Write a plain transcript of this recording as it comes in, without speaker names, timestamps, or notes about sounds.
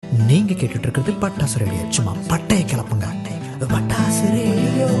நீங்க கேட்டுட்டு இருக்கிறது பட்டாசு ரேடியோ. சும்மா பட்டைய கிளப்புங்க. பட்டாசு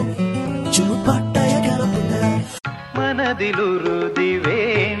ரேடியோ சும்மா பட்டைய கிளப்புங்க. மனதில் உறுதி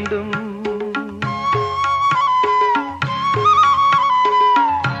வேண்டும்,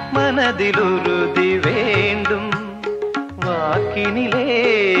 மனதில் உறுதி வேண்டும், வாக்கினிலே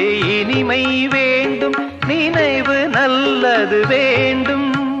இனிமை வேண்டும், நினைவு நல்லது வேண்டும்,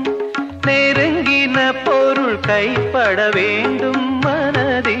 நெருங்கின பொருள் கைப்பட வேண்டும்,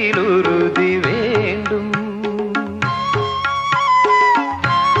 மனதில் உறுதி வேண்டும்.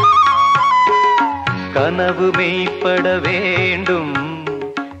 கனவு மெய்ப்பட வேண்டும்,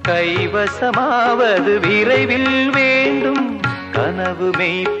 கைவசமாவது விரைவில் வேண்டும், கனவு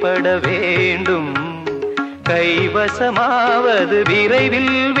மெய்ப்பட வேண்டும், கைவசமாவது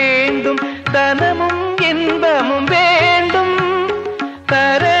விரைவில் வேண்டும், தனமும் இன்பமும் வேண்டும்,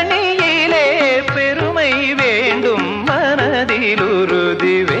 தரணியிலே பெருமை வேண்டும், மனதில்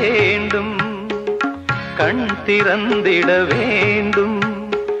உறுதி வேண்டும், கண் திறந்திட வேண்டும்,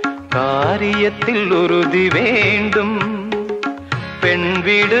 காரியத்தில் உறுதி வேண்டும், பெண்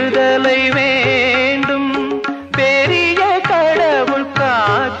விடுதலை வேண்டும், பெரிய கடவுள்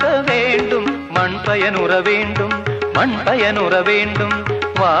காக்க வேண்டும், மண் பயனுற வேண்டும், மண் பயனுற வேண்டும்,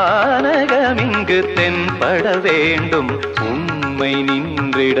 வானகம் இங்கு தென்பட வேண்டும், உண்மை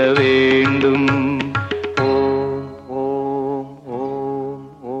நின்றிட வேண்டும். ஓம் ஓம் ஓம்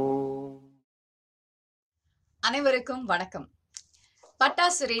ஓம். அனைவருக்கும் வணக்கம்.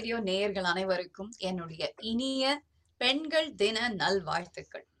 பட்டாசு ரேடியோ நேயர்கள் அனைவருக்கும் என்னுடைய இனிய பெண்கள் தின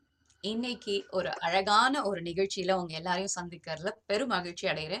நல்வாழ்த்துக்கள். இன்னைக்கு ஒரு அழகான ஒரு நிகழ்ச்சியில உங்க எல்லாரையும் சந்திக்கிறதுல பெரும் மகிழ்ச்சி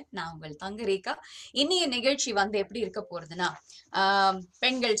அடைகிறேன். நான் உங்கள் தங்க ரேகா. இன்னைய நிகழ்ச்சி எப்படி இருக்க போறதுன்னா,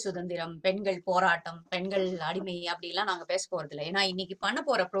 பெண்கள் சுதந்திரம், பெண்கள் போராட்டம், பெண்கள் அடிமை அப்படிலாம் நாங்க பேச போறது இல்லை. ஏன்னா இன்னைக்கு பண்ண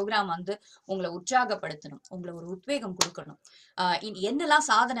போற ப்ரோக்ராம் உங்களை உற்சாகப்படுத்தணும், உங்களை ஒரு உத்வேகம் கொடுக்கணும். என்னெல்லாம்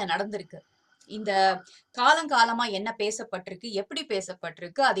சாதனை நடந்திருக்கு, இந்த காலங்காலமா என்ன பேசப்பட்டிருக்கு, எப்படி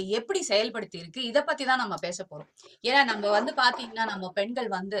பேசப்பட்டிருக்கு, அதை எப்படி செயல்படுத்தி இருக்கு, இதை பத்தி தான் நம்ம பேச போறோம். ஏன்னா நம்ம பாத்தீங்கன்னா நம்ம பெண்கள்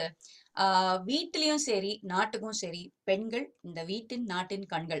வீட்டிலயும் சரி நாட்டுக்கும் சரி பெண்கள் இந்த வீட்டின் நாட்டின்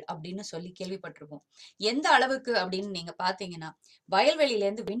கண்கள் அப்படின்னு சொல்லி கேள்விப்பட்டிருப்போம். எந்த அளவுக்கு அப்படின்னு நீங்க பாத்தீங்கன்னா வயல்வெளியில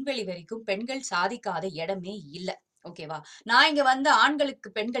இருந்து விண்வெளி வரைக்கும் பெண்கள் சாதிக்காத இடமே இல்லை. ஓகேவா? நான் இங்க ஆண்களுக்கு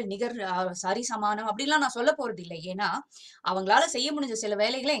பெண்கள் நிகர் சரி சமானம் அப்படின்லாம் நான் சொல்ல போறது இல்லை. ஏன்னா அவங்களால செய்ய முடிஞ்ச சில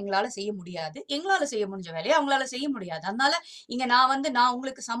வேலைகளை எங்களால செய்ய முடியாது, எங்களால செய்ய முடிஞ்ச வேலையை அவங்களால செய்ய முடியாது. அதனால இங்க நான்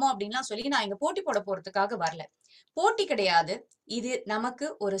உங்களுக்கு சமம் அப்படின்லாம் சொல்லி நான் இங்க போட்டி போட போறதுக்காக வரல. போட்டி கிடையாது, இது நமக்கு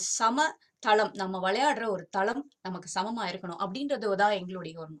ஒரு சம தளம், நம்ம விளையாடுற ஒரு தளம் நமக்கு சமமா இருக்கணும் அப்படின்றதுதான்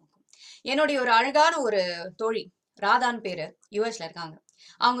எங்களுடைய ஒரு நோக்கம். என்னுடைய ஒரு அழகான ஒரு தோழி ராதான் பேரு யுஎஸ்ல இருக்காங்க.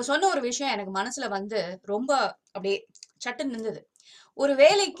 அவங்க சொன்ன ஒரு விஷயம் எனக்கு மனசுல ரொம்ப அப்படியே சட்டுன்னு இருந்தது. ஒரு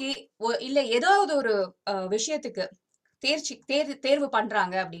வேலைக்கு இல்ல ஏதாவது ஒரு விஷயத்துக்கு தேர்வு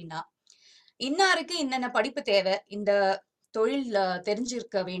பண்றாங்க அப்படின்னா இன்னாருக்கு இன்னென்ன படிப்பு தேவை, இந்த தொழில்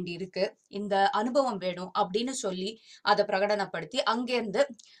தெரிஞ்சிருக்க வேண்டி இருக்கு, இந்த அனுபவம் வேணும் அப்படின்னு சொல்லி அதை பிரகடனப்படுத்தி அங்கிருந்து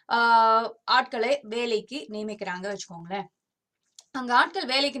ஆட்களை வேலைக்கு நியமிக்கிறாங்க வச்சுக்கோங்களேன். அங்க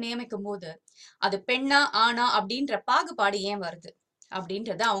ஆட்கள் வேலைக்கு நியமிக்கும் போது அது பெண்ணா ஆணா அப்படின்ற பாகுபாடு ஏன் வருது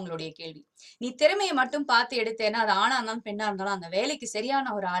அப்படின்றது அவங்களுடைய கேள்வி. நீ திறமையை மட்டும் பார்த்து எடுத்தேன்னா அது ஆணா இருந்தாலும் பெண்ணா இருந்தாலும் அந்த வேலைக்கு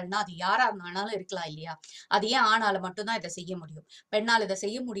சரியான ஒரு ஆள்னா அது யாரா இருந்தாலும் இருக்கலாம் இல்லையா? அது ஏன் ஆணால மட்டும்தான் இதை செய்ய முடியும், பெண்ணால் இதை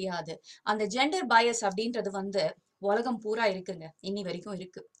செய்ய முடியாது? அந்த ஜெண்டர் பயஸ் அப்படின்றது உலகம் பூரா இருக்குங்க, இன்னி வரைக்கும்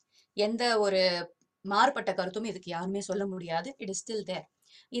இருக்கு. எந்த ஒரு மாறுபட்ட கருத்தும் இதுக்கு யாருமே சொல்ல முடியாது. It is still there.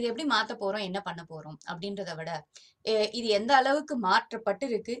 இது எப்படி மாத்த போறோம், என்ன பண்ண போறோம் அப்படின்றத விட இது எந்த அளவுக்கு மாற்றப்பட்டு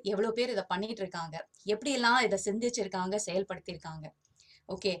இருக்கு, எவ்வளவு பேர் இதை பண்ணிட்டு இருக்காங்க, எப்படி எல்லாம் இதை சிந்திச்சிருக்காங்க, செயல்படுத்தியிருக்காங்க.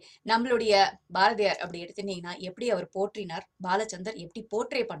 ஓகே, நம்மளுடைய பாரதியார் அப்படி எடுத்துட்டீங்கன்னா எப்படி அவர் போற்றினார், பாலச்சந்தர் எப்படி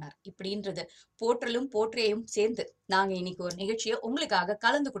போற்றே பண்ணார் இப்படின்றது போற்றலும் போற்றையும் சேர்ந்து நாங்க இன்னைக்கு ஒரு நிகழ்ச்சியை உங்களுக்காக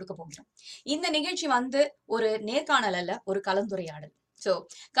கலந்து கொடுக்க போகிறோம். இந்த நிகழ்ச்சி ஒரு நேர்காணல் அல்ல, ஒரு கலந்துரையாடல். சோ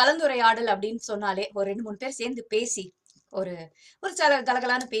கலந்துரையாடல் அப்படின்னு சொன்னாலே ஒரு 2-3 பேர் சேர்ந்து பேசி ஒரு ஒரு சில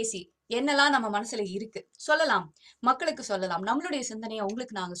கலகலான்னு பேசி என்னெல்லாம் நம்ம மனசுல இருக்கு சொல்லலாம், மக்களுக்கு சொல்லலாம். நம்மளுடைய சிந்தனையை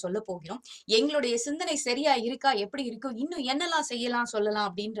உங்களுக்கு நாங்க சொல்ல போகிறோம். எங்களுடைய சிந்தனை சரியா இருக்கா, எப்படி இருக்கும், இன்னும் என்னெல்லாம் செய்யலாம் சொல்லலாம்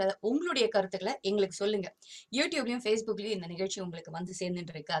அப்படின்ற உங்களுடைய கருத்துக்களை எங்களுக்கு சொல்லுங்க. யூடியூப்லயும் ஃபேஸ்புக்லயும் இந்த நிகழ்ச்சி உங்களுக்கு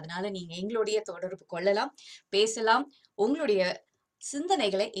சேர்ந்துட்டு இருக்கு. அதனால நீங்க எங்களுடைய தொடர்பு கொள்ளலாம், பேசலாம், உங்களுடைய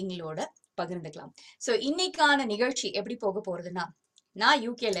சிந்தனைகளை எங்களோட பகிர்ந்துக்கலாம். சோ இன்னைக்கான நிகழ்ச்சி எப்படி போக போறதுன்னா, நான்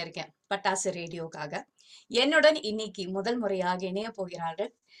யூகேல இருக்கேன் பட்டாசு ரேடியோக்காக. என்னுடன் இன்னைக்கு முதல் முறையாக இணைய போகிறார்கள்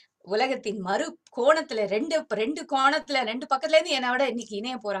உலகத்தின் மறு கோணத்துல ரெண்டு கோணத்துல ரெண்டு பக்கத்துல இருந்து என்னை விட இன்னைக்கு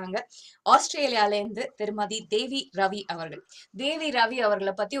இணைய போறாங்க. ஆஸ்திரேலியால இருந்து திருமதி தேவி ரவி அவர்கள். தேவி ரவி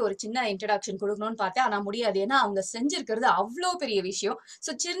அவர்களை பத்தி ஒரு சின்ன இன்ட்ரடக்ஷன் கொடுக்கணும்னு பார்த்தேன், ஆனா முடியாது. ஏன்னா அவங்க செஞ்சிருக்கிறது அவ்வளோ பெரிய விஷயம்.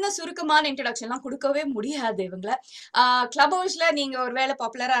 சோ சின்ன சுருக்கமான இன்ட்ரடக்ஷன் எல்லாம் கொடுக்கவே முடியாது இவங்கள. கிளப் ஹவுஸ்ல நீங்க ஒருவேளை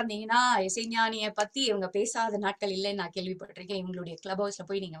பாப்புலரா இருந்தீங்கன்னா இசைஞானிய பத்தி இவங்க பேசாத நாட்கள் இல்லைன்னு நான் கேள்விப்பட்டிருக்கேன். இவங்களுடைய கிளப் ஹவுஸ்ல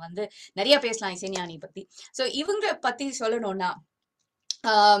போய் நீங்க வந்து நிறைய பேசலாம் இசைஞானி பத்தி. சோ இவங்க பத்தி சொல்லணும்னா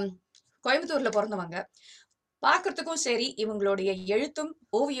கோயம்புத்தூர்ல பிறந்தவங்க. பாக்குறதுக்கும் சரி, இவங்களுடைய எழுத்தும்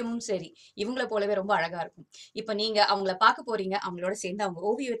ஓவியமும் சரி இவங்கள போலவே ரொம்ப அழகா இருக்கும். இப்ப நீங்க அவங்கள பார்க்க போறீங்க, அவங்களோட சேர்ந்து அவங்க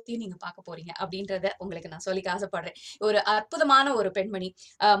ஓவியத்தையும் நீங்க பார்க்க போறீங்க அப்படின்றத உங்களுக்கு நான் சொல்லிக்க ஆசைப்படுறேன். ஒரு அற்புதமான ஒரு பெண்மணி,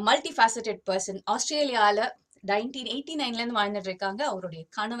 மல்டி ஃபேசட்டட் பர்சன். ஆஸ்திரேலியால 1989ல இருந்து வாழ்ந்துட்டு இருக்காங்க அவருடைய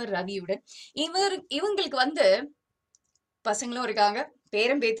கணவர் ரவியுடன். இவங்களுக்கு வந்து பசங்களும் இருக்காங்க,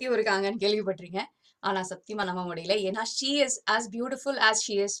 பேரும் பேத்தியும் இருக்காங்கன்னு கேள்விப்பட்டிருக்கேன். ஆனா சத்தியமா நம்ப முடியல. ஏன்னா she is as beautiful as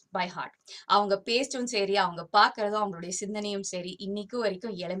she is by heart. அவங்க பேச்சும் சரி, அவங்க பாக்குறதும், அவங்களுடைய சிந்தனையும் சரி, இன்னைக்கும்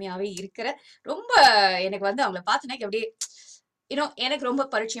வரைக்கும் இளமையாவே இருக்கிற ரொம்ப எனக்கு வந்து அவங்கள பார்த்தனே அப்படியே எனக்கு ரொம்ப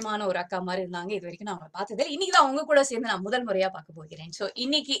பரிச்சயமான ஒரு அக்கா மாதிரி இருந்தாங்க. இது வரைக்கும் நான் அவங்களை பார்த்தது. இன்னைக்குதான் அவங்க கூட சேர்ந்து நான் முதல் முறையா பார்க்க போகிறேன். சோ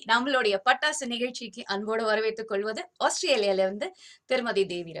இன்னைக்கு நம்மளுடைய பட்டாசு நிகழ்ச்சிக்கு அன்போடு வரவேற்றுக் கொள்வது ஆஸ்திரேலியால இருந்து திருமதி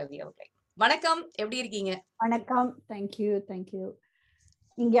தேவி ரவி அவர்களை. வணக்கம், எப்படி இருக்கீங்க? வணக்கம், தேங்க்யூ.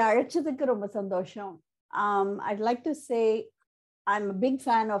 இங்க அழைச்சதுக்கு ரொம்ப சந்தோஷம். I'd like to say I'm a big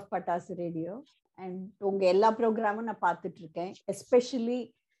fan of Pattasu radio and உங்க எல்லா ப்ரோக்ராமும் நான் பார்த்துட்டு இருக்கேன். எஸ்பெஷலி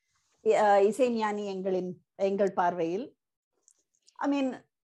இசைஞானி எங்கள் பார்வையில். I mean,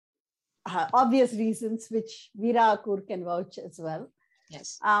 obvious reasons which Veera Akkoor can vouch as well. Yes.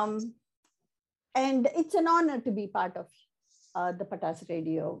 And it's an honor to be part of the Patas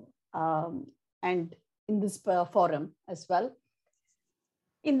Radio and in this forum as well.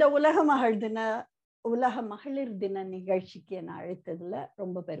 இந்த உலக மகளிர் தின நிகழ்ச்சிக்கு என்ன அழைத்ததுல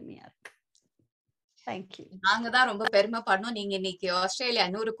ரொம்ப பெருமையா இருக்கு. தேங்க்யூ. நாங்க தான் ரொம்ப பெருமைப்படணும். நீங்க இன்னைக்கு ஆஸ்திரேலியா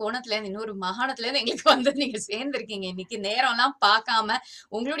இன்னொரு கோணத்துல இருந்து இன்னொரு மாகாணத்துல இருந்து எங்களுக்கு வந்து நீங்க சேர்ந்திருக்கீங்க. இன்னைக்கு நேரம் எல்லாம் பார்க்காம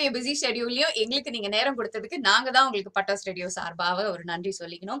உங்களுடைய பிஸி ஷெட்யூல்லையும் எங்களுக்கு நீங்க நேரம் கொடுத்ததுக்கு நாங்க தான் உங்களுக்கு பட்டாஸ் ரேடியோ சார்பாக ஒரு நன்றி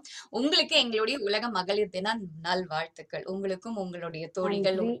சொல்லிக்கணும். உங்களுக்கு எங்களுடைய உலக மகளிர் தின நல்வாழ்த்துக்கள். உங்களுக்கும் உங்களுடைய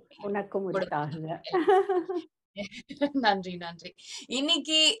தோழிகள் உனக்கும் நன்றி.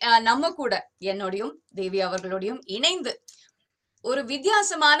 இன்னைக்கு நம்ம கூட என்னோடையும் தேவி அவர்களோடையும் இணைந்து ஒரு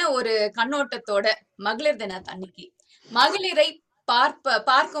வித்தியாசமான ஒரு கண்ணோட்டத்தோட மகளிர் தின அன்னைக்கு மகளிரை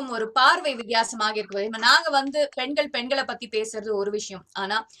பார்க்கும் ஒரு பார்வை வித்தியாசமாக இருக்குது. நாங்க வந்து பெண்களை பத்தி பேசுறது ஒரு விஷயம்,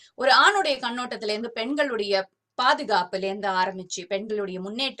 ஆனா ஒரு ஆணுடைய கண்ணோட்டத்துல இருந்து பெண்களுடைய பாதுகாப்புல இருந்து ஆரம்பிச்சு பெண்களுடைய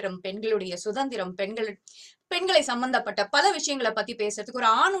முன்னேற்றம், பெண்களுடைய சுதந்திரம், பெண்களை சம்பந்தப்பட்ட பல விஷயங்களை பத்தி பேசுறதுக்கு ஒரு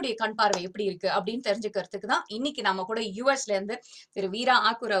ஆணுடைய கண் பார்வை எப்படி இருக்கு அப்படின்னு தெரிஞ்சுக்கிறதுக்கு தான் இன்னைக்கு நம்ம கூட யூஎஸ்ல இருந்து திரு வீரா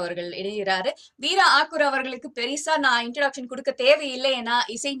ஆக்கூர் அவர்கள் இணைகிறாரு. வீரா ஆக்கூர் அவர்களுக்கு பெருசா நான் இன்ட்ரோடக்ஷன் கொடுக்க தேவையில்லை. ஏன்னா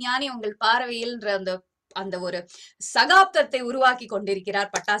இசைஞானி உங்கள் பார்வையில்ன்ற அந்த ஒரு சகாப்தத்தை உருவாக்கி கொண்டிருக்கிறார்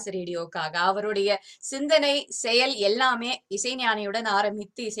பட்டாசு ரேடியோக்காக. அவருடைய சிந்தனை செயல் எல்லாமே இசைஞானியுடன்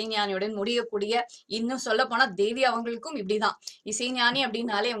ஆரம்பித்து இசைஞானியுடன் முடியக்கூடிய, இன்னும் சொல்ல போனா தேவி அவங்களுக்கும் இப்படிதான். இசைஞானி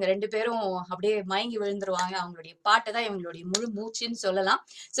அப்படின்னாலே இவங்க ரெண்டு பேரும் அப்படியே மயங்கி விழுந்துருவாங்க. அவங்களுடைய பாட்டு தான் இவங்களுடைய முழு மூச்சுன்னு சொல்லலாம்.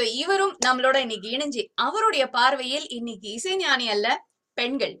 சோ இவரும் நம்மளோட இன்னைக்கு இணைஞ்சு அவருடைய பார்வையில் இன்னைக்கு இசைஞானி அல்ல,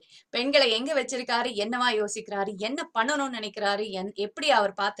 பெண்களை எங்க வச்சிருக்காரு, என்னவா யோசிக்கிறாரு, என்ன பண்ணணும்னு நினைக்கிறாரு, எப்படி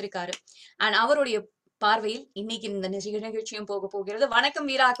அவர் பார்த்திருக்காரு, அண்ட் அவருடைய பார்வையில் இன்னைக்கு இந்த நிகழ்ச்சியும் போக போகிறது. வணக்கம்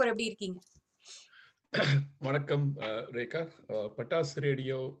வீரா ஆக்கூர், எப்படி இருக்கீங்க? வணக்கம் ரேகா. பட்டாஸ்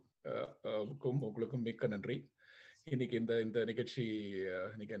ரேடியோ உங்களுக்கும் மிக்க நன்றி. இன்னைக்கு இந்த நிகழ்ச்சி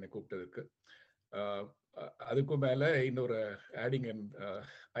நீங்க என்னை கூப்பிட்டதுக்கு. அதுக்கும் மேல இன்னொரு adding and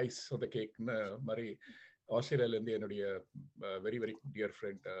ice on the கேக்னு மாதிரி ஆஸ்திரேலியால இருந்து என்னுடைய very very dear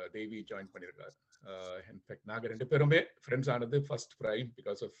friend Devi join பண்ணியிருக்காரு. இன்ஃபேக்ட் நாங்கள் ரெண்டு பேருமே ஃப்ரெண்ட்ஸ் ஆனது first prime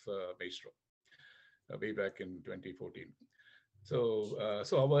because of maestro way back in 2014. So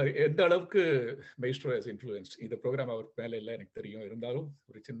அவர் எந்த அளவுக்கு மெய்ஸ்ட்ரோ ஹஸ் இன்ஃப்ளூயன்ஸ்ட் இந்த ப்ரோக்ராம் அவர் மேலே இல்லை எனக்கு தெரியும். இருந்தாலும்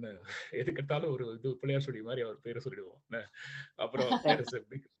ஒரு சின்ன எதுக்கட்டாலும் ஒரு இது பிள்ளையார் சொல்லி மாதிரி அவர் பேரை சொல்லிடுவோம். அப்புறம்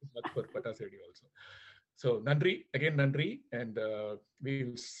பட்டாஸ் ரேடியோ ஆல்சோ. So நன்றி again, நன்றி. And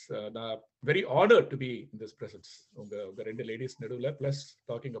நான் very honored to be in this presence. உங்க ரெண்டு லேடிஸ் நடுவில் plus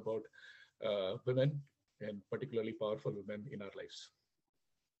talking about women and particularly powerful women in our lives.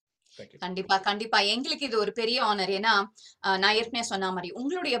 கண்டிப்பா எங்களுக்கு இது ஒரு பெரிய ஆனர். ஏன்னா நான் ஏற்கனவே சொன்ன மாதிரி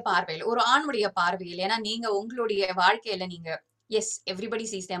உங்களுடைய பார்வையில், ஒரு ஆணுடைய பார்வையில், ஏன்னா நீங்க உங்களுடைய வாழ்க்கையில நீங்க as everybody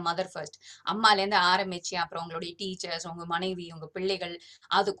sees their mother first. அம்மால இருந்து ஆரம்பிச்சு அப்புறம் உங்களுடைய டீச்சர்ஸ், உங்க மனைவி, உங்க பிள்ளைகள்,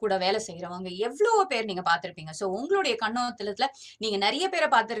 அது கூட வேலை செய்யறவங்க எவ்வளவோ பேர் நீங்க பார்த்திருப்பீங்க. சோ உங்களுடைய கண்ணோட்டத்துல நீங்க நிறைய பேரை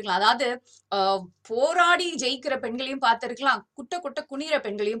பார்த்திருக்கலாம். அதாவது போராடி ஜெயிக்கிற பெண்களையும் பார்த்திருக்கலாம், குட்ட குனிகிற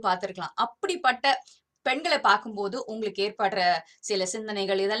பெண்களையும் பார்த்திருக்கலாம். அப்படிப்பட்ட பெண்களை பார்க்கும்போது உங்களுக்கு ஏற்படுற சில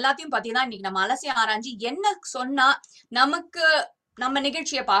சிந்தனைகள் இதெல்லாத்தையும் பத்தி தான் இன்னைக்கு நம்ம அலசி ஆராய்ஞ்சு என்ன சொன்னா நமக்கு நம்ம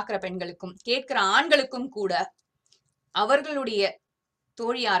நிகழ்ச்சியை பாக்குற பெண்களுக்கும் கேட்கிற ஆண்களுக்கும் கூட அவர்களுடைய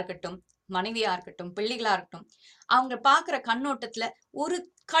தோழியா இருக்கட்டும், மனைவியா இருக்கட்டும், பிள்ளைகளா இருக்கட்டும், அவங்க பாக்குற கண்ணோட்டத்துல ஒரு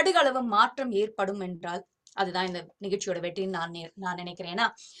கடுகளவு மாற்றம் ஏற்படும் என்றால் அதுதான் இந்த நிகழ்ச்சியோட வெற்றின்னு நான் நினைக்கிறேன். ஏன்னா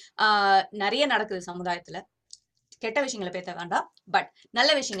நிறைய நடக்குது சமுதாயத்துல, கெட்ட விஷயங்களை பேச வேண்டாம், பட் நல்ல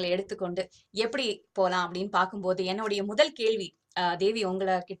விஷயங்களை எடுத்துக்கொண்டு எப்படி போலாம் அப்படின்னு பார்க்கும்போது என்னுடைய முதல் கேள்வி தேவி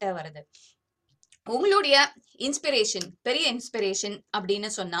உங்களை கிட்ட வருது. உங்களுடைய இன்ஸ்பிரேஷன், பெரிய இன்ஸ்பிரேஷன் அப்படின்னு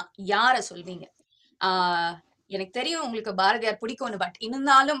சொன்னா யார சொல்வீங்க? எனக்கு தெரியும் உங்களுக்கு பாரதியார் பிடிக்கும்னு, பட்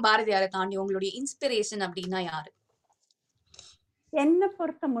இருந்தாலும் பாரதியாரை தாண்டி உங்களுடைய இன்ஸ்பிரேஷன் அப்படின்னா யாரு? என்னை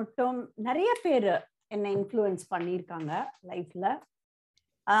பொறுத்த மட்டும் நிறைய பேர் என்னை இன்ஃப்ளூயன்ஸ் பண்ணியிருக்காங்க லைஃப்ல.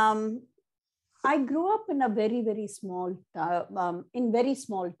 I grew up in a very, very small, in very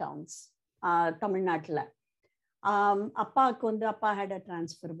small towns, தமிழ்நாட்டில். அப்பாவுக்கு வந்து அப்பா had a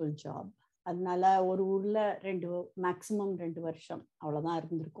transferable job. அதனால ஒரு ஊர்ல மேக்சிமம் 2 வருஷம் அவ்வளவுதான்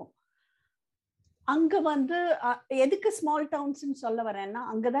இருந்திருக்கும். அங்க வந்து எதுக்கு ஸ்மால் டவுன்ஸ்ன்னு சொல்ல வரேன்னா,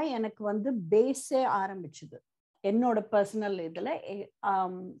 அங்கதான் எனக்கு வந்து பேஸே ஆரம்பிச்சுது. என்னோட பர்சனல் இதுல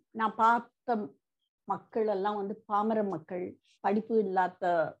நான் பார்த்த மக்கள் எல்லாம் வந்து பாமர மக்கள்,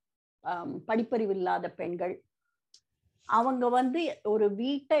 படிப்பறிவு இல்லாத பெண்கள். அவங்க வந்து ஒரு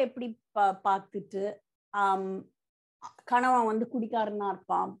வீட்டை எப்படி பார்த்துட்டு, கணவன் வந்து குடிக்காரனா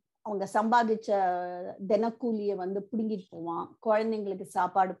இருப்பான், அவங்க சம்பாதிச்ச தினக்கூலியை வந்து பிடுங்கிட்டு போவான், குழந்தைங்களுக்கு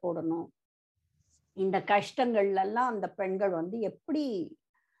சாப்பாடு போடணும், இந்த கஷ்டங்கள்ல எல்லாம் அந்த பெண்கள் வந்து எப்படி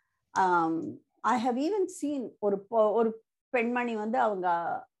ஐ ஹவ் ஈவன் சீன் ஒரு பெண்மணி வந்து அவங்க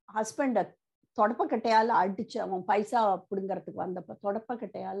ஹஸ்பண்ட தொடப்பக்கட்டையால அடிச்சு, அவன் பைசா பிடுங்கிறதுக்கு வந்தப்ப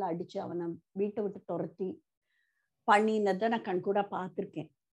தொடப்பக்கட்டையால அடிச்சு அவனை வீட்டை விட்டு துரத்தி பண்ணினதை நான் கண்கூட பார்த்துருக்கேன்.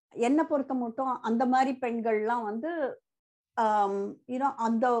 என்னை பொறுத்த மட்டும் அந்த மாதிரி பெண்கள்லாம் வந்து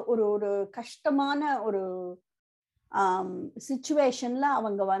அந்த ஒரு கஷ்டமான ஒரு சிச்சுவேஷன்ல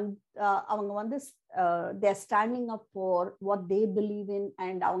அவங்க வந்து they're standing up for what they believe in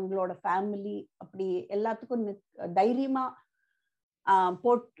and அவங்களோட ஃபேமிலி அப்படி எல்லாத்துக்கும் தைரியமா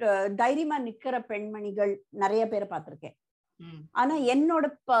தைரியமா நிக்கிற பெண்மணிகள் நிறைய பேரை பார்த்திருக்கேன். ஆனா என்னோட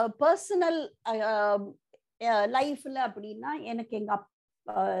பர்சனல் லைஃப்ல அப்படின்னா எனக்கு எங்க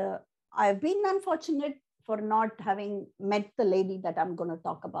I've been unfortunate for not having met the lady that I'm going to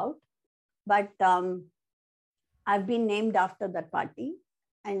talk about, but I've been named after that party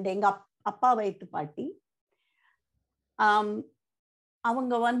and எங்க அப்பா வயிற்று பாட்டி.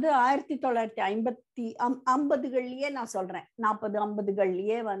 அவங்க வந்து 1950களிலேயே நான் சொல்றேன்,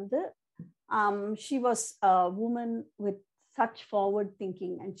 40-50களிலேயே வந்து she was a woman with such forward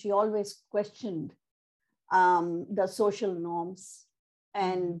thinking and she always questioned the social norms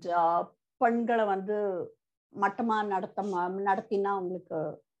and பெண்களை வந்து மட்டமா நடத்தினா அவங்களுக்கு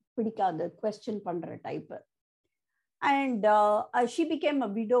பிடிக்காது, question பண்ற type. And she became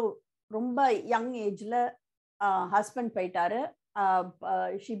a widow ரொம்ப யங் ஏஜ்ல. ஹஸ்பண்ட் போயிட்டாரு,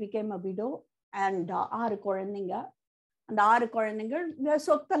 she became a widow and 6 குழந்தைங்க. அந்த 6 குழந்தைங்கள்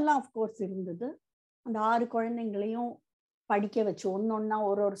சொத்தெல்லாம் அஃப்கோர்ஸ் இருந்தது. அந்த 6 குழந்தைங்களையும் படிக்க வச்சு ஒன்னொன்னா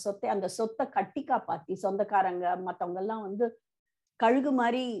ஒரு சொத்தை, அந்த சொத்தை கட்டி காப்பாத்தி சொந்தக்காரங்க மற்றவங்க எல்லாம் வந்து கழுகு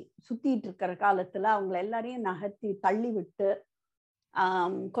மாதிரி சுத்திட்டு இருக்கிற காலத்துல அவங்கள எல்லாரையும் நகர்த்தி தள்ளி விட்டு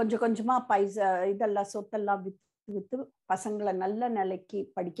கொஞ்சம் கொஞ்சமா இதெல்லாம் சொத்தெல்லாம் வித்து பசங்களை நல்ல நிலைக்கு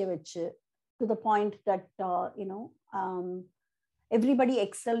படிக்க வச்சு, to the point that everybody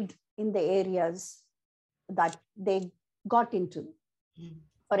excelled in the areas that they got into.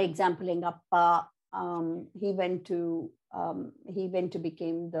 For example, எங்க அப்பா he went to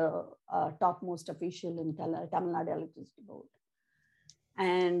became the topmost official in Tamil Nadu Electricity Board,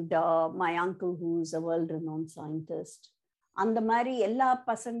 and my uncle who is a world renowned scientist. அந்த மாதிரி எல்லா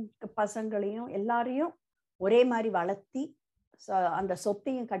பசங்களையும் எல்லாரையும் ஒரே மாதிரி வளர்த்தி அந்த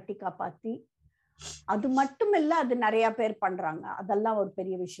சொத்தையும் கட்டி காப்பாத்தி, அது மட்டும் இல்ல அது நிறைய பேர் பண்றாங்க, அதெல்லாம் ஒரு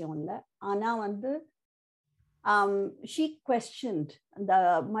பெரிய விஷயம் இல்லை. ஆனா வந்து she questioned அந்த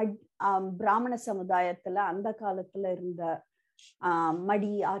பிராமண சமுதாயத்துல அந்த காலத்துல இருந்த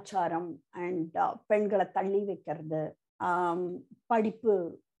மடி ஆச்சாரம் அண்ட் பெண்களை தள்ளி வைக்கிறது, படிப்பு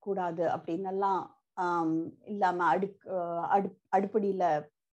கூடாது அப்படின்னு எல்லாம் இல்லாம அடுப்படியில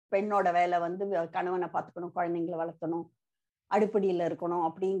பெண்ணோட வேலை வந்து கணவனை பார்த்துக்கணும், குழந்தைங்களை வளர்த்தணும், அடுப்படியில இருக்கணும்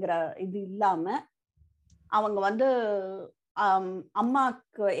அப்படிங்கிற இது இல்லாம அவங்க வந்து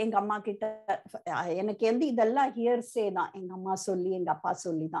அம்மாக்கு, எங்க அம்மா கிட்ட எனக்கு வந்து இதெல்லாம் ஹியர்ஸே தான், எங்க அம்மா சொல்லி எங்க அப்பா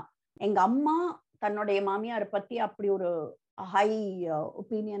சொல்லி தான். எங்க அம்மா தன்னுடைய மாமியாரை பத்தி அப்படி ஒரு ஹை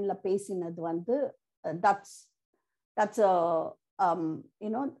ஒப்பீனியன்ல பேசினது வந்து that's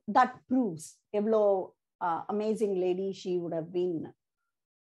that proves எவ்வளோ amazing lady she would have been.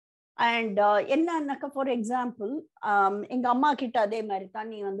 And என்னன்னாக்கா ஃபார் எக்ஸாம்பிள் எங்க அம்மா கிட்ட அதே மாதிரி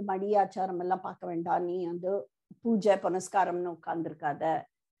தான், நீ வந்து மடியாச்சாரம் எல்லாம் பார்க்க வேண்டாம், நீ வந்து பூஜை புனஸ்காரம்னு உட்கார்ந்துருக்காத,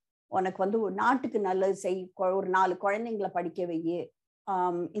 உனக்கு வந்து ஒரு நாட்டுக்கு நல்லது செய், ஒரு 4 குழந்தைங்களை படிக்க வையே,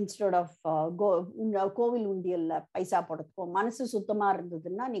 இன்ஸ்டெட் ஆஃப் கோவில் உண்டியல்ல பைசா போடுறதுக்கோ, மனசு சுத்தமா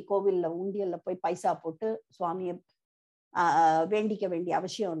இருந்ததுன்னா நீ கோவில்ல உண்டியல்ல போய் பைசா போட்டு சுவாமியை வேண்டிக்க வேண்டிய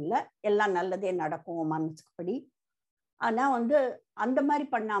அவசியம் இல்லை, எல்லாம் நல்லதே நடக்கும் மனசுக்கு படி. ஆனா வந்து அந்த மாதிரி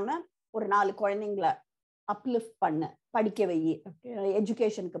பண்ணாம ஒரு 4 குழந்தைங்களை அப்லிஃப்ட் பண்ண, படிக்க வை,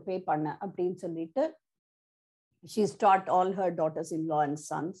 எஜுகேஷனுக்கு பே பண்ண அப்படின்னு சொல்லிட்டு she's taught all her daughters-in-law and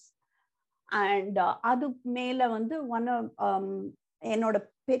sons. And அது மேல வந்து என்னோட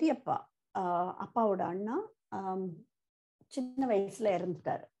பெரியப்பா அப்பாவோட அண்ணா சின்ன வயசுல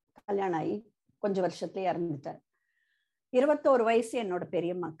இறந்துட்டாரு, கல்யாணம் ஆகி கொஞ்சம் வருஷத்துல இறந்துட்டாரு. 21 வயசு என்னோட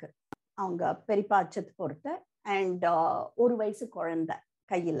பெரியம்மாக்கு, அவங்க பெரியப்பா அச்சத்து பொறுத்த, அண்ட் 1 வயசு குழந்தை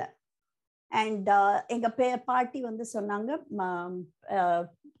கையில. அண்ட் எங்க பாட்டி வந்து சொன்னாங்க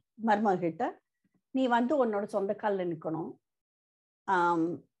மருமகிட்ட, நீ வந்து உன்னோட சொந்த காலில் நிற்கணும்,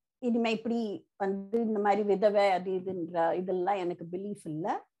 இனிமே இப்படி வந்து இந்த மாதிரி விதவை அது இதுன்ற இதெல்லாம் எனக்கு பிலீஃப்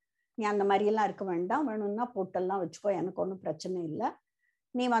இல்லை, நீ அந்த மாதிரியெல்லாம் இருக்க வேண்டாம், வேணும்னா போட்டெல்லாம் வச்சுக்கோ, எனக்கு ஒன்றும் பிரச்சனை இல்லை,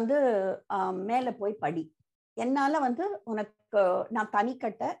 நீ வந்து மேலே போய் படி, என்னால வந்து உனக்கு நான்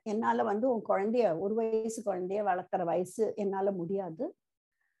தனிக்கட்ட, என்னால வந்து உன் குழந்தைய 1 வயசு குழந்தைய வளர்க்குற வயசு என்னால முடியாது,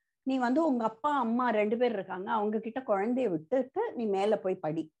 நீ வந்து உங்க அப்பா அம்மா 2 பேர் இருக்காங்க, அவங்க கிட்ட குழந்தைய விட்டுட்டு நீ மேல போய்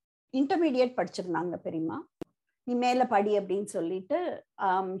படி. இன்டர்மீடியேட் படிச்சிருந்தாங்க பெரியம்மா, நீ மேல படி அப்படின்னு சொல்லிட்டு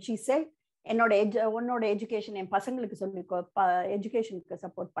she said, உன்னோட எஜுகேஷன் என் பசங்களுக்கு சொல்லிக்கோ, எஜுகேஷனுக்கு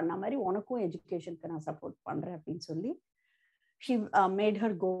சப்போர்ட் பண்ண மாதிரி உனக்கும் எஜுகேஷனுக்கு நான் சப்போர்ட் பண்றேன் அப்படின்னு சொல்லி she made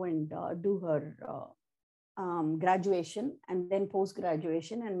her go and do her graduation and then post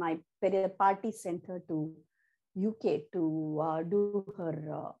graduation, and my party sent her to UK to do her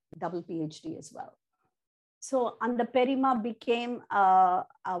double PhD as well. So and the Perima became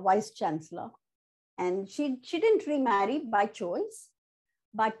a vice chancellor, and she didn't remarry by choice,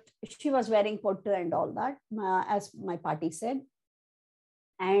 but she was wearing pottu and all that, as my party said.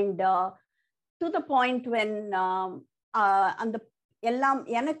 And to the point when and the எல்லாம்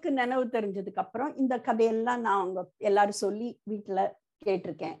எனக்கு நினைவு தெரிஞ்சதுக்கு அப்புறம் இந்த கதையெல்லாம் நான் அவங்க எல்லாரும் சொல்லி வீட்டுல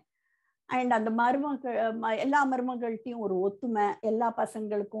கேட்டிருக்கேன். அண்ட் அந்த எல்லா மருமகள்கிட்டையும் ஒரு ஒத்துமை, எல்லா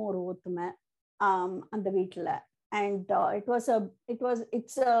பசங்களுக்கும் ஒரு ஒத்துமை அந்த வீட்டுல. And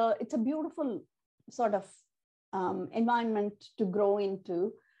it's a beautiful sort of environment to grow into,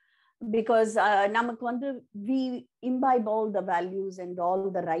 because நமக்கு வந்து we imbibe all the values and all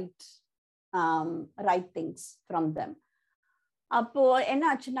the right things from them. அப்போ என்ன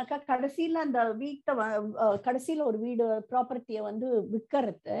ஆச்சுனாக்கா, கடைசியில அந்த வீட்டை கடைசியில ஒரு வீடு ப்ராப்பர்ட்டியை வந்து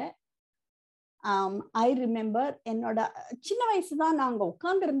விற்கிறது, ஐ ரிமெம்பர் என்னோட சின்ன வயசுதான் நாங்க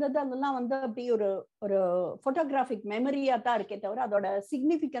உட்கார்ந்து இருந்தது, அதெல்லாம் வந்து அப்படி ஒரு போட்டோகிராஃபிக் மெமரியா தான் இருக்கே தவிர அதோட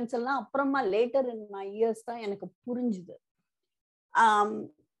சிக்னிஃபிகன்ஸ் எல்லாம் அப்புறமா லேட்டர் இன் மை இயர்ஸ் தான் எனக்கு புரிஞ்சுது.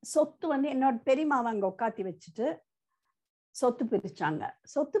 சொத்து வந்து என்னோட பெரியமாவை அங்க உட்காத்தி வச்சுட்டு சொத்து பிரிச்சாங்க.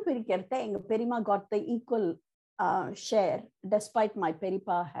 சொத்து பிரிக்கிறத எங்க பெரியமா got the equal share, despite my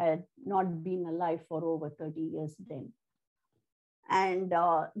Peripa had not been alive for over 30 years then. And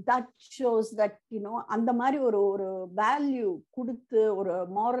that shows that, அந்த மாதிரி ஒரு வேல்யூ கொடுத்து, ஒரு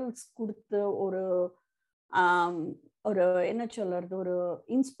மாரல்ஸ் கொடுத்து, ஒரு என்ன சொல்றது, ஒரு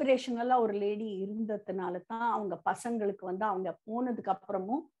இன்ஸ்பிரேஷனலா ஒரு லேடி இருந்ததுனால தான் அவங்க பசங்களுக்கு வந்து அவங்க போனதுக்கு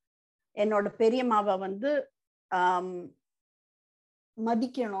அப்புறமும் என்னோட பெரியம்மாவை வந்து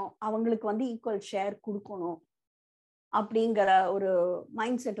மதிக்கணும், அவங்களுக்கு வந்து ஈக்குவல் ஷேர் கொடுக்கணும் அப்படிங்கிற ஒரு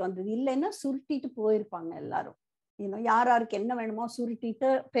மைண்ட் செட் வந்தது. இல்லைன்னா சுருட்டிட்டு போயிருப்பாங்க எல்லாரும். யாருக்கு என்ன வேணுமோ சுருட்டிட்டு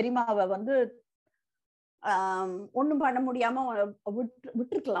பெரியமாவை வந்து ஒண்ணும் பண்ண முடியாம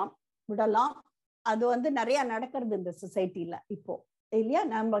விடலாம். அது வந்து நிறைய நடக்கிறது இந்த சொசைட்டில இப்போ, இல்லையா?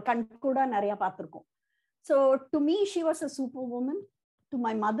 நம்ம கண் கூட நிறைய பார்த்திருக்கோம். So to me she was a superwoman, to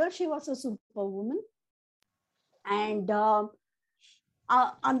my mother she was a superwoman, and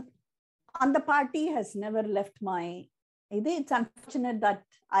the party has never left my. It's unfortunate that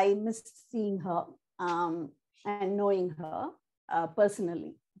I missed seeing her and knowing her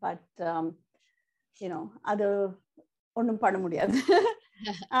personally, but அது ஒண்ணும் பண்ண முடியாது.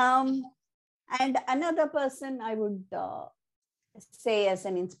 And another person I would say as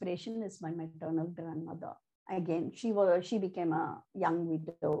an inspiration is my maternal grandmother. Again, she became a young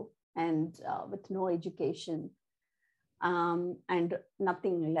widow and with no education and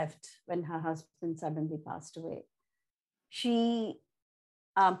nothing left when her husband suddenly passed away. She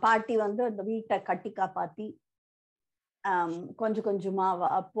பாட்டி வந்து அந்த வீட்டை கட்டி காப்பாத்தி கொஞ்சம் கொஞ்சமா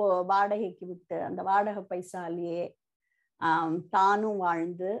அப்போ வாடகைக்கு விட்டு அந்த வாடகை பைசாலேயே தானும்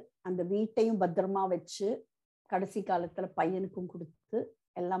வாழ்ந்து அந்த வீட்டையும் பத்திரமா வச்சு கடைசி காலத்துல பையனுக்கும் கொடுத்து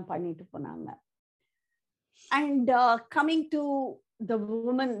எல்லாம் பண்ணிட்டு போனாங்க. And coming to the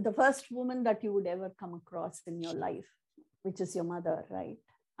woman, the first woman that you would ever come across in your life, which is your mother, right?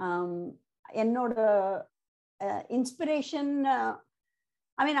 Enoda inspiration,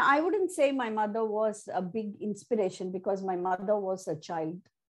 I mean, I wouldn't say my mother was a big inspiration because my mother was a child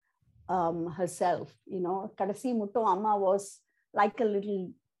herself, you know. Kadasi mutto amma was like a little,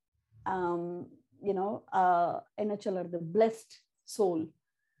 you know, enna solradhu, blessed soul.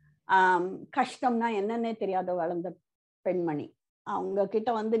 கஷ்டம்னா என்னன்னே தெரியாத வளர்ந்த பெண்மணி. அவங்க கிட்ட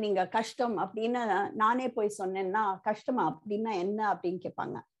வந்து நீங்க கஷ்டம் அப்படின்னு நானே போய் சொன்னேன்னா, கஷ்டமா அப்படின்னா என்ன அப்படின்னு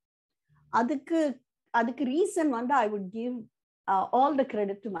கேட்பாங்க. அதுக்கு ரீசன் வந்து I would give all the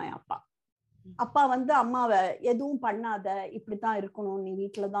credit to my அப்பா. அப்பா வந்து அம்மாவை எதுவும் பண்ணாத, இப்படித்தான் இருக்கணும், நீ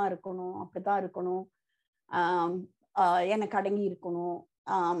வீட்டுல தான் இருக்கணும், அப்படித்தான் இருக்கணும், எனக்கு அடங்கி இருக்கணும்,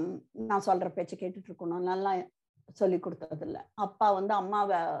 நான் சொல்ற பேச்சை கேட்டுட்டு இருக்கணும், நல்லா சொல்லி கொடுத்தது இல்லை. அப்பா வந்து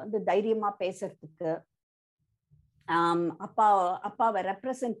அம்மாவை வந்து தைரியமா பேசுறதுக்கு, அப்பாவை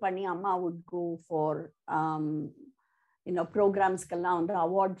ரெப்ரசன்ட் பண்ணி அம்மா வுட் கோ ஃபார் யூனோ ப்ரோக்ராம்ஸ்க்கெல்லாம் வந்து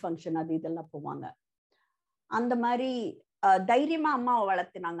அவார்ட் ஃபங்க்ஷன் அது இதெல்லாம் போவாங்க. அந்த மாதிரி தைரியமா அம்மாவை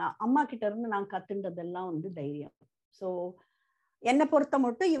வளர்த்தினாங்க. அம்மா கிட்ட இருந்து நான் கத்துண்டதெல்லாம் வந்து தைரியம். ஸோ என்னை பொறுத்த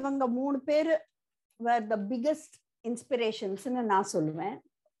மட்டும் இவங்க 3 பேர் were the biggest inspirationsன்னு நான் சொல்லுவேன்.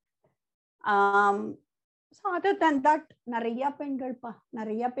 ஸோ அதர் தேன் தட் நிறைய பெண்கள்ப்பா,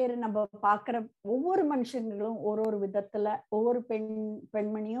 நிறைய பேர் நம்ம பார்க்குற ஒவ்வொரு மனுஷங்களும் ஒரு விதத்துல, ஒவ்வொரு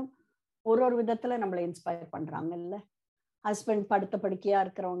பெண்மணியும் ஒரு விதத்துல நம்மளை இன்ஸ்பயர் பண்றாங்க இல்ல. ஹஸ்பண்ட் படுத்த படுக்கையா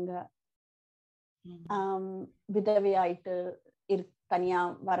இருக்கிறவங்க, விதவை ஆயிட்டு தனியா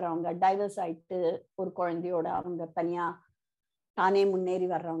வர்றவங்க, டைவர்ஸ் ஆயிட்டு ஒரு குழந்தையோட அவங்க தனியா தானே முன்னேறி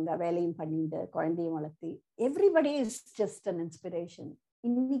வர்றவங்க, வேலையும் பண்ணிட்டு குழந்தையும் வளர்த்தி, everybody is just an inspiration.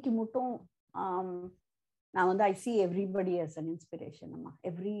 இன்னைக்கு மட்டும் நான் வந்து I see everybody as an inspiration,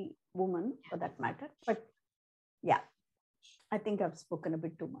 every woman for that matter. But yeah, I think I've spoken a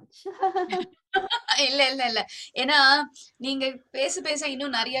bit too much. இல்ல ஏன்னா நீங்க பேச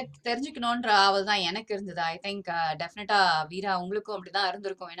இன்னும் நிறைய தெரிஞ்சுக்கணும்ன்ற ஆவல் தான் எனக்கு இருந்தது. ஐ திங்க் டெஃபினட்டா வீரா உங்களுக்கும் அப்படிதான்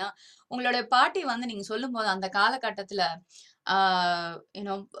இருந்திருக்கும். ஏன்னா உங்களோட பாட்டி வந்து நீங்க சொல்லும் போது அந்த காலகட்டத்துல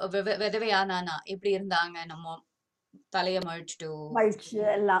யூனோ விதவையானா எப்படி இருந்தாங்க, நம்ம தலைய மழிச்சு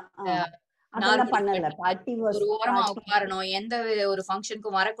எல்லாம் ஒரு ஓரமா உட்காரணும், எந்த ஒரு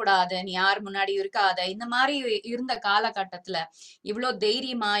ஃபங்க்ஷனுக்கும் வரக்கூடாது, நீ யார் முன்னாடி இருக்காத, இந்த மாதிரி இருந்த காலகட்டத்துல இவ்வளவு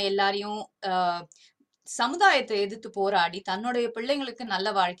தைரியமா எல்லாரையும் சமுதாயத்தை எதிர்த்து போராடி தன்னுடைய பிள்ளைங்களுக்கு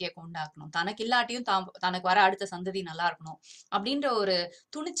நல்ல வாழ்க்கையை கொண்டாக்கணும், தனக்கு இல்லாட்டியும் தனக்கு வர அடுத்த சந்ததி நல்லா இருக்கணும் அப்படின்ற ஒரு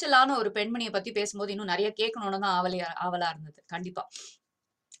துணிச்சலான ஒரு பெண்மணியை பத்தி பேசும்போது இன்னும் நிறைய கேட்கணும்னு தான் ஆவலா இருந்தது கண்டிப்பா.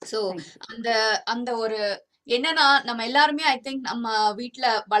 சோ அந்த ஒரு என்னன்னா நம்ம எல்லாருமே ஐ திங்க் நம்ம வீட்டுல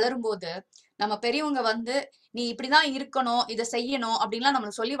வளரும் போது நம்ம பெரியவங்க வந்து நீ இப்படிதான் இருக்கணும், இதை செய்யணும் அப்படின்லாம்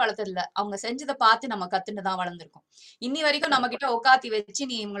நம்மள சொல்லி வளர்த்தது இல்ல. அவங்க செஞ்சதை பார்த்து நம்ம கத்துட்டுதான் வளர்ந்துருக்கோம். இன்னி வரைக்கும் நம்ம கிட்ட உட்காத்தி வச்சு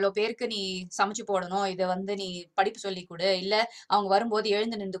நீ இவங்களோ பேருக்கு நீ சமைச்சு போடணும், இதை வந்து நீ படிப்பு சொல்லி கொடு, இல்ல அவங்க வரும்போது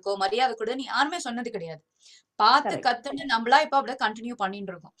எழுந்து நின்றுக்கோ, மரியாதை கொடு, நீ யாருமே சொன்னது கிடையாது. பார்த்து கத்துட்டு நம்மளா இப்ப அப்படியே கண்டினியூ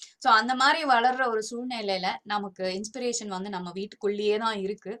பண்ணிட்டு இருக்கோம். சோ அந்த மாதிரி வளர்ற ஒரு சூழ்நிலையில நமக்கு இன்ஸ்பிரேஷன் வந்து நம்ம வீட்டுக்குள்ளேயே தான்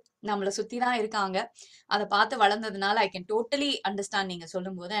இருக்கு, நம்மளை சுத்திதான் இருக்காங்க. அதை பார்த்து வளர்ந்ததுனால ஐ கேன் டோட்டலி அண்டர்ஸ்டாண்ட் நீங்க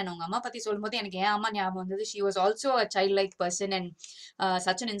சொல்லும் போது. அண்ட் உங்க அம்மா பத்தி சொல்லும் போது எனக்கு என் அம்மா ஞாபகம் வந்தது. She was also a child like person and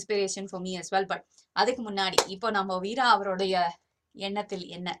such an inspiration for me as well. But அதுக்கு முன்னாடி இப்போ நம்ம வீரா அவருடைய எண்ணத்தில்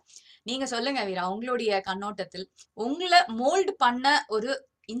என்ன நீங்க சொல்லுங்க வீரா, உங்களுடைய கண்ணோட்டத்தில் உங்களை மோல்ட் பண்ண ஒரு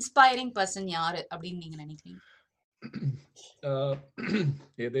இன்ஸ்பைரிங் பர்சன் யாரு அப்படின்னு நீங்க நினைக்கிறீங்க?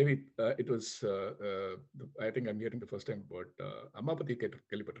 Yeah, Devi, it was, I think I'm hearing the first time about Amma Pati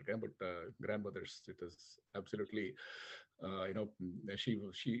Kelipatruken, but grandmothers, it was absolutely, you know,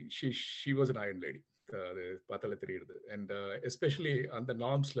 she was an iron lady. And especially on the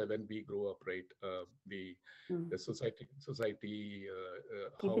norms level when we grow up, right? The society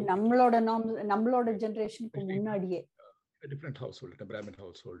how நம்மளோட ஜெனரேஷனுக்கு முன்னாடியே a different household, a Brahmin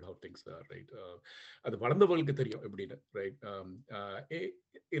household, how things are, right? அது வளர்ந்தவங்களுக்கு தெரியும் எப்படின்னு, right?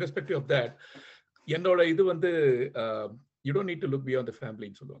 Irrespective of that, என்னோட இது வந்து you don't need to look beyond the family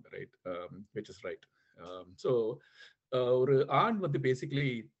ன்னு சொல்லுவாங்க, right? Which is right. So ஒரு ஆண் வந்து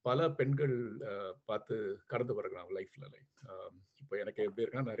பேசிக்கலி பல பெண்கள் பார்த்து கடந்து வருகிறாங்க லைஃப்ல. இப்போ எனக்கு எப்படி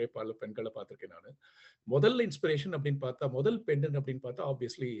இருக்கா, நிறைய பல பெண்களை பார்த்துருக்கேன் நான். முதல்ல இன்ஸ்பிரேஷன் அப்படின்னு பார்த்தா, முதல் பெண் அப்படின்னு பார்த்தா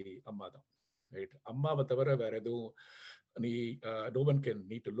ஆப்வியஸ்லி அம்மா தான், ரைட்? அம்மாவை தவிர வேற எதுவும் நீ no one can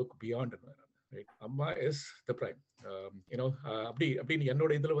need to look beyond. Right. அம்மா இஸ் த பிரைம். யூனோ அப்படின்னு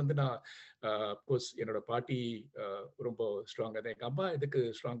என்னோட இதுல வந்து நான் கோர்ஸ் என்னோட பாட்டி ரொம்ப ஸ்ட்ராங்கா. எங்க அம்மா எதுக்கு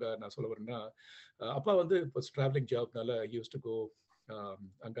ஸ்ட்ராங்கா நான் சொல்ல வரேன்னா, அப்பா வந்து இப்போ டிராவலிங் ஜாப்னால யூஸ் டு கோ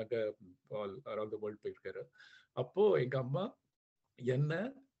அங்கங்க ஆல் அரௌண்ட் த வேர்ல்ட் போயிருக்காரு. அப்போ எங்க அம்மா என்ன,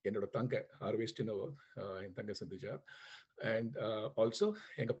 என்னோட தங்க ஆர்வேஸ்டினோ, என் தங்க சந்திஜா, அண்ட் ஆல்சோ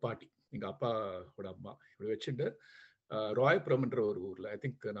எங்க பாட்டி, எங்க அப்பாவோட அம்மா இப்படி வச்சுட்டு ராயபுரம்ன்ற ஒரு ஊர்ல, ஐ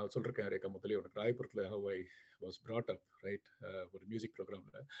திங்க் நான் சொல்றேன் ரேகா முதலே உனக்கு, ராயபுரத்துல how I was brought up, right? ஒரு மியூசிக்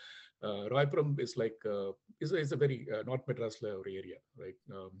ப்ரோக்ராம்ல Royapuram is like is a very north மெட்ராஸ்ல ஒரு ஏரியா, ரைட்?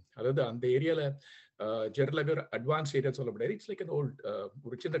 அதாவது அந்த ஏரியால ஜெனரலாகவே ஒரு அட்வான்ஸ் ஏரியா சொல்ல முடியாது. இட்ஸ் லைக் an old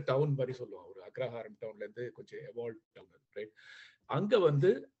ஒரு சின்ன டவுன் மாதிரி சொல்லுவோம். ஒரு அக்ரஹாரம் டவுன்ல இருந்து கொஞ்சம் எவால்வ் டவுன், ரைட்? அங்க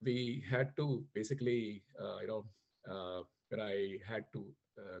வந்து we had to basically when I had to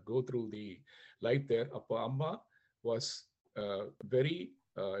go through the life there, அப்போ அம்மா was very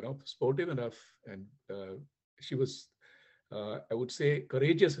sportive enough, and she was I would say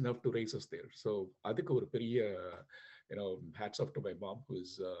courageous enough to raise us there. So adukku oru periya hats off to my mom, who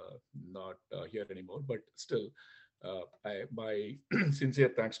is not here anymore, but still my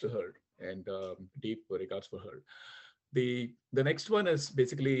sincere thanks to her, and deep regards for her. The next one is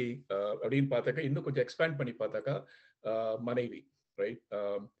basically அப்படினு பார்த்தாக்க இன்னும் கொஞ்சம் expand பண்ணி பார்த்தாக்க மனைவி, right?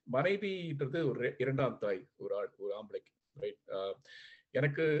 மனைவின்றது ஒரு இரண்டாம் தாய், ஒரு ஆம்பளைக்கு, ரைட்?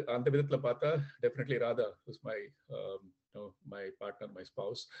 எனக்கு அந்த விதத்துல பார்த்தா definitely Radha is my partner, my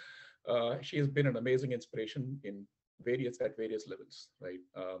spouse. She has been an amazing inspiration in at various levels, right?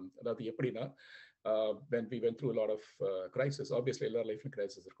 அதாவது எப்படின்னா, when we went through a lot of crisis, obviously எல்லா லைஃப்ல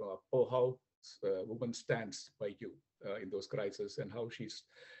crisis இருக்கும். அப்போ how woman stands by you in those crises, and how she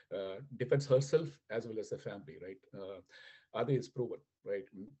defends herself as well as the family, right? That is proven, right?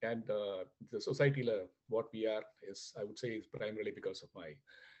 And the society what we are is, I would say, is primarily because of my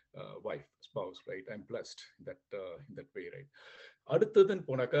wife, spouse, right? I'm blessed in that way, right? அடுத்ததுன்னு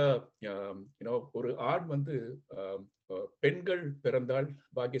போனாக்கா, ஒரு ஆண் வந்து பெண்கள் பிறந்தால்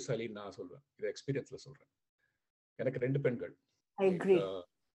பாக்கியசாலின்னு நான் சொல்றேன். இது எக்ஸ்பீரியன்ஸ்ல சொல்றேன். எனக்கு 2 பெண்கள்,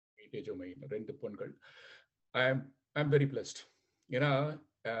 ரெண்டு பெண்கள். I'm very blessed. ஏன்னா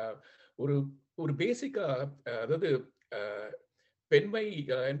ஒரு பேசிக்கா, அதாவது பெண்மை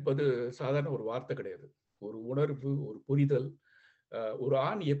என்பது சாதாரண ஒரு வார்த்தை கிடையாது. ஒரு உணர்வு, ஒரு புரிதல். ஒரு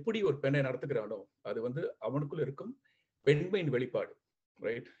ஆண் எப்படி ஒரு பெண்ணை நடத்துகிறானோ அது வந்து அவனுக்குள்ள இருக்கும் பெண்மையின் வெளிப்பாடு,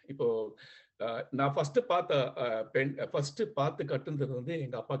 ரைட்? இப்போ நான் ஃபர்ஸ்ட் பார்த்து கட்டுனது வந்து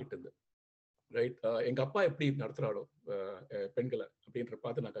எங்க அப்பா கிட்ட இருந்து, ரைட்? எங்க அப்பா எப்படி நடத்துறாளோ பெண்களை அப்படின்ற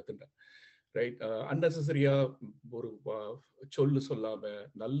பார்த்து நான் கத்துட்டேன், ரைட்? அன்னெசரியா ஒரு சொல்லு சொல்லாம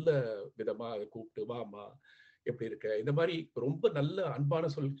நல்ல விதமா அதை கூப்பிட்டு, வாமா எப்படி இருக்க, இந்த மாதிரி ரொம்ப நல்ல அன்பான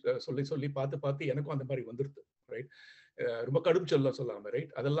சொல்லி பார்த்து எனக்கும் அந்த மாதிரி வந்துருது, ரைட்? ரொம்ப கடும் சொல்லாம, ரைட்?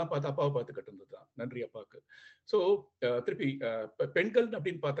 அதெல்லாம் பார்த்து அப்பாவை பார்த்து கட்டுனது தான். நன்றி அப்பாவுக்கு. ஸோ திருப்பி பெண்கள்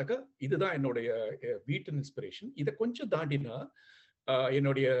அப்படின்னு பார்த்தாக்கா இதுதான் என்னுடைய வீட்டின் இன்ஸ்பிரேஷன். இதை கொஞ்சம் தாண்டினா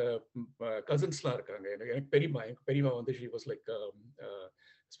என்னுடைய கசின்ஸ்லாம் இருக்காங்க. எனக்கு பெரியம்மா வந்து she was like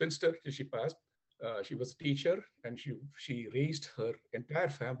spinster till she passed. She was a teacher, and she raised her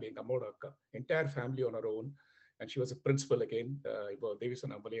entire family, எங்க அம்மாவோட அக்கா, entire family on her own, and she was a principal again. இப்போ தேவி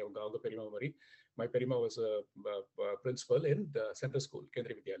சொன்னாமலே அவங்க பெரியம்மா மாதிரி, my பெரியம்மா was a principal in the central school,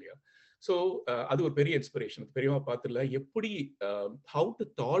 Kendriya Vidyalaya. So அது ஒரு பெரிய இன்ஸ்பிரேஷன். பெரியம்மா பார்த்துல எப்படி how to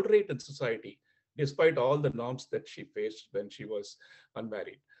tolerate in society despite all the norms that she faced when she was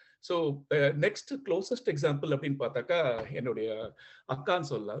unmarried. So next closest example அப்படின்னு பார்த்தாக்கா என்னுடைய அக்கான்னு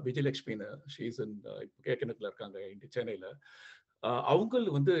சொல்லலாம், விஜயலட்சுமின்னு. ஷீஸ் இன் கேக்கனத்தில் இருக்காங்க, இங்கே சென்னையில். அவங்க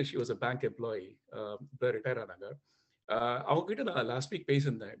வந்து she was a bank employee, retire ஆனாங்க. அவங்க கிட்ட நான் லாஸ்ட் வீக்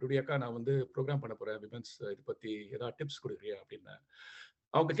பேசியிருந்தேன், டுடி அக்கா நான் வந்து ப்ரோக்ராம் பண்ண போறேன் விமன்ஸ், இதை பற்றி ஏதாவது டிப்ஸ் கொடுக்குறியா அப்படின்னு.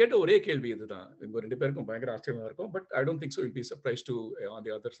 அவங்க கேட்ட ஒரே கேள்வி இதுதான். இவங்க 2 பேருக்கும் பயங்கர ஆச்சரியமா இருக்கும், but I don't think so will be surprise to on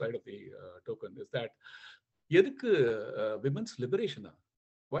the other side of the token is that, எதுக்கு women's லிபரேஷனா,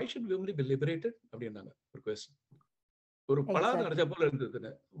 why should women be liberated அப்படின்னாங்க ஒரு question. ஒரு பலாத அரைச்ச போல இருந்ததுன்னு.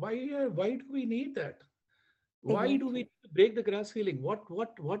 why do we need that? Why do we break the glass ceiling?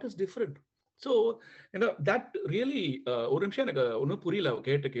 What is different? So that really ஒரு நிமிஷம் எனக்கு ஒன்றும் புரியல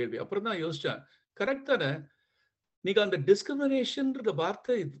கேட்ட கேள்வி. அப்புறம் தான் யோசிச்சேன், கரெக்ட் தானே, நீங்க அந்த டிஸ்கிரிமினேஷன்ன்ற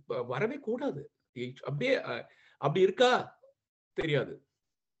வார்த்தை வரவே கூடாது. அப்படியே அப்படி இருக்கா தெரியாது,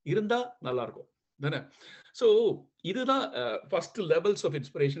 இருந்தா நல்லா இருக்கும் தானே. ஸோ இதுதான் ஃபர்ஸ்ட் லெவல்ஸ் ஆஃப்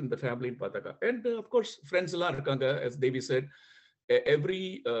இன்ஸ்பிரேஷன் இந்த ஃபேமிலின்னு பார்த்தாக்கா. அண்ட் அஃப்கோர்ஸ் ஃப்ரெண்ட்ஸ் எல்லாம் இருக்காங்க. as Devi said, every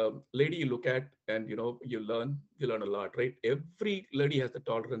lady you look at and you learn a lot, right? Every lady has the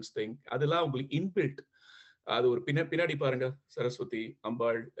tolerance thing. அதெல்லாம் உங்களுக்கு inbuilt. அது ஒரு பின்னாடி பாருங்க, சரஸ்வதி,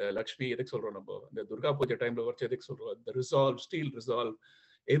 அம்பாள், லக்ஷ்மி, எதுக்கு சொல்றோம் நம்ம இந்த துர்கா பூஜை டைம்ல வரைச்சு எதுக்கு சொல்றோம், the resolve, steel resolve,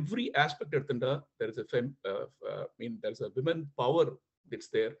 every aspect எடுத்துட்டா there is a there is a women power that's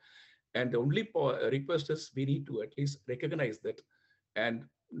there. And the only request is we need to at least recognize that and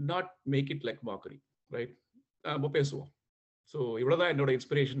not make it like mockery, right? பேசுவோம். So இவ்வளவுதான் என்னோட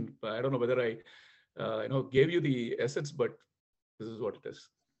inspiration. I don't know whether I gave you the essence, but this is what it is.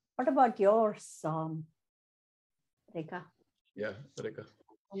 What about yours, Rekha? Yeah, Rekha.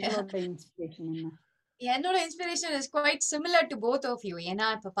 உங்களோட inspiration என்ன? என்னோட inspiration is quite similar to both of you. ஏன்னா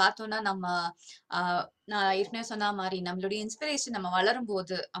இப்ப பார்த்தோம்னா நம்ம நான் ஏற்கனவே சொன்ன மாதிரி நம்மளுடைய இன்ஸ்பிரேஷன் நம்ம வளரும்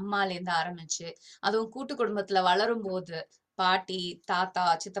போது அம்மால இருந்து ஆரம்பிச்சு, அதுவும் கூட்டு குடும்பத்துல வளரும் போது பாட்டி, தாத்தா,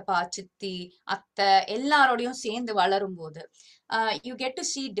 சித்தப்பா, சித்தி, அத்தை எல்லாரோடையும் சேர்ந்து வளரும் போது you get to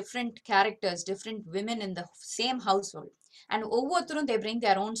see different characters, different women in the same household, and ஒவ்வொருத்தரும் they bring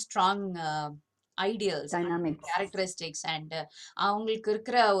their own strong ideals, characteristics and அவங்களுக்கு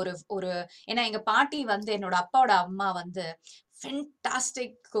இருக்கிற ஒரு ஏன்னா எங்க பாட்டி வந்து என்னோட அப்பாவோட அம்மா வந்து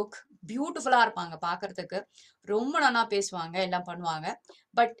ஃபென்டாஸ்டிக் குக், பியூட்டிஃபுல்லா இருப்பாங்க பாக்குறதுக்கு, ரொம்ப நல்லா பேசுவாங்க, எல்லாம் பண்ணுவாங்க.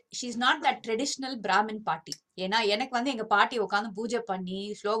 But she is not that traditional Brahmin பாட்டி. ஏன்னா எனக்கு வந்து எங்க பாட்டி உட்காந்து பூஜை பண்ணி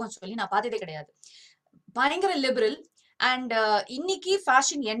ஸ்லோகம் சொல்லி நான் பார்த்ததே கிடையாது. பயங்கர லிபரல். அண்ட் இன்னைக்கு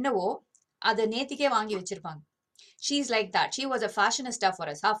ஃபேஷன் என்னவோ அதை நேத்திக்கே வாங்கி வச்சிருப்பாங்க. She's like that. She was a fashionista for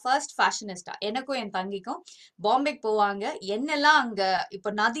us. Her first fashionista. எனக்கும் என் தங்கிக்கும் பாம்பேக்கு போவாங்க. என்னெல்லாம் அங்க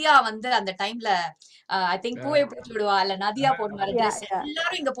இப்ப நதியா வந்து அந்த டைம்ல ஐ திங்க் பூவை போட்டு விடுவா இல்ல நதியா போட்டு வர ட்ரெஸ்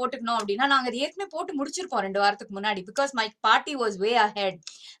எல்லாரும் இங்க போட்டுக்கணும் அப்படின்னா நாங்க அது ஏற்கனவே போட்டு முடிச்சிருப்போம் 2 வாரத்துக்கு முன்னாடி. பிகாஸ் மை பார்ட்டி was way ahead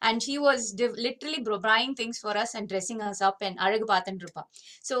and she was literally buying things for us and dressing us up and அழகு பார்த்துட்டு இருப்பா.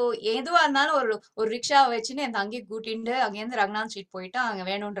 ஸோ எதுவா இருந்தாலும் ஒரு ரிக்ஷா வச்சுன்னு என் தங்கி கூட்டிட்டு அங்கேருந்து ரங்கநாத் ஸ்ட்ரீட் போயிட்டு அங்க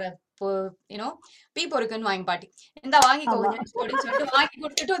வேணும்ன்ற பீ பொறுக்குன்னு வாங்கி பாட்டி இந்த வாங்கிக்கோ அப்படின்னு சொல்லிட்டு வாங்கி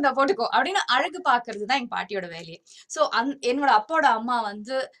கொடுத்துட்டு இந்த போட்டுக்கோ அப்படின்னு அழகு பாக்குறதுதான் எங்க பாட்டியோட வேலையே. சோ என்னோட அப்பாவோட அம்மா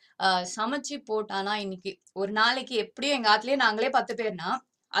வந்து சமைச்சு போட்டானா இன்னைக்கு ஒரு நாளைக்கு எப்படியும் எங்க ஆத்துலயே நாங்களே 10 பேர்னா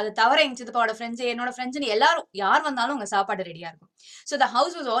அது தவிர எங்க சித்தப்பாவோட ஃப்ரெண்ட்ஸ், என்னோட ஃப்ரெண்ட்ஸ்னு எல்லாரும் யார் வந்தாலும் உங்க சாப்பாடு ரெடியா இருக்கும். So the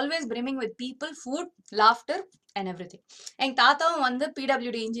house was always brimming with people, food, laughter and everything. எங்க தாத்தாவும் வந்து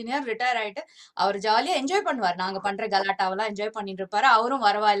பிடபிள்யூடி இன்ஜினியர், ரிட்டையர் ஆயிட்டு அவர் ஜாலியா என்ஜாய் பண்ணுவார். நாங்க பண்ற கலாட்டாவெல்லாம் என்ஜாய் பண்ணிட்டு இருப்பாரு. அவரும்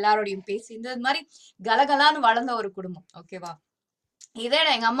வரவா எல்லாரோடையும் பேசி இந்த மாதிரி கலகலான்னு வளர்ந்த ஒரு குடும்பம். ஓகேவா? இதே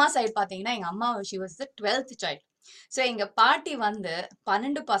எங்க அம்மா சைடு பாத்தீங்கன்னா எங்க அம்மா she was the 12th child. So எங்க பாட்டி வந்து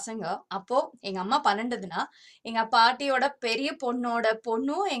 12 பசங்க. அப்போ எங்க அம்மா 12னா எங்க பாட்டியோட பெரிய பொண்ணோட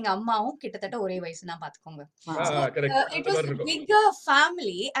பொண்ணும் எங்க அம்மாவும் கிட்டத்தட்ட ஒரே வயசுனா பாத்துக்கோங்க. It was bigger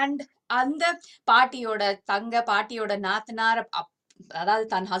family. And அந்த பாட்டியோட தங்க, பாட்டியோட நாத்தனார், அதாவது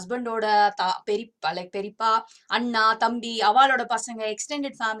தன் ஹஸ்பண்டோட பெரியப்பா, அண்ணா, தம்பி, அவளோட பசங்க,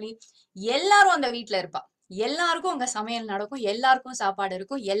 எக்ஸ்டெண்டட் ஃபேமிலி எல்லாரும் அந்த வீட்டுல இருப்பா. எல்லாருக்கும் அங்க சமையல் நடக்கும், எல்லாருக்கும் சாப்பாடு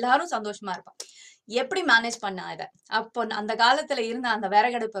இருக்கும், எல்லாரும் சந்தோஷமா இருப்பா. எப்படி மேனேஜ் பண்ணா இத? அப்போ அந்த காலத்துல இருந்த அந்த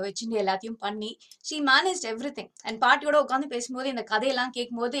விறகடுப்பை வச்சுட்டு எல்லாத்தையும் பண்ணி she managed everything. அண்ட் பாட்டியோட உட்காந்து பேசும்போது இந்த கதையெல்லாம்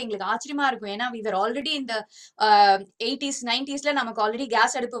கேட்கும்போது எங்களுக்கு ஆச்சரியமா இருக்கும். ஏன்னா we were already in the 80s 90sல நமக்கு ஆல்ரெடி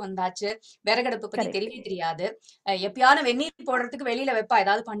கேஸ் அடுப்பு வந்தாச்சு, விறகடுப்பு பத்தி தெரியவே தெரியாது. எப்பயாவது வெந்நீர் போடுறதுக்கு வெளியில வைப்பா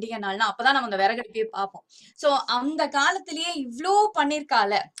ஏதாவது பண்டிகை நாள்னா, அப்பதான் நம்ம அந்த விறகடுப்பையே பார்ப்போம். சோ அந்த காலத்திலேயே இவ்ளோ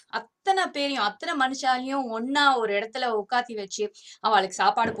பண்ணிருக்கால, அத்தனை பேரையும் அத்தனை மனுஷாலையும் ஒன்னா ஒரு இடத்துல உட்காத்தி வச்சு அவளுக்கு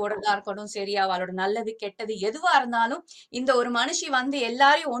சாப்பாடு போடுறதா இருக்கட்டும் சரி, அவளோட நல்லது கெட்டது எதுவா இருந்தாலும் இந்த ஒரு மனுஷி வந்து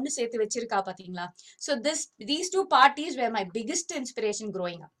எல்லாரையும் ஒண்ணு சேர்த்து வச்சிருக்கா பாத்தீங்களா. So these two parties were my biggest inspiration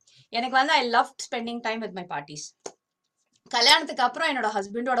growing up. எனக்கு வந்து I loved spending time with my parties. கல்யாணத்துக்கு அப்புறம் என்னோட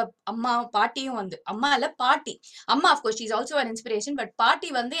ஹஸ்பண்டோட அம்மா பாட்டியும் வந்து, அம்மா இல்ல பாட்டி, அம்மா of course she is also an inspiration, but பாட்டி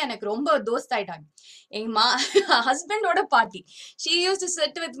வந்து எனக்கு ரொம்ப தோஸ்த் ஆயிட்டாங்க. எங்க ஹஸ்பண்டோட பாட்டி she use to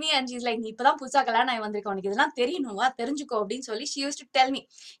sit with me and she's like, நீ இப்பதான் புதுசா கல்யாணம் ஆகி வந்திருக்க, உனக்கு இதெல்லாம் தெரியணுமா, தெரிஞ்சுக்கோ அப்படின்னு சொல்லி she use to tell me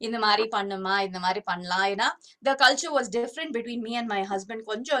இந்த மாதிரி பண்ணுமா, இந்த மாதிரி பண்ணலாம். ஏன்னா the culture was different between me and my husband.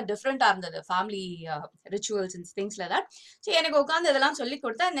 கொஞ்சம் டிஃப்ரெண்டா இருந்தது family rituals and திங்ஸ்ல that. So எனக்கு உட்காந்து இதெல்லாம் சொல்லி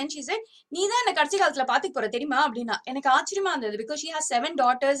கொடுத்தா. அண்ட் தென் ஷீ செட், நீ தான் என்ன கடைசி காலத்துல பாத்துக்க போற தெரியுமா அப்படின்னா. எனக்கு ஆச்சரியமா இருந்தது, because she has 7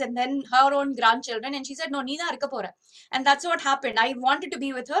 daughters and then her own grandchildren, and she said, no, நீ தான் இருக்க போற. And that's what happened. I wanted to be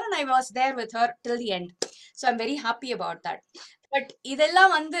with her and I was there with her till the end. So I'm very happy about that. But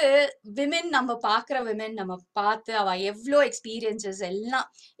இதெல்லாம் வந்து women, நம்ம பாக்குற women நம்ம பார்த்து அவ எவ்வளோ எக்ஸ்பீரியன்சஸ் எல்லாம்,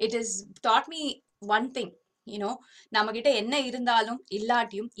 it is dot me one thing, நம்ம கிட்ட என்ன இருந்தாலும்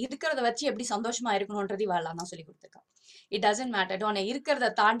இல்லாட்டியும் இருக்கிறத வச்சு எப்படி சந்தோஷமா இருக்கணும்ன்றது இவெல்லாம் தான் சொல்லி கொடுத்துருக்கா. இட் டசன்ட் மேட்டர், உன்னை இருக்கிறத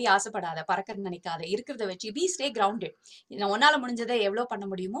தாண்டி ஆசைப்படாத, பறக்கிறது நினைக்காத, இருக்கிறத வச்சு பி ஸ்டே கிரவுண்டட். உன்னால முடிஞ்சதை எவ்வளவு பண்ண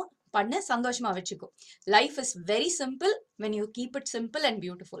முடியுமோ பண்ண, சந்தோஷமா வச்சுக்கோ. Life is very simple when you keep it simple and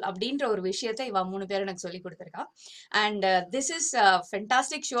beautiful அப்படின்ற ஒரு விஷயத்தை இவ 3 பேரும் எனக்கு சொல்லி கொடுத்துருக்கா. And this is a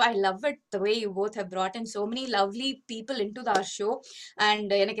fantastic show. I love it the way you both have brought in so many lovely people into our show. And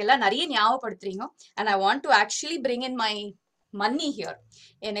எனக்கு எல்லாம் நிறைய ஞாபகப்படுத்துறீங்க. And I want to actually bring in my மன்னி here.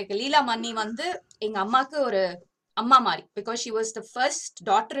 எனக்கு லீலா மன்னி வந்து எங்க அம்மாக்கு ஒரு amma mari, because she was the first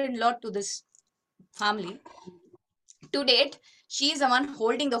daughter-in-law to this family. To date, she is the one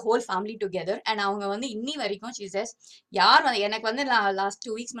holding the whole family together. And அவங்க வந்து இன்னி வரைக்கும் she says, யார் வந்து எனக்கு வந்து last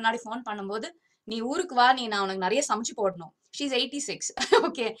 2 weeks முன்னாடி ஃபோன் பண்ணும்போது, நீ ஊருக்கு வா, நான் உனக்கு நிறைய சமைச்சு போடணும். She's 86.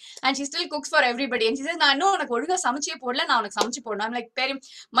 Okay. And she still cooks for everybody. And she says, நான் இன்னும் உனக்கு ஒழுங்கா சமைச்சே போடல, நான் உனக்கு சமைச்சு போடணும். I'm like, பெரிய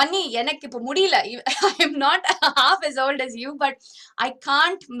மன்னி, எனக்கு இப்ப முடியல. I am not half as old as you, but I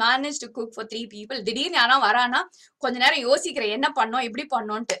can't manage to cook for 3 people. திடீர்னு யாரா வரானா கொஞ்ச நேரம் யோசிக்கிறேன் என்ன பண்ணோம் இப்படி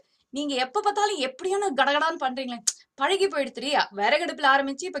பண்ணோன்ட்டு. நீங்க எப்ப பார்த்தாலும் எப்படியான கடகடான்னு பண்றீங்களே, பழகி போயிடுத்து. விறகடுப்புல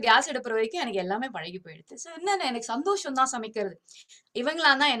ஆரம்பிச்சு இப்ப கேஸ் எடுப்புற வரைக்கும் எனக்கு எல்லாமே பழகி போயிடுது. சோ என்ன, எனக்கு சந்தோஷம் தான் சமைக்கிறது.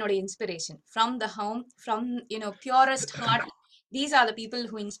 இவங்களாம் தான் என்னோட inspiration. From the home, from purest heart, these are the people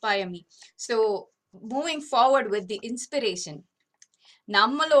who inspire me. So moving forward with the inspiration,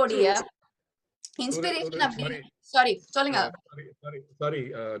 நம்மளுடைய இன்ஸ்பிரேஷன் அப்படி. சாரி சொல்லுங்க. Sorry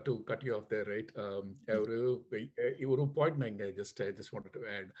to cut you off there, right? ஒரு பாயிண்ட் நான் இங்க just wanted to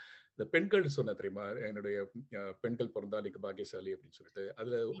add. இந்த பெண்கள் சொன்ன தெரியுமா, என்னுடைய பெண்கள் பிறந்தா நீங்க பாக்கியசாலி அப்படின்னு சொல்லிட்டு,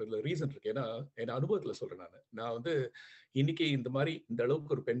 அதுல ரீசன் இருக்கு. ஏன்னா என் அனுபவத்துல சொல்றேன். நான் வந்து இன்னைக்கு இந்த மாதிரி இந்த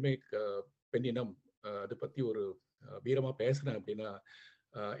அளவுக்கு ஒரு பெண்ணினம் அதை பத்தி ஒரு வீரமா பேசுறேன் அப்படின்னா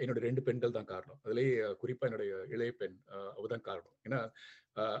என்னோட 2 பெண்கள் தான் காரணம். அதுலேயே குறிப்பா என்னுடைய இளைய பெண் அவதான் காரணம். ஏன்னா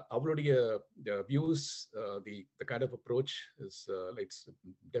அவளுடைய views, the kind of approach is like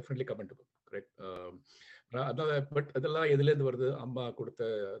definitely commendable, correct? அதனால பட் அதெல்லாம் எதுலேருந்து வருது, அம்மா கொடுத்த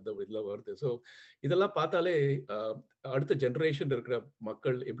இதெல்லாம் வருது. ஸோ இதெல்லாம் பார்த்தாலே அடுத்த ஜென்ரேஷன் இருக்கிற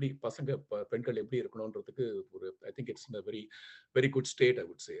மக்கள் எப்படி, பசங்க பெண்கள் எப்படி இருக்கணும்ன்றதுக்கு ஒரு I think it's very very good state, I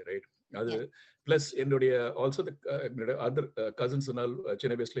would say, right? அது பிளஸ் என்னுடைய ஆல்சோ அதர் கசின்ஸ்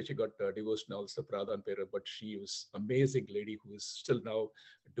சின்ன வயசுல she got divorced now, Pradhan பேரு, but she was amazing lady who is still now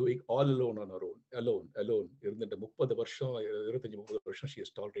doing all alone on her own, alone இருந்த 30 வருஷம் 25-30 வருஷம் she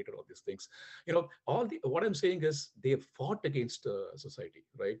has tolerated all these things. What I'm saying is they have fought against society,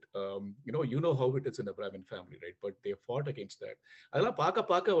 right? You know how it is in a Brahmin family, right? But they have fought against that. அதெல்லாம்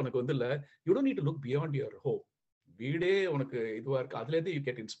பார்க்க உனக்கு வந்து இல்ல, you don't need to look beyond your home. வீடே உனக்கு இதுவா இருக்கு, அதுல இருந்து யூ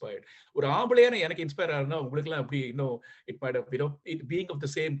கெட் இன்ஸ்பயர்ட். ஒரு ஆம்பளையான எனக்கு இன்ஸ்பயர் ஆகுனா உங்களுக்கு எல்லாம் அப்படி இன்னும் it might how it being of the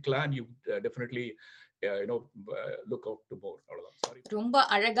same clan you definitely look out to more. அவ்வளவுதான். சாரி. ரொம்ப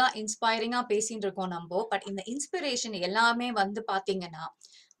அழகா இன்ஸ்பைரிங்கா பேசிட்டு இருக்கோம் நம்ம. பட் இந்த இன்ஸ்பிரேஷன் எல்லாமே வந்து பாத்தீங்கன்னா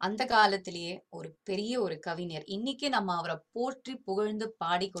அந்த காலத்திலேயே ஒரு பெரிய ஒரு கவிஞர், இன்னைக்கு நம்ம அவரை போற்றி புகழ்ந்து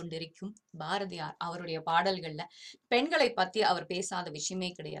பாடிக்கொண்டிருக்கும் பாரதியார். அவருடைய பாடல்கள்ல பெண்களை பத்தி அவர் பேசாத விஷயமே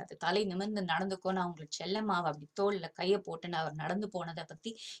கிடையாது. தலை நிமிர்ந்து நடந்துக்கோன்னு அவங்களுக்கு செல்லம்மாவை அப்படி தோல்ல கைய போட்டுன்னு அவர் நடந்து போனதை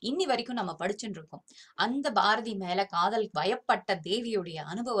பத்தி இன்னி வரைக்கும் நம்ம படிச்சுட்டு இருக்கோம். அந்த பாரதி மேல காதல் வயப்பட்ட தேவியுடைய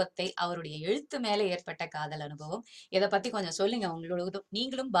அனுபவத்தை, அவருடைய எழுத்து மேல ஏற்பட்ட காதல் அனுபவம், இதை பத்தி கொஞ்சம் சொல்லுங்க. உங்களோட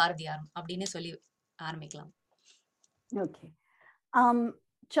நீங்களும் பாரதியாரும் அப்படின்னு சொல்லி ஆரம்பிக்கலாம். ஓகே.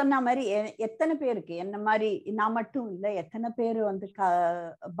 சொன்ன மாதிரி எத்தனை பேருக்கு என்ன மாதிரி, நான் மட்டும் இல்லை, எத்தனை பேர் வந்து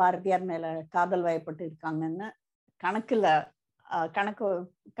பாரதியார் மேல காதல் வயப்பட்டு இருக்காங்கன்னு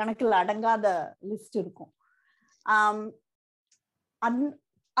கணக்குல அடங்காத லிஸ்ட் இருக்கும்.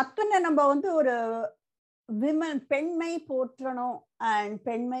 அத்தனை நம்ம வந்து ஒரு பெண்மை போற்றணும் அண்ட்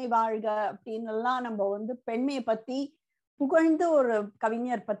பெண்மை வாழ்க அப்படின்னு எல்லாம் நம்ம வந்து பெண்மையை பத்தி புகழ்ந்து ஒரு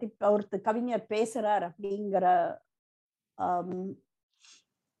கவிஞர் பேசுறார் அப்படிங்கிற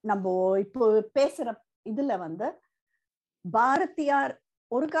நம்ம இப்போ பேசுற இதுல வந்து பாரதியார்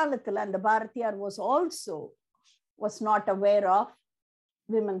ஒரு காலத்துல, அந்த Bharathiyar was not aware of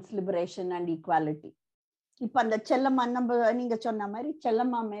women's liberation and equality. இப்ப அந்த செல்லம்மா, நீங்க சொன்ன மாதிரி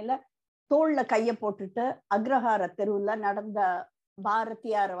செல்லம்மா மேல தோல்ல கைய போட்டுட்டு அக்ரஹார தெருவுல நடந்த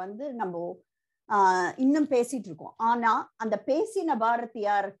பாரதியார வந்து நம்ம இன்னும் பேசிட்டு இருக்கோம். ஆனா அந்த பேசின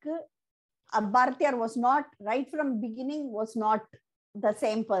பாரதியாருக்கு, Bharathiyar was not right from beginning was not the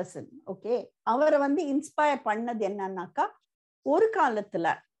same person. Okay, அவரை வந்து இன்ஸ்பயர் பண்ணது என்னன்னாக்கா, ஒரு காலத்துல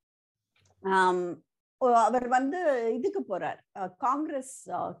அவர் வந்து இதுக்கு போறார், காங்கிரஸ்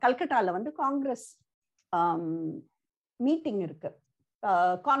கல்கட்டால வந்து காங்கிரஸ் மீட்டிங் இருக்கு,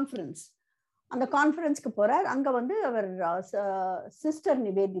 கான்ஃபரன்ஸ். அந்த கான்ஃபரன்ஸ்க்கு போறார். அங்க வந்து அவர் சிஸ்டர்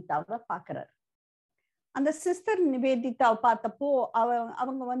நிவேதிதாவை பாக்குறார். அந்த சிஸ்டர் நிவேதிதாவை பார்த்தப்போ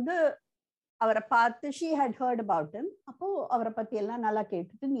அவங்க வந்து அவரை பார்த்து she had heard about him. அப்போ அவரை பத்தி எல்லாம் நல்லா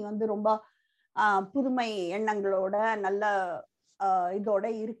கேட்டுட்டு, நீ வந்து ரொம்ப புதுமை எண்ணங்களோட நல்ல இதோட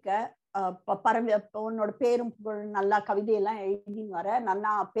இருக்க, உன்னோட பேரும் புகழ், நல்லா கவிதையெல்லாம் எழுதின்னு வர,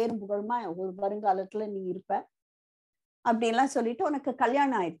 நல்லா பேரும் புகழுமா ஒரு வருங்காலத்துல நீ இருப்ப அப்படின்லாம் சொல்லிட்டு, உனக்கு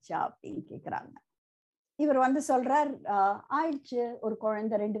கல்யாணம் ஆயிடுச்சா அப்படின்னு கேக்குறாங்க. இவர் வந்து சொல்றார், ஆயிடுச்சு, ஒரு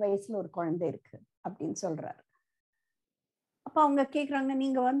குழந்தை, 2 வயசுல ஒரு குழந்தை இருக்கு அப்படின்னு சொல்றாரு. அப்ப அவங்க கேக்குறாங்க,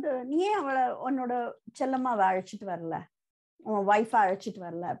 நீங்க வந்து நீ ஏன் உன்னோட செல்லம்மாவை அழைச்சிட்டு வரல, உன் ஒய்ஃபை அழைச்சிட்டு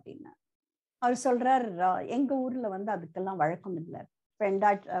வரல அப்படின்னு. அவர் சொல்றார், எங்க ஊர்ல வந்து அதுக்கெல்லாம் வழக்கம் இல்லை. பெண்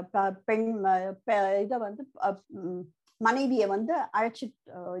இதை வந்து மனைவியை வந்து அழைச்சிட்டு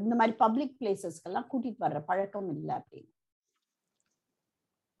இந்த மாதிரி பப்ளிக் பிளேசஸ்க்கெல்லாம் கூட்டிட்டு வர்ற பழக்கம் இல்லை அப்படின்னு.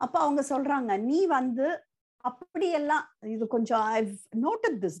 அப்ப அவங்க சொல்றாங்க, நீ வந்து அப்படியெல்லாம், இது கொஞ்சம் I've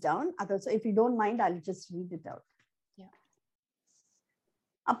noted this down, so if you don't mind I'll just read it out.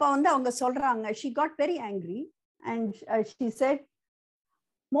 அப்ப வந்து அவங்க சொல்றாங்க, she got very angry and she said,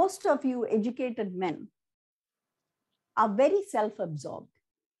 most of you educated men are very self-absorbed,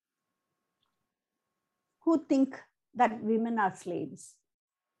 who think that women are slaves.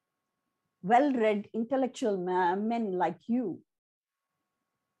 Well-read intellectual men like you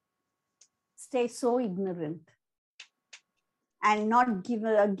stay so ignorant and not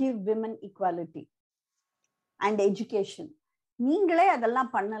give women equality and education. நீங்களே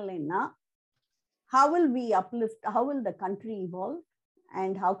அதெல்லாம் பண்ணலைன்னா how will the country evolve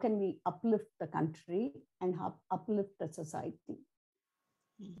and how can we uplift the country and uplift the society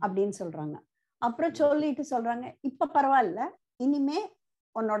அப்படின்னு சொல்றாங்க. அப்புறம் சொல்லிட்டு சொல்றாங்க, இப்ப பரவாயில்ல, இனிமே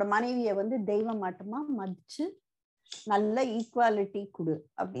உன்னோட மனைவியை வந்து தெய்வ மாட்டமா மதிச்சு நல்ல ஈக்குவாலிட்டி கொடு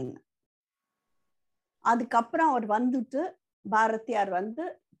அப்படின்னு. அதுக்கப்புறம் அவர் வந்துட்டு பாரதியார் வந்து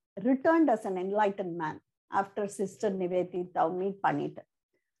returned as an enlightened man after sister Nivedita meet பண்ணிட்டு.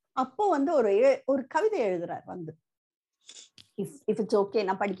 அப்போ வந்து ஒரு கவிதை எழுதுறார் வந்து. if it's okay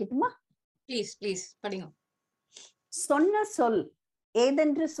நான் படிக்கட்டுமா? ப்ளீஸ் படிங்க. சொன்ன சொல்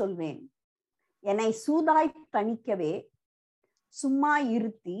ஏதென்று சொல்வேன், என்னை சூதாய் தணிக்கவே சும்மா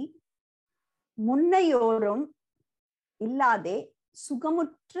இருத்தி முன்னையோரும் இல்லாதே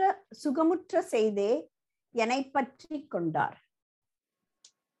சுகமுற்ற செய்தே என்னை பற்றி கொண்டார்.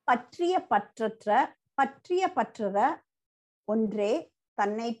 பற்றிய பற்றற ஒன்றே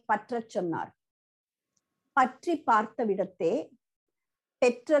தன்னை பற்றச் சொன்னார். பற்றி பார்த்த விடத்தே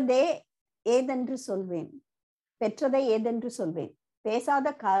பெற்றதே ஏதென்று சொல்வேன்.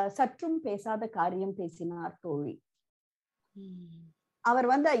 சற்றும் பேசாத காரியம் பேசினார் தோழி. அவர்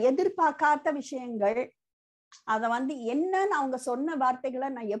வந்து எதிர்பார்க்காத விஷயங்கள், அத வந்து என்னன்னு அவங்க சொன்ன வார்த்தைகளை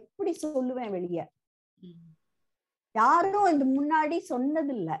நான் எப்படி சொல்லுவேன் வெளியே, யாரும் இது முன்னாடி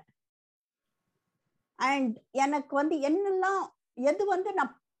சொன்னதில்லை. அண்ட் எனக்கு வந்து என்னெல்லாம் எது வந்து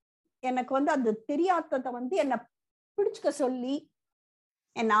எனக்கு வந்து அது தெரியாததை வந்து என்னை பிடிச்சுக்க சொல்லி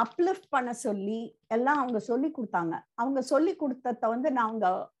என்னை அப்லிஃப்ட் பண்ண சொல்லி எல்லாம் அவங்க சொல்லி கொடுத்தாங்க. அவங்க சொல்லி கொடுத்தத வந்து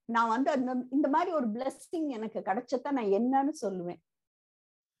நான் வந்து இந்த மாதிரி ஒரு பிளெஸிங் எனக்கு கிடைச்சத நான் என்னன்னு சொல்லுவேன்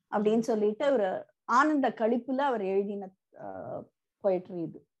அப்படின்னு சொல்லிட்டு ஒரு ஆனந்த களிப்புல அவர் எழுதின போயிட்ரி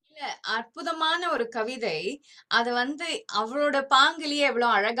இது. இல்ல, அற்புதமான ஒரு கவிதை. அத வந்து அவரோட பாங்கிலேயே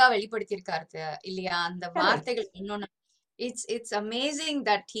எவ்வளவு அழகா வெளிப்படுத்தியிருக்காரு இல்லையா? அந்த வார்த்தைகள் இன்னொன்னு it's amazing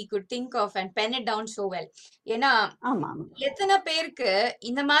that he could think of and pen it down so well. ஏன்னா எத்தனை பேருக்கு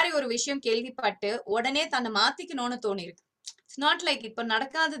இந்த மாதிரி ஒரு விஷயம் கேள்விப்பட்டு உடனே தன்னை மாத்திக்கணும்னு தோணி இருக்கு. இட்ஸ் நாட் லைக் இப்ப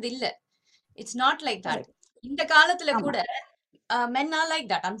நடக்காதது இல்ல. It's not like that. இந்த காலத்துல கூட men are like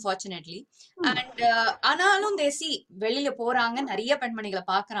that unfortunately. And ஆனாலும் they see வெளியில போறாங்க, நிறைய பெண்மணிகளை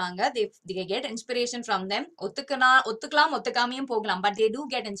பாக்குறாங்க, they get inspiration from them. ஒத்துக்காமையும் போகலாம், but they do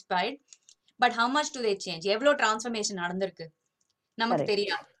get inspired. But how much do they change? எவ்வளவு டிரான்ஸ்ஃபர்மேஷன் நடந்திருக்கு நமக்கு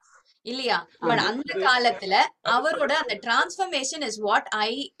தெரியாது இல்லையா? பட் அந்த காலத்துல அவரோட அந்த transformation is what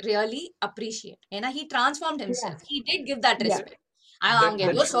I really appreciate. ஏன்னா he transformed himself. He did give that respect. அவங்க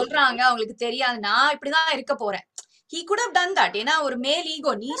ஏதோ சொல்றாங்க, அவங்களுக்கு தெரியாது, நான் இப்படிதான் இருக்க போறேன். He could have done that. ஏன்னா ஒரு மேல்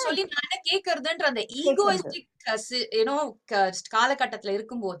ஈகோ, நீ சொல்லி நான் என்ன கேக்குறதுன்ற அந்த ஈகோயிஸ்டிக் காலகட்டத்துல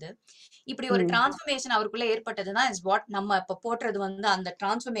இருக்கும்போது இப்படி ஒரு டிரான்ஸ்ஃபர்மேஷன் அவருக்குள்ள ஏற்பட்டதுதான் இஸ் வாட் நம்ம இப்ப போடுறது வந்து அந்த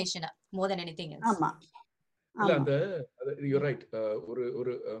டிரான்ஸ்ஃபர்மேஷன் மோர் தென் எனிதிங் எல்ஸ். ஆமா, இல்ல அந்த யூ ரைட்.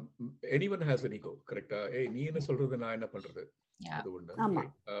 ஒரு எனிவன் ஹஸ் an ego, கரெக்ட்டா? நீ என்ன சொல்றது, நான் என்ன பண்றது, அது ஒண்ணு.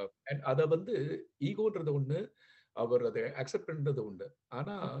 அத வந்து ஈகோன்றது ஒண்ணு, அவர் அதை அக்செப்ட் பண்றது உண்டு.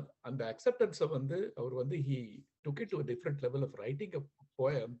 ஆனா அந்த அக்செப்டன்ஸை வந்து அவர் வந்து he took it to a different level of writing a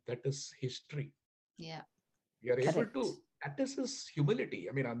poem that is history. We are able to, that is his humility.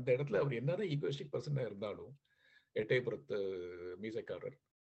 I mean, அந்த இடத்துல அவர் என்னதான் ஈகோயிஸ்டிக் பர்சனா இருந்தாலும், எட்டயபுரத்து மீசைக்காரர்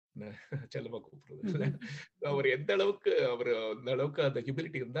செல்லமா கூப்பிடுறது, அவர் எந்த அளவுக்கு அந்த அளவுக்கு அந்த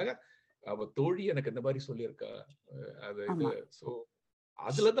ஹியூமிலிட்டி இருந்தாங்க. அவர் தோழி எனக்கு இந்த மாதிரி சொல்லியிருக்கா, அது இது. ஸோ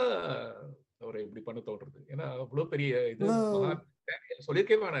அதுலதான் அவரை இப்படி பண்ண தோன்றது. ஏன்னா அவ்வளவு பெரிய இது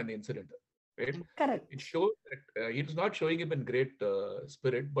சொல்லியிருக்கவே வேணாம் இந்த incident. It showed that it is not showing him in great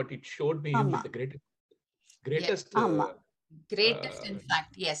spirit, but it showed me him with the greatest in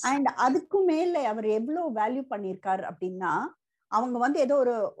fact. Yes. And அதுக்கு மேல அவர் எவ்வளவு வேல்யூ பண்ணிருக்காரு அப்படின்னா, அவங்க வந்து ஏதோ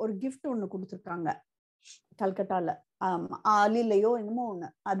ஒரு gift ஒண்ணு கொடுத்திருக்காங்க கல்கட்டால, ஆலிலையோ என்னமோ ஒண்ணு,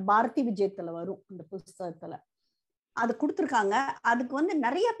 அது பாரதி விஜயத்துல வரும் அந்த புஸ்தகத்துல. அது கொடுத்துருக்காங்க. அதுக்கு வந்து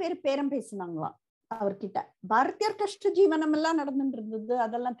நிறைய பேர் பேரம் பேசினாங்களாம் அவர்கிட்ட. பாரதியார் கஷ்ட ஜீவனம் எல்லாம் நடந்துட்டு இருந்தது,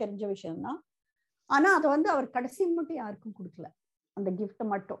 அதெல்லாம் தெரிஞ்ச விஷயம்தான். ஆனா அதை வந்து அவர் கடைசி மட்டும் யாருக்கும் கொடுக்கல, அந்த கிஃப்ட்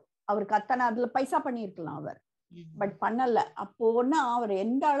மட்டும். அவருக்கு அத்தனை அதுல பைசா பண்ணியிருக்கலாம் அவர், பட் பண்ணல. அப்போன்னா அவர்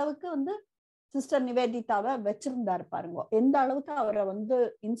எந்த அளவுக்கு வந்து சிஸ்டர் நிவேதிதாவை வச்சிருந்தாரு பாருங்க, எந்த அளவுக்கு அவரை வந்து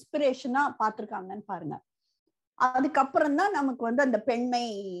இன்ஸ்பிரேஷனா பார்த்திருக்காங்கன்னு பாருங்க. அதுக்கப்புறம் தான் நமக்கு வந்து அந்த பெண்மை,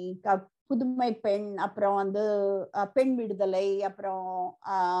 புதுமை பெண், அப்புறம் வந்து பெண் விடுதலை, அப்புறம்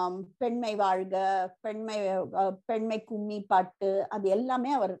பெண்மை வாழ்க, பெண்மை கும்மி பாட்டு, அது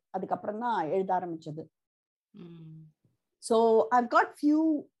எல்லாமே அவர் அதுக்கப்புறம் தான் எழுத ஆரம்பிச்சது. So I've got few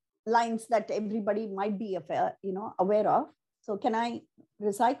lines that everybody might be aware of. So can I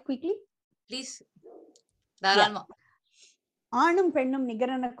recite quickly? Please. தாராளமா. ஆணும் பெண்ணும்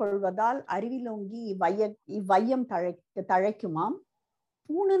நிகரென கொள்வதால் அறிவிலோங்கி இவ்வையம் தழைக்குமாம்.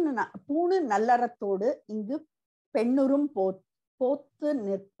 பூணு நல்லறத்தோடு இங்கு பெண்ணுறும் போத்து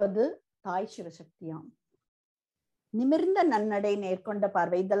நிற்பது தாய் சிவசக்தியாம். நிமிர்ந்த நன்னடை நேர்கொண்ட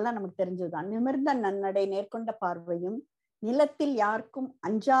பார்வை, இதெல்லாம் நமக்கு தெரிஞ்சதுதான். நிமிர்ந்த நன்னடை நேர்கொண்ட பார்வையும் நிலத்தில் யாருக்கும்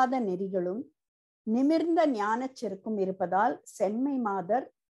அஞ்சாத நெறிகளும் நிமிர்ந்த ஞான செருக்கும் இருப்பதால் செம்மை மாதர்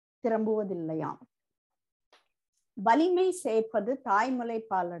திரும்புவதில்லையாம். வலிமை சேர்ப்பது தாய்முலை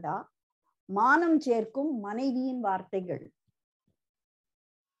பாலடா, மானம் சேர்க்கும் மனைவியின் வார்த்தைகள்.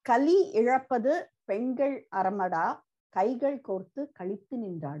 கலி இழப்பது பெண்கள் அறமடா, கைகள் கோர்த்து கழித்து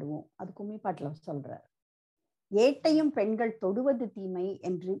நின்றாடுவோம். அது கும்மி பாட்டுல சொல்றார். ஏட்டையும் பெண்கள் தொடுவது தீமை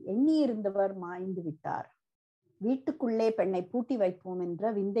என்று எண்ணியிருந்தவர் மாய்ந்து விட்டார். வீட்டுக்குள்ளே பெண்ணை பூட்டி வைப்போம்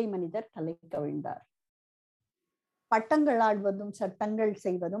என்ற விந்தை மனிதர் தலை கவிழ்ந்தார். பட்டங்கள் ஆடுவதும் சட்டங்கள்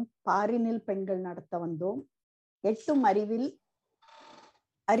செய்வதும் பாரினில் பெண்கள் நடத்த வந்தோம். எட்டும்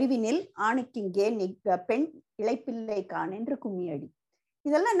அறிவினில் ஆணுக்கிங்கே பெண் இளைப்பிள்ளை கான் என்று கும்மியடி.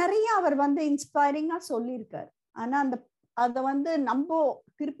 இதெல்லாம் நிறைய அவர் வந்து இன்ஸ்பைரிங்கா சொல்லியிருக்காரு. ஆனா அதை வந்து நம்ம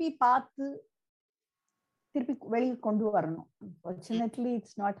திருப்பி பார்த்து திருப்பி வெளியில் கொண்டு வரணும். Unfortunately,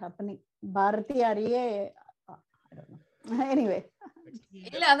 it's not happening. பாரதியாரையே எனிவே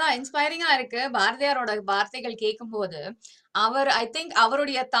இல்ல, அதான் இன்ஸ்பைரிங்கா இருக்கு. பாரதியாரோட வார்த்தைகள் கேட்கும் போது ஐ திங்க்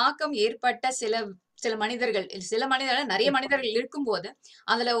அவருடைய தாக்கம் ஏற்பட்ட சில மனிதர்கள் நிறைய மனிதர்கள் இருக்கும்போது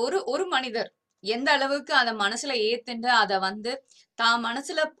அதுல ஒரு மனிதர் எந்த அளவுக்கு அத மனசுல ஏத்துண்டு அத வந்து தான்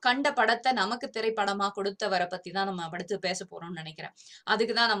மனசுல கண்ட படத்தை நமக்கு திரைப்படமா கொடுத்தவரை பத்தி தான் நம்ம அடுத்து பேச போறோம்னு நினைக்கிறேன்.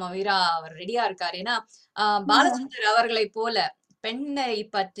 அதுக்குதான் நம்ம வீரா அவர் ரெடியா இருக்காரு. ஏன்னா பாலச்சந்தர் அவர்களை போல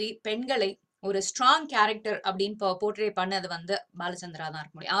பெண்களை ஒரு ஸ்ட்ராங் கேரக்டர் அப்படின்னு போர்ட்ரே பண்ணது வந்து பாலச்சந்திரா தான்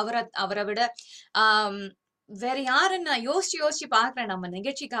இருக்க முடியும். அவரை விட வேற யாருன்னு நான் யோசிச்சு பாக்குறேன். நம்ம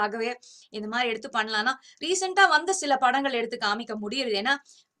நிகழ்ச்சிக்காகவே இந்த மாதிரி எடுத்து பண்ணலாம்னா ரீசெண்டா வந்து சில படங்கள் எடுத்து காமிக்க முடியுது. ஏன்னா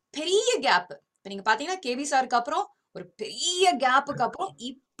பெரிய கேப். இப்ப நீங்க பாத்தீங்கன்னா கேவி சாருக்கு அப்புறம் ஒரு பெரிய கேப்புக்கு அப்புறம்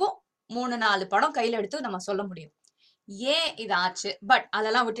இப்போ 3-4 படம் கையில எடுத்து நம்ம சொல்ல முடியும். ஏன் இது ஆச்சு? பட்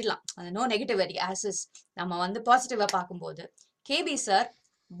அதெல்லாம் விட்டுடலாம். அது நோ நெகட்டிவிட்டி. ஆஸ் நம்ம வந்து பாசிட்டிவா பார்க்கும்போது கேபி சார்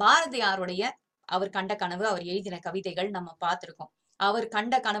பாரதியாருடைய அவர் கண்ட கனவு, அவர் எழுதின கவிதைகள் நம்ம பார்த்திருக்கோம். அவர்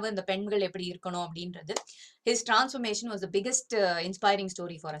கண்ட கனவு இந்த பெண்கள் எப்படி இருக்கணும் அப்படின்றது, his transformation was the biggest inspiring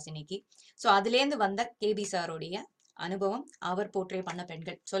story for us இன்னைக்கு. ஸோ அதுலேருந்து வந்த கேபி சாரோடைய அனுபவம், அவர் போர்ட்ரே பண்ண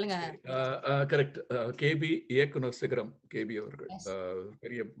பெண்கள். சொல்லுங்க. கரெக்ட். கேபி இயக்குனர் சிகரம் கேபி அவர்கள்,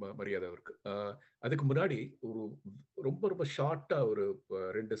 பெரிய மரியாதை அவருக்கு. அதுக்கு முன்னாடி ஒரு ரொம்ப ரொம்ப ஷார்ட்டா ஒரு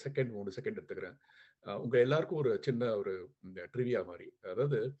 2 செகண்ட் 3 செகண்ட் எடுத்துக்கிறேன். உங்க எல்லாருக்கும் ஒரு சின்ன ஒரு ட்ரிவியா மாதிரி.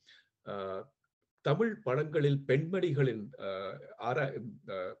 அதாவது தமிழ் படங்களில் பெண்மணிகளின்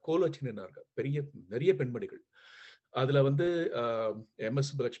கோலோச்சினார்கள் நிறைய பெண்மணிகள். அதுல வந்து MS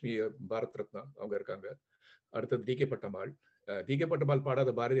சுப்புலட்சுமி, பாரத் ரத்னா அவங்க இருக்காங்க. அடுத்தது டி கே பட்டம்மாள் பாடாத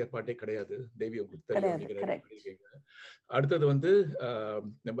பாரதியார் பாட்டே கிடையாது. தேவி உங்களுக்கு தெரியும். அடுத்தது வந்து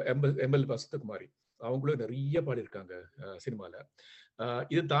நம்ம ML வசந்தகுமாரி, அவங்களும் நிறைய பாடியிருக்காங்க சினிமால.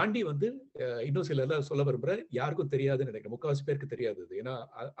 இதை தாண்டி வந்து இன்னும் சில எல்லாம் சொல்ல விரும்புறேன், யாருக்கும் தெரியாதுன்னு நினைக்கிறேன். முக்கால்வாசி பேருக்கு தெரியாது. ஏன்னா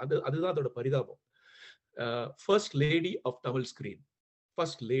அதுதான் அதோட பரிதாபம். First lady of Tamil screen,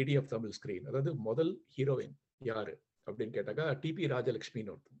 அதாவது முதல் ஹீரோயின் யாரு அப்படின்னு கேட்டாக்கா டிபி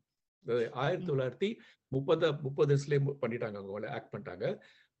ராஜலட்சுமின்னு ஒருத்தர். 1930 பண்ணிட்டாங்க, அவங்க ஆக்ட் பண்ணிட்டாங்க.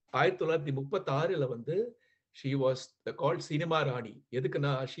 1936 வந்து she was called சினிமா ராணி.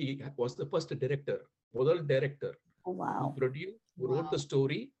 எதுக்குன்னா she was the first director, முதல் director who produced, who wrote the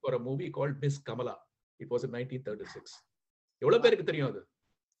story for a movie called Miss Kamala. It was in 1936. எவ்வளவு பேருக்கு தெரியும்? அது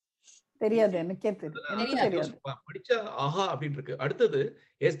தெரியாது, எனக்கே தெரியாது. படிச்சா ஆஹா அப்படின்னு இருக்கு. அடுத்தது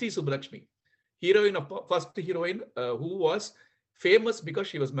SD Subbulakshmi, heroine of first heroine who was famous because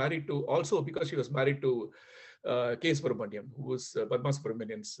she was married to K. Subramaniam, who was Padma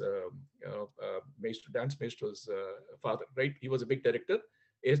Subramanian's dance maestro's father, right? He was a big director.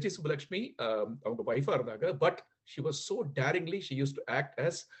 ST Subbulakshmi அவங்க வைஃபா இருந்தாங்க. But she was so டேரிங்லி she use to act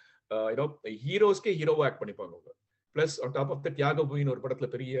as ஹீரோஸ்க்கே ஹீரோவா act பண்ணிப்பாங்க அவங்க. Plus on top of the தியாக பூமின்னு ஒரு படத்துல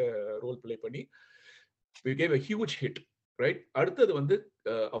பெரிய role play பண்ணி we gave a huge hit, right? அடுத்தது வந்து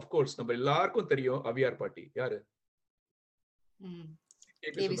of course நம்ம எல்லாருக்கும் தெரியும் அவியார் பாட்டி யாரு?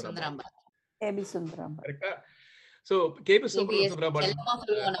 கேபி சுந்தராம்பா. கேபி சுந்தராம்பா. கரெக்ட்டா? சோ கேபி சுந்தராம்பா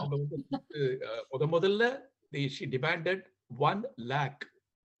அவங்க முதல்ல she demanded 1 lakh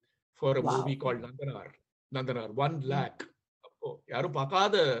for a movie called Nandanar 1 lakh. அப்போ யாரும்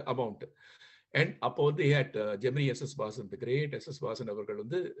பார்க்காத அமௌண்ட். And அப்போ வந்து Gemini S.S. Vasan, the great S.S. Vasan அவர்கள்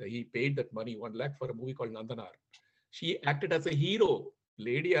வந்து he paid that money 1 lakh for a movie called Nandanar. She acted as a hero.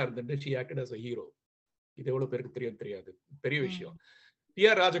 லேடியா இருந்துட்டு she acted as a hero. இது எவ்வளவு பேருக்கு தெரியாது, பெரிய விஷயம்.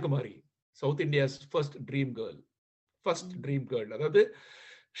 T.R. ராஜகுமாரி, south India's first dream girl. அதாவது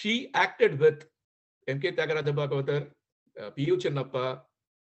she acted with M.K. Thyagaraja Bhagavathar, P.U. Chinappa,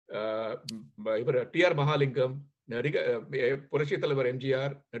 இவர் T.R. Mahalingam, புரட்சி தலைவர்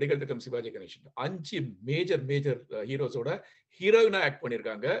எம்ஜிஆர், நடிகர் திட்டம் சிவாஜி கணேசன், 5 மேஜர் ஹீரோஸோட ஹீரோயினா ஆக்ட்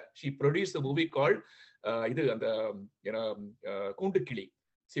பண்ணிருக்காங்க. She produce the movie called இது அந்த கூண்டுக்கிளி,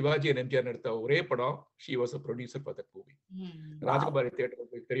 சிவாஜி அண்ட் எம்ஜிஆர் நடித்த ஒரே படம். She was a producer for that movie. Rajakumari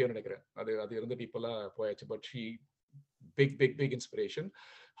theatre தெரியும் நினைக்கிறேன், அது இருந்துட்டு இப்பெல்லாம் போயாச்சு. But she big inspiration.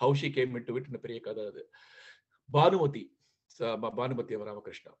 How she came into it பெரிய கதை அது. பானுமதி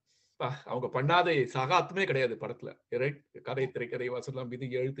ராமகிருஷ்ணா, அவங்க பண்ணாத சகாத்துமே கிடையாது படத்துல, ரைட்? கதை, திரைக்கதை, வசனம், இது,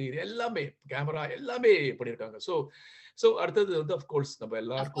 எழுத்து, இது எல்லாமே, கேமரா எல்லாமே பண்ணிருக்காங்க. சோ அடுத்தது வந்து ஆஃப் கோர்ஸ் நம்ம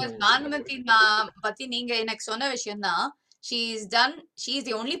எல்லாருக்கும் பானுமதி பத்தி நீங்க எனக்கு சொன்ன விஷயம் தான். she is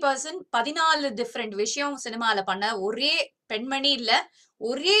the only person 14 different விஷயம் சினிமால பண்ண ஒரே பெண்மணி இல்ல,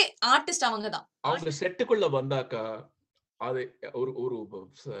 ஒரே ஆர்டிஸ்ட் அவங்க தான். அவங்க செட்டுக்குள்ள வந்தாக்கா அது ஒரு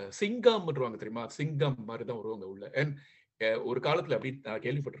சிங்கம்ன்றாங்க தெரியுமா, சிங்கம் மாதிரி தான் வருவாங்க உள்ள. அண்ட் ஒரு காலத்துல அப்படி நான்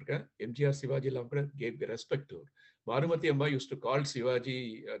கேள்விப்பட்டிருக்கேன், எம்ஜிஆர் சிவாஜி எல்லாம் கூட கேவ் ரெஸ்பெக்ட். பானுமதி அம்மா யூஸ் டு கால் சிவாஜி,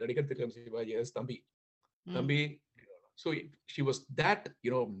 நடிகர் திட்டம் சிவாஜி as தம்பி. So she was that,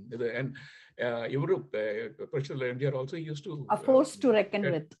 and இவரு பிரச்சனை MGR also used to a force to reckon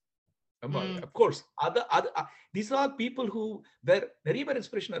with. Of course, these are people who were நிறைய பேர்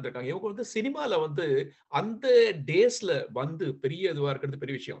இன்ஸ்பிரேஷனா இருக்காங்க. இவங்க வந்து சினிமால வந்து அந்த டேஸ்ல வந்து பெரிய இதுவா இருக்கிறது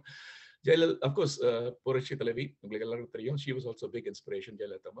பெரிய விஷயம். Jayalalitha, of course, புரட்சி தலைவி உங்களுக்கு எல்லாருக்கும் தெரியும். She was also a big inspiration,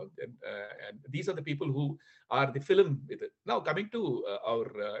 Jayalalitha. And these are the people who are the film with it. Now coming to our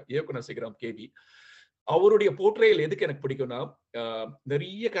இயக்குனர் சிகரம் கேபி, அவருடைய போர்ட்ரேல் எதுக்கு எனக்கு பிடிக்கும்னா,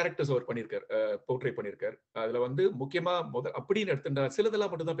 நிறைய கேரக்டர்ஸ் அவர் போர்ட்ரே பண்ணியிருக்கார். அதுல வந்து முக்கியமா அப்படின்னு எடுத்துட்டா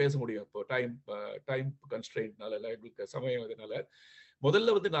சிலதெல்லாம் மட்டும் தான் பேச முடியும். இப்போ டைம் கன்ஸ்ட்ரெயின்ட்னால, எங்களுக்கு சமயம் இதனால.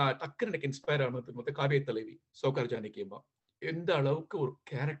 முதல்ல வந்து நான் டக்குன்னு எனக்கு இன்ஸ்பயர் ஆனது காவிய தலைவி சௌகார் ஜானகி அம்மா. எந்த அளவுக்கு ஒரு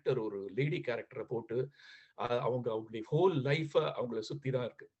கேரக்டர், ஒரு லேடி கேரக்டரை போட்டு அவங்களுடைய ஹோல் லைஃப அவங்கள சுத்தி தான்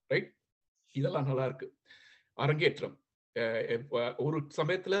இருக்கு, ரைட்? இதெல்லாம் நல்லா இருக்கு. அரங்கேற்றம் ஒரு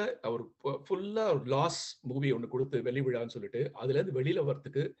சமயத்துல அவர் ஃபுல்லா ஒரு லாஸ் மூவி ஒண்ணு கொடுத்து வெளி விழான்னு சொல்லிட்டு அதுல இருந்து வெளியில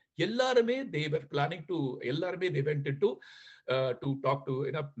வரதுக்கு எல்லாருமே they were planning to they went into to talk to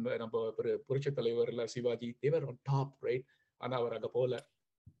நம்ம புரட்சி தலைவர் இல்ல Sivaji, they were on top, right? ஆனா அவர் அங்க போல.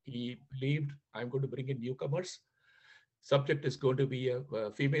 He believed I'm going to bring in newcomers. Subject is going to be a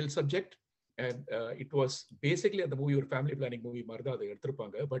female subject, and it was basically அந்த movie ஒரு family planning movie மாதிரி தான் அதை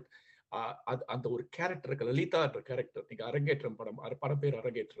எடுத்திருப்பாங்க. பட் அந்த ஒரு கேரக்டருக்கு, லலிதான்ற கேரக்டர், நீங்க அரங்கேற்றம் படம் பேர்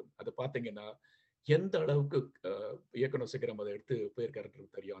அரங்கேற்றம், அதை பார்த்தீங்கன்னா எந்த அளவுக்கு இயக்குனர் சிகரம் அதை எடுத்து போயிருக்காரு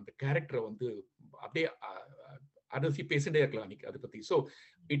தெரியும். அந்த கேரக்டரை வந்து அப்படியே அரிசி பேசிட்டே இருக்கலாம் அன்னைக்கு அதை பத்தி. So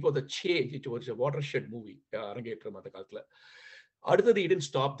it was a change, it was a watershed movie அரங்கேற்றம் அந்த காலத்துல. அடுத்தது it didn't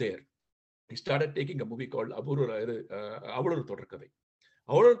stop there. He started taking a movie called அவளொரு தொடர்கதை.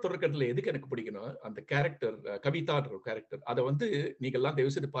 அவளோட தொடர்கதையில எதுக்கு எனக்கு பிடிக்கும்னா, அந்த கேரக்டர் கவிதான்ற ஒரு கேரக்டர், அதை வந்து நீங்க எல்லாம்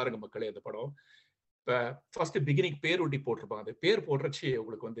தயவு செய்து பாருங்க மக்களே. அந்த படம் ஃபர்ஸ்ட் பிகினிங் பேர் ஒட்டி போட்டிருப்பாங்க. அந்த பேர் போடுறச்சு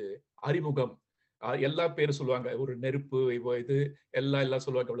உங்களுக்கு வந்து அறிமுகம், எல்லா பேரும் சொல்லுவாங்க, ஒரு நெருப்பு இது எல்லாம்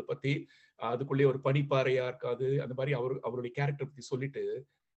சொல்லுவாங்க அவளை பத்தி. அதுக்குள்ளேயே ஒரு பனிப்பாறையா இருக்காது, அந்த மாதிரி அவருடைய கேரக்டர் பத்தி சொல்லிட்டு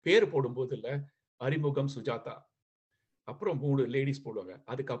பேர் போடும்போது இல்ல அறிமுகம் சுஜாதா, அப்புறம் 3 லேடிஸ் போடுவாங்க.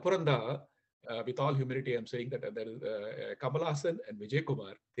 அதுக்கப்புறம் தான் with all humility I'm saying that there is Kamal Haasan and Vijay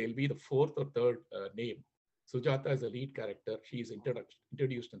Kumar, they'll be the 4th or 3rd name. Sujata is a lead character. She is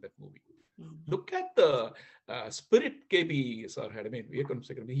introduced in that movie. Look at the spirit KB sir had. I mean,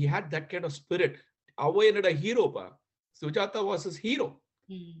 he had that kind of spirit. Avoyanada hero pa. Sujata was his hero.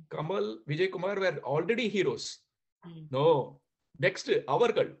 Kamal, Vijay Kumar were already heroes. No. Next,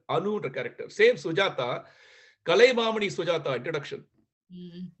 Avargal, Anu the character. Same Sujata, Kalaimamani Sujata introduction.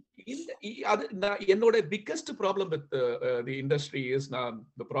 என்னோட biggest problem with the industry is,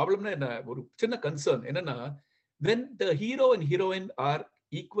 the problem என்ன ஒரு சின்ன concern என்னன்னா, when the hero and heroine are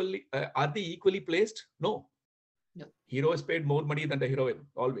equally are they equally placed? No. No. Hero is paid more money than the heroine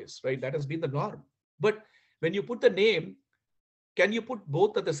always, right? That has been the norm. But when you put the name, can you put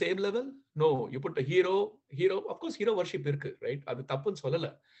both at the same level? No. You put the hero. Of course, hero worship irukku, right? அது தப்புன்னு சொல்லல.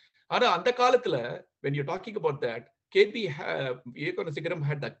 ஆனா அந்த காலத்துல when you're talking about that, KB இயக்குனர் சிகரம்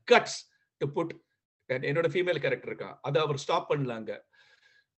had the guts to put என்னோட female character இருக்கா, அதை அவர் ஸ்டாப் பண்ணலாங்க.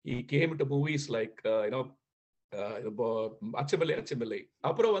 He came to movies like அச்சமில்லை.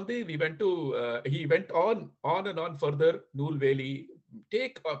 அப்புறம் வந்து he went on and on further. நூல்வேலி,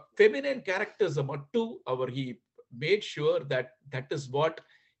 take feminine characters மட்டும் அவர் he made sure that is what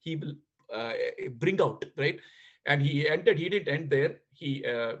he will bring out, right? And he didn't end there. He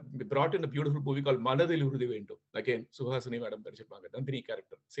brought in a beautiful movie called மனதில் உறுதி வேண்டும். Again, Suhasini madam நடிச்சிருப்பாங்க, Nandini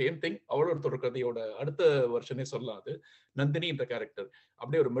character. Same thing, அவளோட கதையோட அடுத்த வருஷனே சொல்லலாம். அது நந்தினி என்ற கேரக்டர்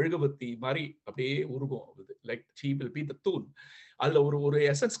அப்படியே ஒரு மெழுகுபத்தி மாதிரி அப்படியே உருகும். Like she will be the தூண். அதுல ஒரு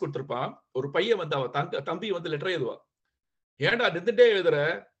எசன்ஸ் கொடுத்திருப்பான். ஒரு பையன் வந்து அவன் தம்பி வந்து லெட்டர் எழுதுவா. ஏன்டா நின்றுட்டே எழுதுற?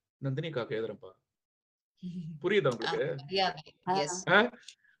 நந்தினி காக்க எழுதுறப்பா. புரியுதா உங்களுக்கு?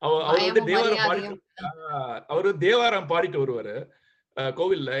 அவர் வந்து தேவாரம் பாடிட்டு வருவாரு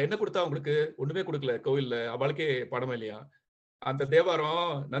கோவில்ல. என்ன கொடுத்தா உங்களுக்கு? ஒண்ணுமே கொடுக்கல. கோவில்ல அவளுக்கே படமா இல்லையா? அந்த தேவாரம்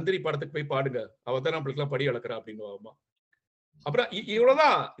நந்தினி படத்துக்கு போய் பாடுங்க, அவதான் நம்மளுக்கு எல்லாம் படி வளர்க்குறா அப்படின்னு அம்மா. அப்புறம்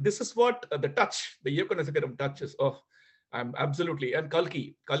இவ்வளவுதான். This is what the touch, the இயக்குனர் சிகரம் touches. Oh, I'm absolutely. And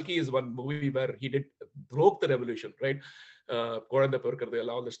Kalki is one movie where he broke the revolution, right? குழந்தை பிறக்கிறது,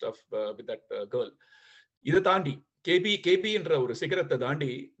 all the stuff with that girl. இதை தாண்டி KB என்ற ஒரு சிகரத்தை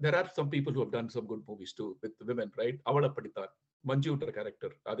தாண்டி there are some people who have done some good movies too with women, right? அவளை படித்தார் மஞ்சுன்ற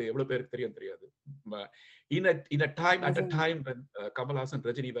கேரக்டர், அது எவ்வளவு பேருக்கு தெரியாது. In a time when Kamal Haasan and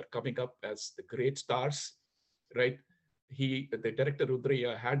Rajini were coming up as the great stars, right? The director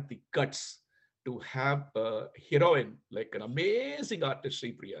Rudraya had the guts to have a heroine like an amazing artist,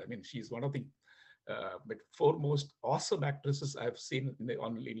 Sri Priya. I mean, she's one of the foremost awesome actresses I've seen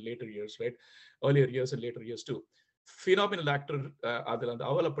in later years, right? Earlier years and later years too. Phenomenal actor. அதுல அந்த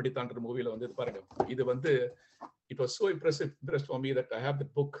அவளை படித்தான்ற மூவில வந்து பாருங்க, இது வந்து it was so impressed for me that I have the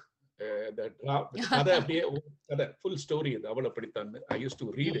book, that கதை அப்படியே கதை full story. இது அவளை படித்தான். I used to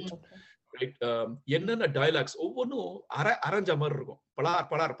read it, right? என்னென்ன dialogues ஒவ்வொன்றும் அரைஞ்ச மாதிரி இருக்கும்.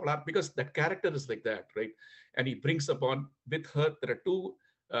 பலார் because that character is like that, right? And he brings upon with her, there are two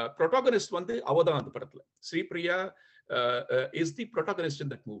protagonists. வந்து அவதான் அந்த படத்துல Sri Priya is the protagonist in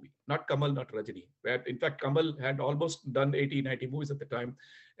that movie, not Kamal, not Rajini. In fact, Kamal had almost done 80-90 movies at the time,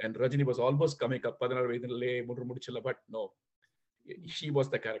 and Rajini was almost coming up. But no, she was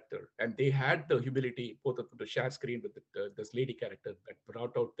the character, and they had the humility both of them to share screen with this lady character that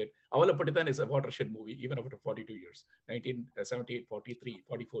brought out that Avala Patitan is a watershed movie even after 42 years, 1978, 43,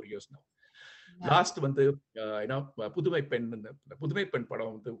 44 years now. Last வந்து புதுமை பெண்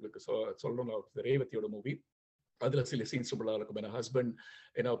படம் வந்து உங்களுக்கு சொல்லணும், ரேவதியோட movie. அதுல சில scenes ரொம்ப நல்லா இருக்கும். Husband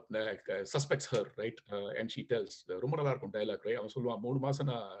suspects her, right? And she tells, ரொம்ப நல்லா இருக்கும் டைலாக், ரைட்? அவன் சொல்லுவான், 3 மாசம்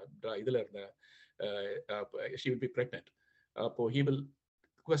நான் இதுல இருந்தேன், ஷீ வில் பி பிரெக்னன்ட். அப்போ he will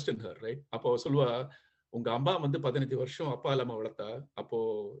question her, right? அப்போ சொல்லுவா, உங்க அம்மா வந்து 15 வருஷம் அப்பா இல்லாம வளர்த்தா, அப்போ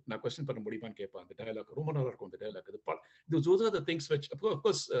நான் கொஸ்டின் பண்ண முடியுமான்னு கேட்பான். அந்த டைலாக் ரொம்ப நல்லா இருக்கும். அந்த dialogue those are the things which of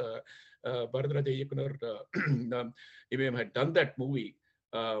course Bharathiraja இயக்குனர் இவன் had done that movie,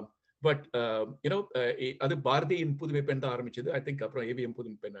 but அது பாரதியின் புதுமை பெண் தான் ஆரம்பிச்சது. ஐ திங்க் அப்புறம் ஏவிஎம்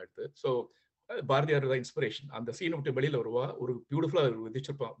புதுமை பெண் அடுத்து. ஸோ பாரதியார் தான் இன்ஸ்பிரேஷன். அந்த சீனை விட்டு வெளியில வருவா, ஒரு பியூட்டிஃபுல்லா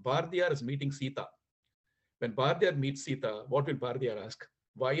விதிச்சிருப்பான். Bharathiyar is meeting Seetha. when Bharathiyar meet Seetha, what will Bharathiyar ask?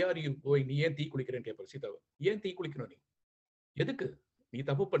 why are you going? நீ ஏன் தீ குளிக்கிறேன்னு கேட்பாரு சீதாவை. ஏன் தீ குளிக்கணும்? நீ எதுக்கு? நீ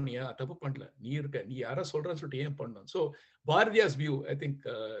தப்பு பண்ணியா? தப்பு பண்ணல, நீ இருக்க, நீ யாரா சொல்றன்னு சொல்லிட்டு ஏன் பண்ணணும்? So Bharathiyar's view, I think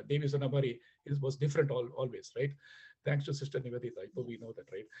Devi சொன்ன மாதிரி, it was different always, right? Thanks to Sister Nivedita. இப்போ we know that,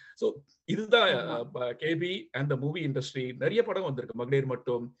 right? So இதுதான் KB and the movie industry. நிறைய படம் வந்திருக்கு. மகளிர்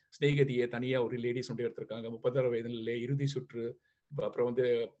மட்டும், ஸ்நேகிதியே தனியா ஒரு லேடிஸ் ஒன்று எடுத்திருக்காங்க. 36 வயதுல இறுதி சுற்று, அப்புறம் வந்து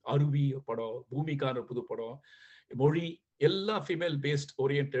அருவி படம், பூமிக்கான புது படம், மொழி எல்லாம் female based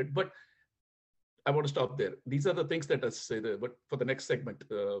oriented. But I want to stop there. These are the things that I say there. But for the next segment,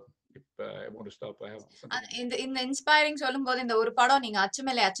 if I want to stop, I have something. இந்த இன்ஸ்பைரிங் சொல்லும்போது, இந்த ஒரு படம் நீங்க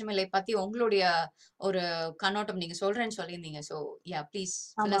அச்சமில்லை பத்தி உங்களுடைய ஒரு கண்ணோட்டம் நீங்க சொல்றேன்னு சொல்லியிருந்தீங்க. So yeah please.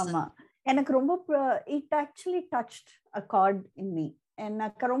 ஆமா, எனக்கு ரொம்ப it actually touched a chord in me.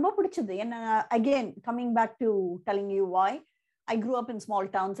 எனக்கு ரொம்ப பிடிச்சது. என்ன again coming back to telling you why I grew up in small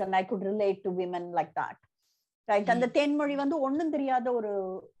towns and I could relate to women like that, right? அந்த தென்மொழி வந்து ஒண்ணும் தெரியாத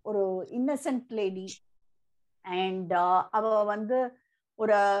ஒரு இன்னசென்ட் லேடி, அண்ட் அவ வந்து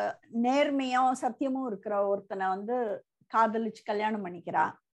ஒரு நேர்மையும் சத்தியமும் இருக்கிற ஒருத்தனை வந்து காதலிச்சு கல்யாணம் பண்ணிக்கிறா.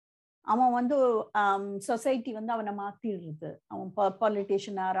 அவன் வந்து சொசைட்டி வந்து அவனை மாத்திடுறது. அவன்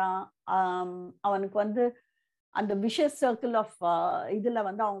பொலிட்டிஷியன் ஆறான். அவனுக்கு வந்து அந்த விஷஸ் சர்க்கிள் ஆஃப் இதுல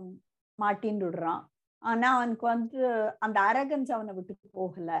வந்து அவன் மாட்டின்னு விடுறான். ஆனா அவனுக்கு வந்து அந்த அரகன்ஸ் அவனை விட்டு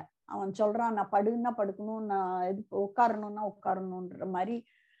போகல. அவன் சொல்றான், நான் படுன்னா படுக்கணும், நான் இது உட்காரணும்னா உட்காரணுன்ற மாதிரி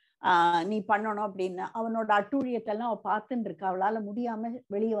நீ பண்ணணும் அப்படின்னு. அவனோட அட்டூழியத்தெல்லாம் அவ பார்த்துட்டு இருக்கா. அவளால முடியாம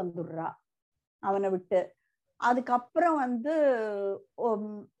வெளியே வந்துடுறா அவனை விட்டு. அதுக்கப்புறம் வந்து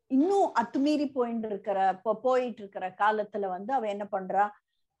இன்னும் அத்துமீறி போயிட்டு இருக்கிற காலத்துல வந்து அவ என்ன பண்றா,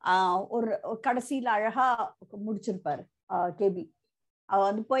 ஒரு கடைசியில அழகா முடிச்சிருப்பாரு கேபி. அவ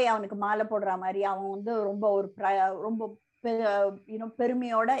வந்து போய் அவனுக்கு மாலை போடுற மாதிரி, அவன் வந்து ரொம்ப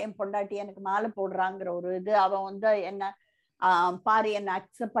பெருமையோட என் பொண்டாட்டி எனக்கு மாலை போடுறாங்கிற ஒரு இது. அவன் வந்து என்ன பாரு என்ன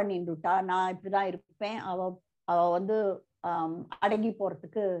அக்செப்ட் பண்ணிட்டுட்டா, நான் இப்படிதான் இருப்பேன், அவ வந்து அடங்கி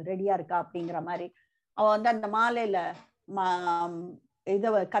போறதுக்கு ரெடியா இருக்கா அப்படிங்கிற மாதிரி. அவ வந்து அந்த மாலையில இத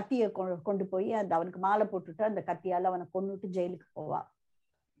கத்திய கொண்டு போய் அவனுக்கு மாலை போட்டுட்டு அந்த கத்தியால அவனை கொன்னுட்டு ஜெயிலுக்கு போவா.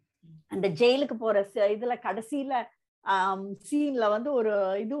 அந்த ஜெயிலுக்கு போற இதுல கடைசியில சீன்ல வந்து ஒரு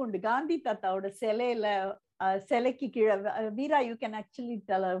இது உண்டு. காந்தி தாத்தாவோட சிலைக்கு கீழே, வீரா you can actually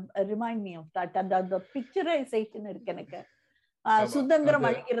remind me of that. அந்த பிக்சரைசேஷன் இருக்கு எனக்கு. சுதந்திரம்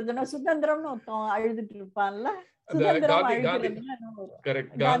அழிக்கிறதுன்னா சுதந்திரம்னு ஒருத்தன் அழுதுட்டு இருப்பான்ல, சுதந்திரம் அழிக்கிறது.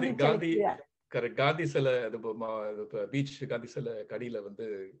 காந்தி சிலை பீச் காந்தி சிலை கடியில வந்து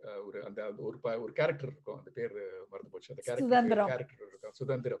ஒரு கேரக்டர் இருக்கும், அந்த பேர் மறந்து போச்சு. அந்த கேரக்டர் இருக்கும்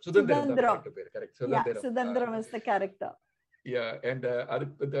சுதந்திரம் பேர். கரெக்ட், சுதந்திரம் is the character. Yeah, and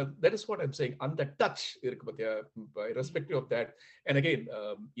that is what I'm saying. And the touch irukku pathiya, irrespective of that. And again,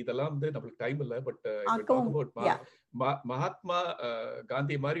 idella வந்து நமக்கு டைம் இல்ல, but talk about Mahatma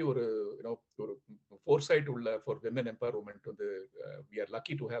Gandhi மாதிரி ஒரு ஒரு foresight உள்ள for women empowerment வந்து we are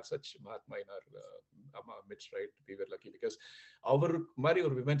lucky to have such Mahatma in our midst, right? We were lucky because அவர் மாதிரி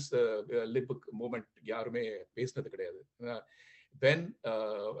ஒரு women's lib movement யாருமே பேசினது கிடையாது. when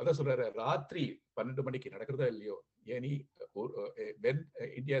அதான் சொல்றாரு, ராத்திரி 12 மணிக்கு நடக்கிறதா இல்லையோ, when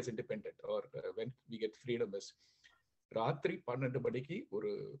India is independent or when we get freedom is ராத்திரி 12 மணிக்கு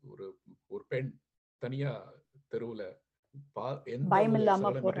ஒரு பெண் தனியா தெருவுல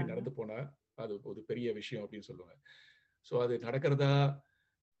நடந்து போனா அது ஒரு பெரிய விஷயம் அப்படின்னு சொல்லுவாங்க. சோ அது நடக்கிறதா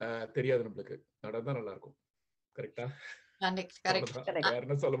தெரியாது நம்மளுக்கு, நடந்தா நல்லா இருக்கும். கரெக்டா?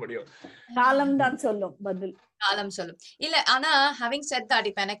 சொல்ல முடியும், காலம் தான் சொல்லும், பதில் காலம் சொல்லும். இல்ல, ஆனா having said that,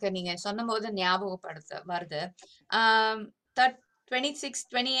 இப்ப எனக்கு நீங்க சொன்ன போது ஞாபகப்படுத்த வருது,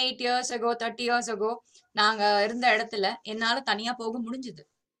 28 years ago 30 years ago நாங்க இருந்த இடத்துல என்னால தனியா போக முடிஞ்சது.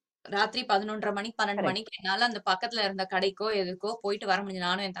 ராத்திரி 11:30 மணி 12 மணிக்கு என்னால அந்த பக்கத்துல இருந்த கடைக்கோ எதுக்கோ போயிட்டு வர முடிஞ்சது.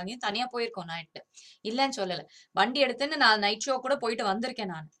 நானும் என் தங்கியும் தனியா போயிருக்கோம் நைட்டு, இல்லன்னு சொல்லல. வண்டி எடுத்துன்னு நான் நைட் ஷோ கூட போயிட்டு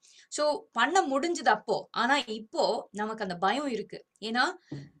வந்திருக்கேன் நான். சோ பண்ண முடிஞ்சது அப்போ. ஆனா இப்போ நமக்கு அந்த பயம் இருக்கு. ஏன்னா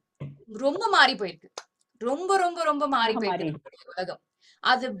ரொம்ப மாறி போயிருக்கு, ரொம்ப ரொம்ப ரொம்ப மாறி போயிருக்கு உலகம்.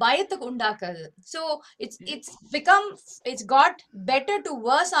 அது பயத்துக்கு உண்டாக்குது. So it's God better to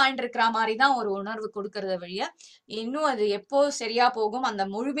verse ஆயிட்டு இருக்கிற மாதிரி தான் ஒரு உணர்வு கொடுக்கறத வழிய, இன்னும் அது எப்போ சரியா போகும், அந்த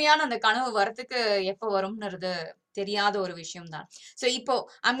முழுமையான அந்த கனவு வரத்துக்கு எப்போ வரும்ன்றது தெரியாத ஒரு விஷயம் தான். சோ இப்போ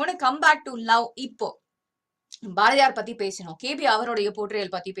I'm going to come back to love. இப்போ பாரதியார் பத்தி பேசினோம், கேபி அவருடைய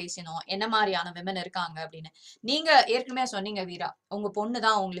போர்ட்ரேல் பத்தி பேசினோம், என்ன மாதிரியான விமன் இருக்காங்க அப்படின்னு. நீங்க ஏற்கனவே சொன்னீங்க வீரா, உங்க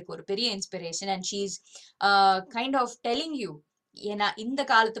பொண்ணுதான் உங்களுக்கு ஒரு பெரிய inspiration and she is kind of telling you. ஏன்னா இந்த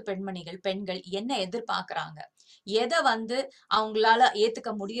காலத்து பெண்கள் என்ன எதிர்பார்க்கறாங்க, எதை வந்து அவங்களால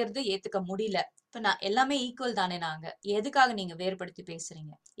ஏத்துக்க முடியறது, ஏத்துக்க முடியல. இப்ப நான் எல்லாமே ஈக்குவல் தானே, நாங்க எதுக்காக நீங்க வேறுபடுத்தி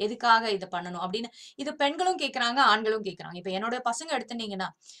பேசுறீங்க, எதுக்காக இதை பண்ணணும் அப்படின்னு இது பெண்களும் கேக்குறாங்க, ஆண்களும் கேக்குறாங்க. இப்ப என்னோட பசங்க எடுத்துட்டீங்கன்னா,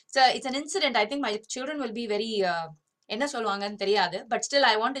 it's an incident. I think my children will be very என்ன சொல்லுவாங்கன்னு தெரியாது, but still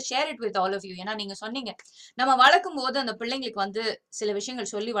I want to share it with all of you. ஏன்னா நீங்க சொன்னீங்க, நம்ம வளர்க்கும் போது அந்த பிள்ளைங்களுக்கு வந்து சில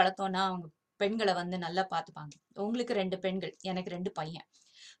விஷயங்கள் சொல்லி வளர்த்தோம்னா அவங்க பெண்களை வந்து நல்லா பார்த்துப்பாங்க. உங்களுக்கு 2 பெண்கள், எனக்கு 2 பையன்.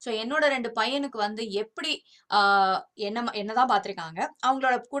 சோ என்னோட 2 பையனுக்கு வந்து எப்படி என்னதான் பார்த்திருக்காங்க,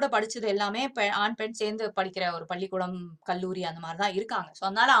 அவங்களோட கூட படிச்சது எல்லாமே ஆண் பெண் சேர்ந்து படிக்கிற ஒரு பள்ளிக்கூடம் கல்லூரி அந்த மாதிரிதான் இருக்காங்க. சோ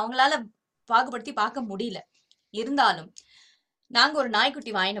அதனால அவங்களால பாகுபடுத்தி பார்க்க முடியல. இருந்தாலும் நாங்க ஒரு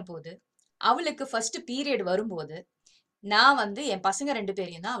நாய்க்குட்டி வாங்கின போது, அவளுக்கு ஃபர்ஸ்ட் பீரியட் வரும்போது நான் வந்து என் பசங்க 2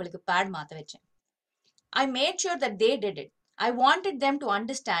 பேரையும் தான் அவளுக்கு பேட் மாத்த வச்சேன். I made sure that they did it. I wanted them to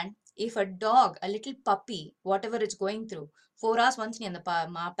understand, if a dog, a little puppy, whatever it's going through, 4 hours once நீ அந்த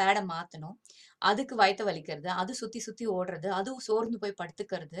பேடை மாத்தணும், அதுக்கு வயிற்று வலிக்கிறது, அது சுத்தி ஓடுறது, அது சோர்ந்து போய்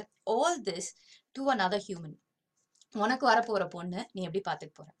படுத்துக்கிறது, all this to another human. உனக்கு வரப்போற பொண்ணு நீ எப்படி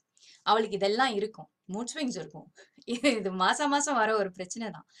பாத்துக்க போற, அவளுக்கு இதெல்லாம் இருக்கும், மூட் ஸ்விங்ஸ் இருக்கும், இது மாசம் வர ஒரு பிரச்சனை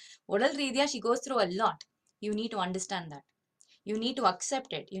தான். உடல் ரீதியா she goes through a lot. You need to understand that. You need to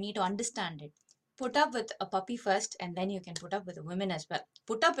accept it. You need to understand it. put up with a puppy first, and then you can put up with a woman as well.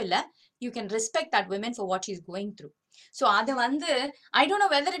 Put up illa, you can respect that woman for what she's going through. So அது வந்து, I don't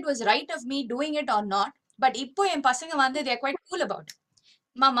know whether it was right of me doing it or not, but இப்போ என் பசங்க வந்து they're quite cool about it.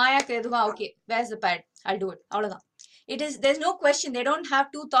 மாயாக்கு எதுவா, okay, where's the pad, I'll do it, அவ்வளவுதான். There's no question, they don't have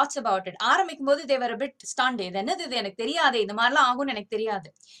two thoughts about it. ஆரம்பிக்கும் போது they were a bit stunned. இது என்னது, இது எனக்கு தெரியாது, இந்த மாதிரிலாம் ஆகும்னு எனக்கு தெரியாது.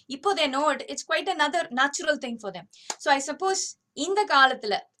 இப்போ they know it, it's quite another natural thing for them. So I suppose இந்த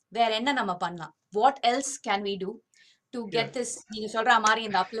காலத்துல வேற என்ன நம்ம பண்ணலாம், what else can we do to get this, நீங்க சொல்ற மாதிரி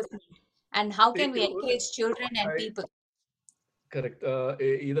இந்த upliftment, and how can we encourage children and people? Correct.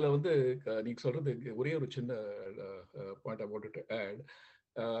 இதுல வந்து நீங்க சொல்றது ஒரே ஒரு சின்ன point I wanted to add.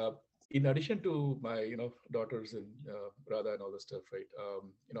 In addition to my, daughters and Radha and all the stuff, right?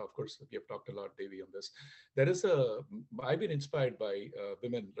 Of course, we have talked a lot, Devi, on this. I've been inspired by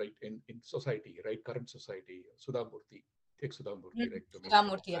women, right, in society, right? Current society. Sudha Murthy, take Sudha Murthy, right? Sudha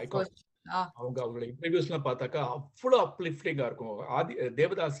Murthy, of course. அவங்களோட இன்டர்வியூஸ்லாம் பார்த்தாக்கா அவ்வளோ அப்லிஃப்டிங்கா இருக்கும்.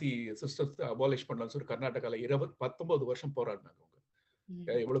 Devadasi sisters abolish பண்ணலாம்னு சொல்லி கர்நாடகால 19 வருஷம் போராடினாங்க.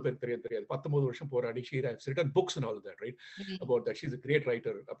 அவங்க எவ்வளவு பேர் தெரியாது. 19 வருஷம் போராடி she has written books and all of that, right? About that. She's a great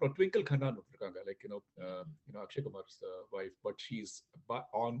writer. அப்புறம் ட்விங்கிள் கண்ணான்னு இருக்காங்க, like Akshay Kumar's wife, but she's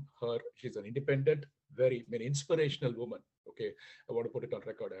on her, she's an independent, very inspirational woman. Okay, I want to put it on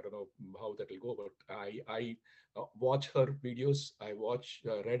record. I don't know how that will go, but I watch her videos, I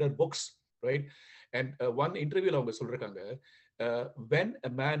read her books, right? And one interview அவங்க சொல்றாங்க, when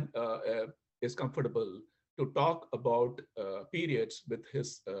a man is comfortable to talk about periods with his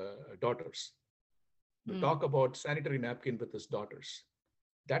daughters, to talk about sanitary napkin with his daughters,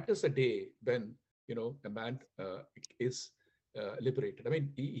 that is a day when a man is liberated. I mean,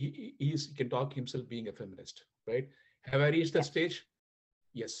 he can talk himself being a feminist, right? Have I reached that stage?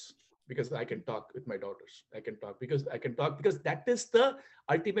 Yes, because I can talk with my daughters. I can talk because that is the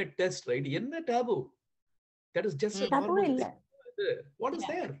ultimate test, right? Enna taboo? That is just a normal thing. What is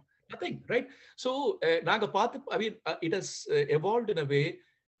there? Nothing, right? So naga paathu, I mean, it has evolved in a way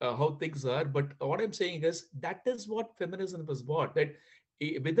how things are, but what I'm saying is that is what feminism is about, that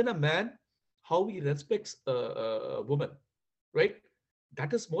within a man, how he respects a woman, right?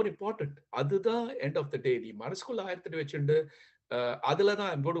 That is more important. Adudha end of the day, the manaskulla ayirthadu vechundu adula da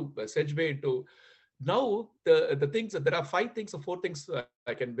I'm going to segue into now the things. There are 5 things or 4 things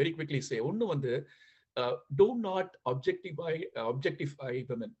I can very quickly say. One vandu, do not objectify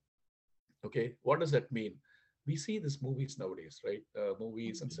women. Okay, what does that mean? We see these movies nowadays, right?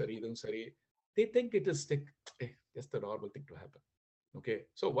 Movies and sari, they think it is just the normal thing to happen. Okay,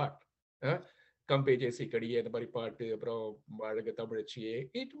 so what? Kampe jesi kadiye and mari paattu apro alaga tamilachiye.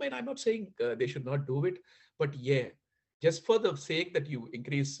 I'm not saying they should not do it, but yeah, just for the sake that you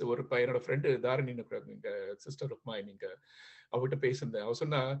increase or a friend Dharani, sister of mine, avita pesunda avanga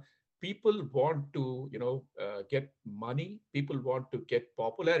sonna, people want to get money, people want to get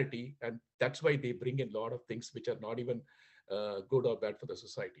popularity, and that's why they bring in a lot of things which are not even good or bad for the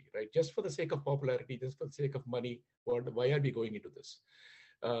society, right? Just for the sake of popularity, just for the sake of money. Why are we going into this?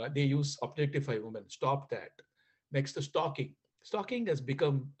 They use objectify women. Stop that. Next, the stalking has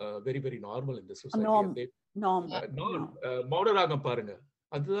become very, very normal in this society. Norm. Maudaragam parunga,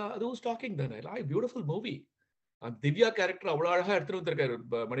 adu stalking dhan. Beautiful movie. And Divya character அவ்வளோ அழகா எடுத்துட்டு வந்திருக்காரு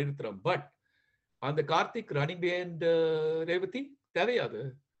Mani Ratnam. But அந்த Karthik running behind Revathi தேவையாது?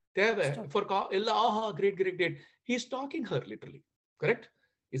 தேவை for எல்லா ஆஹா great he's talking her literally. Correct?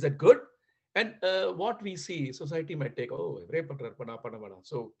 Is that good? And what we C society might take, rape பண்றாரு, பண்ண வேணாம்,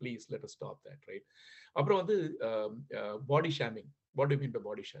 so please let us stop that, right? அப்புறம் வந்து body shaming. What to mean by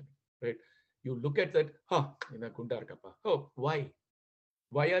body shaming, right? You look at that, என்ன குண்டா இருக்கப்பா,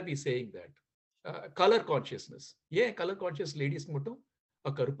 why are we saying that? Colour consciousness. ஏன் colour conscious ladies மட்டும்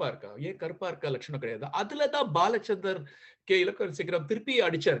கருப்பா இருக்கா? ஏன் கருப்பா இருக்கா லட்சணம் கிடையாது? அதுலதான் பாலச்சந்தர் இலக்கணசிகரம் திருப்பி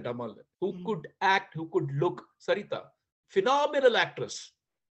அடிச்சார் டமால். who could act, who could look. Saritha, phenomenal actress,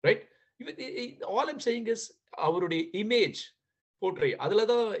 right? All I'm saying is அவருடைய இமேஜ் போர்ட்ரே,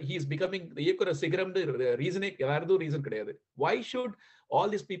 அதுலதான் he is becoming இயக்குற சிகரம். ரீசனே வேற எதுவும் ரீசன் கிடையாது. why should all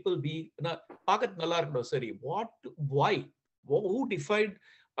these people be பார்க்க நல்லா இருக்கணும்? சரி, why? who defined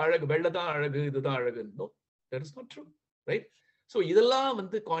அழகு? வெள்ளதான் அழகு, இதுதான் அழகு? No, that is not true, right? So இதெல்லாம்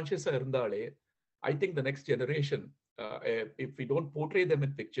வந்து கான்சியஸா இருந்தாலே, I think the next generation, if we don't portray them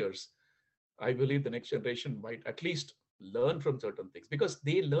in pictures, I believe the next generation might at least learn from certain things, because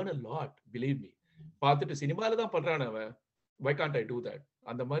they learn a lot, believe me. பார்த்துட்டு சினிமால தான் பண்றானே அவன், why can't I do that?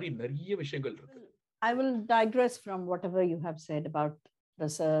 அந்த மாதிரி நிறைய விஷயங்கள் இருக்கு. I will digress from whatever you have said about the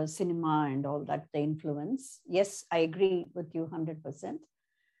cinema and all that, the influence. Yes, I agree with you 100%.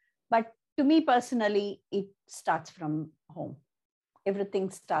 But to me personally, it starts from home. Everything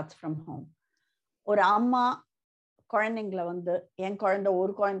starts from home. ஒரு அம்மா குழந்தைங்களை வந்து, என் குழந்தை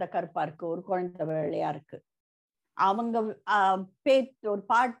ஒரு குழந்தை கருப்பா இருக்கு, ஒரு குழந்தை வெள்ளையா இருக்கு, அவங்க ஒரு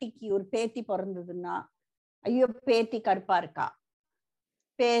பாட்டிக்கு ஒரு பேத்தி பிறந்ததுன்னா, ஐயோ பேத்தி கருப்பா இருக்கா,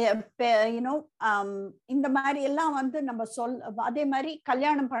 இந்த மாதிரி எல்லாம் வந்து நம்ம அதே மாதிரி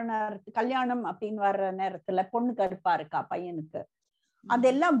கல்யாணம் அப்படின்னு வர்ற நேரத்துல பொண்ணு கருப்பா இருக்கா பையனுக்கு,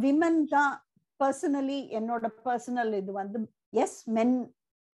 அதெல்லாம் விமன் தான். பர்சனலி என்னோட பர்சனல் இது வந்து, yes men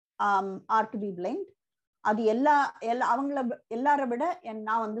are to be blind. அது அவங்கள எல்லார விட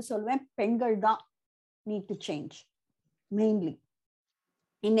நான் வந்து சொல்வேன், பெண்கள் தான் need to change mainly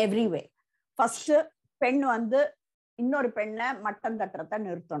in every way. First பெண் வந்து இன்னொரு பெண்ணை மட்டம் தட்டுறத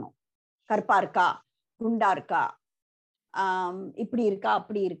நிறுத்தணும். கருப்பா இருக்கா, குண்டா இருக்கா, இப்படி இருக்கா,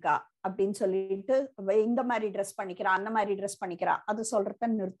 அப்படி இருக்கா அப்படின்னு சொல்லிட்டு இந்த மாதிரி ட்ரெஸ் பண்ணிக்கிறா, அந்த மாதிரி ட்ரெஸ் பண்ணிக்கிறா, அது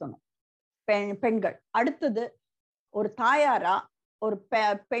சொல்றத நிறுத்தணும் பெண்கள். அடுத்தது ஒரு தாயாரா, ஒரு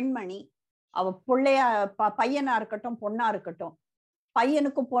பெண்மணி, அவ பிள்ளையா பையனா இருக்கட்டும் பொண்ணா இருக்கட்டும்,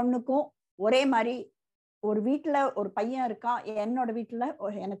 பையனுக்கும் பொண்ணுக்கும் ஒரே மாதிரி, ஒரு வீட்டுல ஒரு பையன் இருக்கா, என்னோட வீட்டுல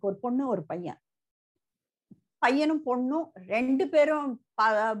எனக்கு ஒரு பொண்ணு ஒரு பையன், பையனும் பொண்ணும் ரெண்டு பேரும்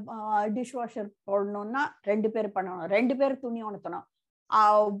டிஷ் வாஷர் போடணும்னா ரெண்டு பேரும் பண்ணணும், ரெண்டு பேரும் துணி உணர்த்தணும்.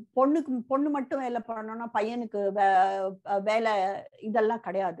 பொண்ணு மட்டும் வேலை பண்ணணும்னா பையனுக்கு வேலை, இதெல்லாம்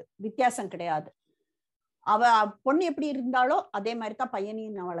கிடையாது, வித்தியாசம் கிடையாது. அவ பொண்ணு எப்படி இருந்தாலோ அதே மாதிரி தான்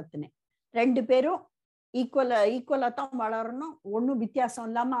பையனையும் நான் வளர்த்தினேன். ரெண்டு பேரும் ஈக்குவலா தான் வளரணும், ஒன்றும் வித்தியாசம்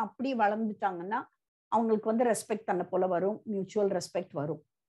இல்லாம அப்படி வளர்ந்துட்டாங்கன்னா அவங்களுக்கு வந்து ரெஸ்பெக்ட் தன்னை போல வரும், மியூச்சுவல் ரெஸ்பெக்ட் வரும்,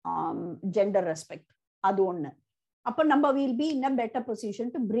 ஜெண்டர் ரெஸ்பெக்ட், அது ஒண்ணு. அப்ப நம்ம will be in a better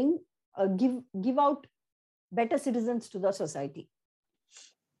position to bring give out better citizens to the society.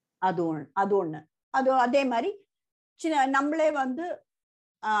 அது ஒண்ணு. அதே மாதிரி நம்மளே வந்து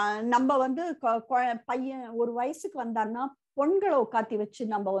நம்ம வந்து பையன் ஒரு வயசுக்கு வந்தான்னா பொண்களை உட்காத்தி வச்சு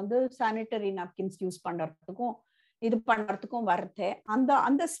நம்ம வந்து சானிட்டரி நாப்கின்ஸ் யூஸ் பண்றதுக்கும் இது பண்றதுக்கும் வரதே,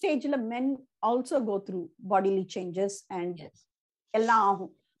 அந்த ஸ்டேஜ்ல men also go through bodily changes and எல்லாம்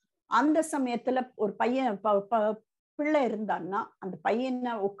ஆகும். அந்த சமயத்துல ஒரு பையன் பிள்ளை இருந்தான்னா அந்த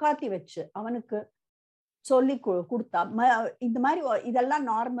பையனை உட்காத்தி வச்சு அவனுக்கு சொல்லி கொடுத்தா, இந்த மாதிரி இதெல்லாம்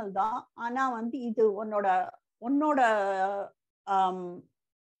நார்மல் தான். ஆனா வந்து இது உன்னோட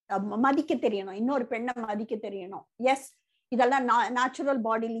மதிக்க தெரியணும், இன்னொரு பெண்ணை மதிக்க தெரியணும். எஸ், இதெல்லாம் நேச்சுரல்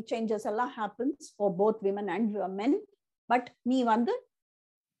பாடிலி சேஞ்சஸ் எல்லாம் happens for both women and men. But நீ வந்து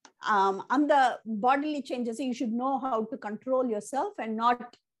அந்த bodily changes you should know how to control your self and not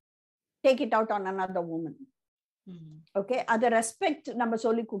take it out on another woman. Okay, அதை ரெஸ்பெக்ட் நம்ம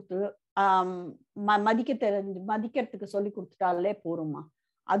சொல்லி கொடுத்து மதிக்கிறதுக்கு சொல்லி கொடுத்துட்டாலே போருமா,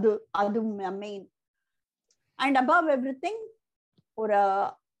 அது main. And above everything, ஒரு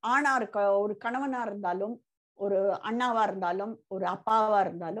ஆணா இருக்க, ஒரு கணவனா இருந்தாலும், ஒரு அண்ணாவா இருந்தாலும், ஒரு அப்பாவா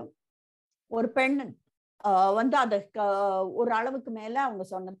இருந்தாலும், ஒரு பெண் வந்து அதை ஒரு அளவுக்கு மேல அவங்க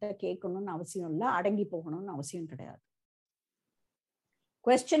சொன்னதை கேட்கணும்னு அவசியம் இல்லை, அடங்கி போகணும்னு அவசியம் கிடையாது.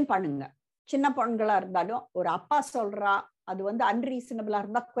 குவெஸ்டின் பண்ணுங்க. சின்ன பொண்களா இருந்தாலும் ஒரு அப்பா சொல்றா, அது வந்து அன்ரீசனபிளா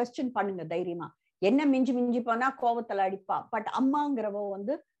இருந்தா குவெஸ்டின் பண்ணுங்க தைரியமா. என்ன மிஞ்சி போனா கோபத்துல அடிப்பா, பட் அம்மாங்கிறவ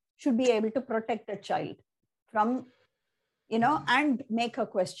வந்து should be able to protect a child from and make a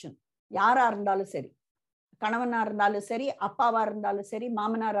question. யாரா இருந்தாலும் சரி, கணவனா இருந்தாலும் சரி, அப்பாவா இருந்தாலும் சரி,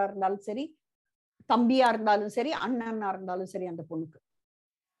 மாமனாரா இருந்தாலும் சரி, தம்பியா இருந்தாலும் சரி, அண்ணனா இருந்தாலும் சரி, அந்த பொண்ணுக்கு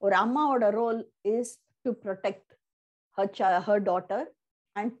ஒரு அம்மாவோட role is to protect her daughter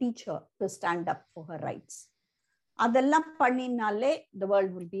and teach her to stand up for her rights. அதெல்லாம் பண்ணினாலே the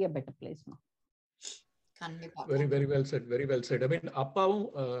world will be a better place. Very well said, very well said. I mean, appavum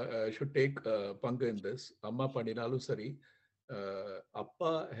should take pangu in this. Amma paninalu sari,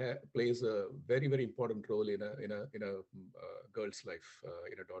 appa plays a very important role in a girl's life,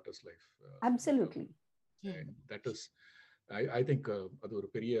 in a daughter's life. Absolutely. And that is, I think அது ஒரு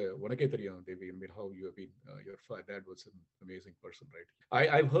பெரிய உனக்கே தெரியும் Devi. I mean, how you have been, your dad was an amazing person, right?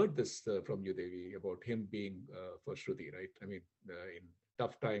 I've heard this from you, Devi, about him being for Shruti, right? I mean, in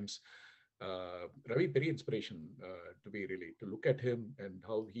tough times, Ravi, very inspiration to be really, to look at him and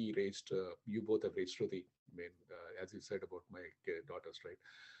how he raised, you both have raised Shruti. I mean, as you said about my daughters, right?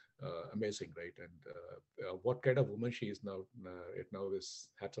 Amazing, right? And what kind of woman she is now, now is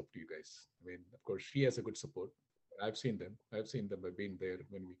hats up to you guys. I mean, of course, she has a good support. I've seen them. I've been there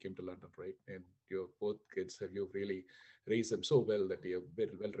when we came to London, right? And your both kids, you've really raised them so well that they are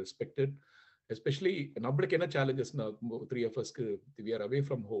very well respected. Especially, நம்மளுக்கு என்ன challenges now, 3 of us, we are away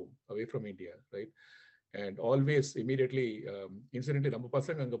from home, away from India, right? And always immediately, incidentally, நம்ம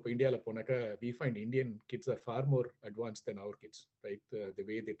பசங்க அங்க இப்போ இந்தியாவில் போனாக்கா we find Indian kids are far more advanced than our kids, right? The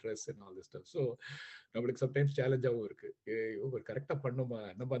way they dress and all this stuff. So நம்மளுக்கு sometimes சேலஞ்சாகவும் இருக்கு, ஒரு கரெக்டாக பண்ணுமா,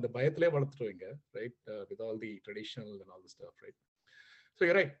 நம்ம அந்த பயத்திலே வளர்த்துருவீங்க, right? With all the traditional and all the stuff, right?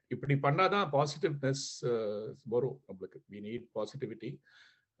 So right, இப்படி பண்ணாதான் பாசிட்டிவ்னஸ் வரும் நம்மளுக்கு. we need positivity.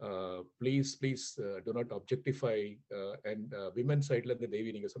 Please do not objectify, and women side la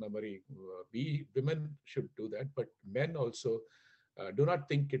Devi neenga sonna mari, we women should do that, but men also do not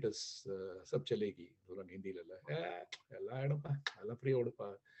think it is sab chalegi oran hindi la ella edapa alla free odupa.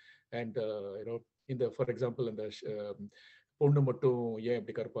 And in the, for example, in the பொண்ணு மட்டும் ஏன்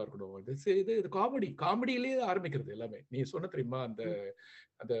இப்படி கருப்பா இருக்கணும், இது காமெடியிலேயே ஆரம்பிக்கிறது எல்லாமே. நீ சொன்ன தெரியுமா, அந்த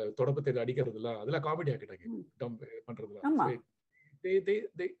அந்த தொடப்பத்தை அடிக்கிறதுலாம், அதெல்லாம் காமெடி ஆக்கிட்டாங்க பண்றதுலாம்.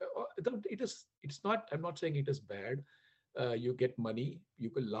 It's not, I'm not saying it is bad. You get money,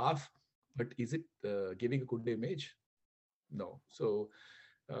 you can laugh, but is it giving a good image? No. So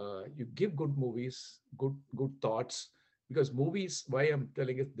you give good movies, good thoughts, because movies, why I'm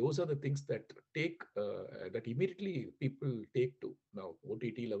telling it, those are the things that take that immediately people take to. Now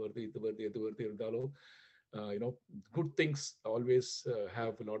OTT la varudhu idu varudhu irundalo, good things always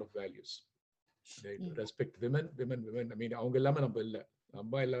have a lot of values. Right? Respect women. I mean, அவங்க எல்லாமே நம்ம இல்லை,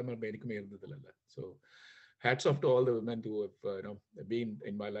 அம்மா எல்லாமே நம்ம எனக்குமே இருந்தது இல்லை. So hats off to all the women who have been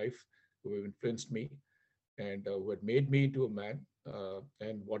in my life, who have influenced me, and who had made me into a man,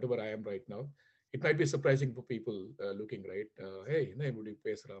 and whatever I am right now. It might be surprising for people looking, right? Hey, என்ன இப்படி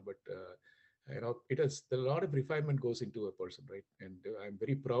பேசுறான், but it is, a lot of refinement goes into a person, right? And I'm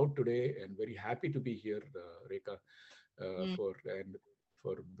very proud today and very happy to be here, Rekha,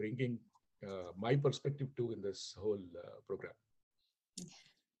 for bringing my perspective too in this whole program.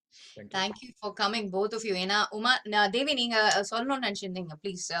 Thank you for coming, both of you. ஏன்னா உமா, தேவி, நீங்க சொல்லணும்னு நினைச்சிருந்தீங்க,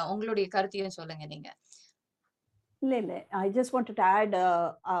 please உங்களுடைய கருத்தையும் சொல்லுங்க நீங்க. இல்ல, I just wanted to add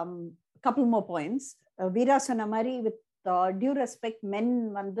couple more points. Veera சொன்ன மாதிரி, with due respect,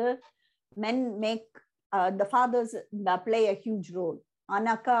 men make the fathers play a huge role.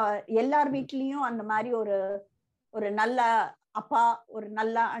 ஆனாக்கா எல்லார் வீட்லயும் அந்த மாதிரி ஒரு நல்ல அப்பா, ஒரு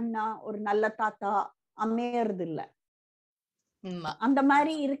நல்ல அண்ணா, ஒரு நல்ல தாத்தா அமையறது இல்ல. அந்த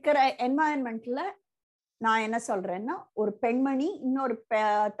மாதிரி இருக்கிற என்வாயன்மெண்ட்ல நான் என்ன சொல்றேன்னா, ஒரு பெண்மணி இன்னொரு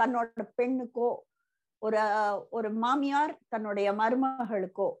தன்னோட பெண்ணுக்கோ, ஒரு மாமியார் தன்னுடைய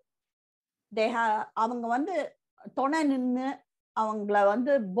மருமகளுக்கோ, அவங்க துணை நின்று அவங்கள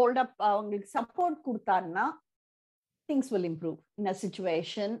போல்ட் அப், அவங்களுக்கு சப்போர்ட் கொடுத்தாருன்னா, things will improve in a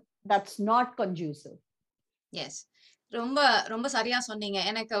situation that's not conducive. Yes, ரொம்ப ரொம்ப சரியா சொன்னீங்க.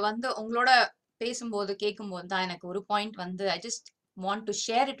 எனக்கு உங்களோட பேசும்போது கேட்கும்போது தான் எனக்கு ஒரு point I just want to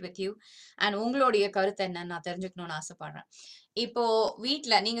share it with you, and உங்களுடைய கருத்து என்னன்னு நான் தெரிஞ்சுக்கணும்னு ஆசைப்படுறேன். இப்போ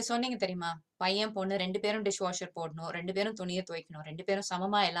வீட்ல நீங்க சொன்னீங்க தெரியுமா, பையன் பொண்ணு 2 பேரும் டிஷ் வாஷர் போடணும், 2 பேரும் துணியை துவைக்கணும், 2 பேரும்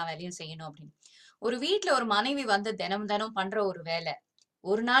சமமா எல்லா வேலையும் செய்யணும் அப்படின்னு. ஒரு வீட்ல ஒரு மனைவி தினம் பண்ற ஒரு வேலை,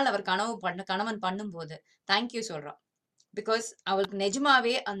 ஒரு நாள் அவர் கணவன் பண்ணும்போது தேங்க்யூ சொல்றான். பிகாஸ் அவளுக்கு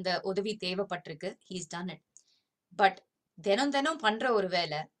நிஜமாவே அந்த உதவி தேவைப்பட்டிருக்கு. He's done it. பட் தினம் பண்ற ஒரு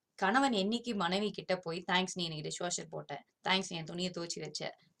வேலை, கணவன் என்னைக்கு மனைவி கிட்ட போய் தேங்க்ஸ், நீ இன்னைக்கு டிஷ் வாஷர் போட்ட, தேங்க்ஸ் நீ என் துணியை துவச்சி வச்ச,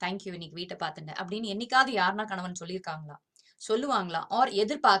 தேங்க்யூ இன்னைக்கு வீட்டை பார்த்துட்ட அப்படின்னு என்னைக்காவது யாருன்னா கணவன் சொல்லியிருக்காங்களா, சொல்லுவாங்களா, ஆர்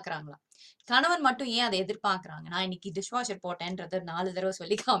எதிர்பார்க்கறாங்களா? கணவன் மட்டும் ஏன் அதை எதிர்பார்க்கறாங்க? நான் இன்னைக்கு டிஷ் வாஷர் போட்டேன்றத 4 தடவை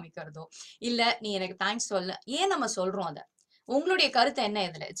சொல்லி காமிக்கிறதோ, இல்ல நீ எனக்கு தேங்க்ஸ் சொல்ல, ஏன் நம்ம சொல்றோம் அதை? உங்களுடைய கருத்து என்ன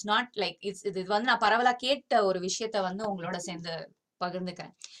இதுல? இட்ஸ் நாட் லைக் இது நான் பரவலா கேட்ட ஒரு விஷயத்த உங்களோட சேர்ந்து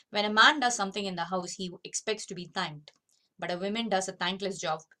பகிர்ந்துக்கிறேன். When a man does something in the house, he expects to be thanked, but a woman does a thankless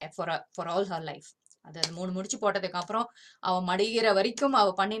job for all her life. அது 3 முடிச்சு போட்டதுக்கு அப்புறம் அவ மடிகிற வரைக்கும் அவ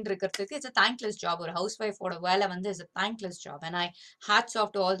பண்ணிட்டு இருக்கிறதுக்கு இட்ஸ் a thankless job. ஒரு ஹவுஸ் ஒய்ஃபோட வேலை is a thankless job, and I hats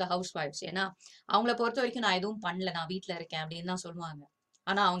off to all the housewives. ஏன்னா அவங்கள பொறுத்த வரைக்கும் நான் எதுவும் பண்ணல, நான் வீட்டுல இருக்கேன் அப்படின்னு தான் சொல்லுவாங்க.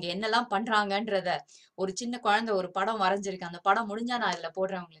 ஆனா அவங்க என்னெல்லாம் பண்றாங்கன்றத ஒரு சின்ன குழந்தை ஒரு படம் வரைஞ்சிருக்கு, அந்த படம் முடிஞ்சா நான் இதுல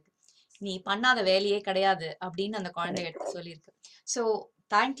போடுறேன் உங்களுக்கு, நீ பண்ணாத வேலையே கிடையாது அப்படின்னு அந்த குழந்தை எடுத்து சொல்லியிருக்கு. So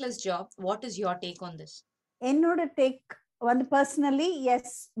thankless job, what is your take on this? என்னோட take personally, yes,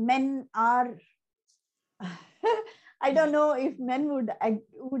 men are I don't know if men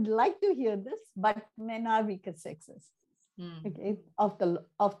would like to hear this, but men are weaker sexes. Okay,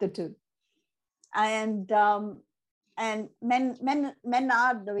 of the two, and men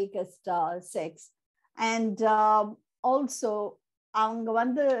are the weakest sex, and also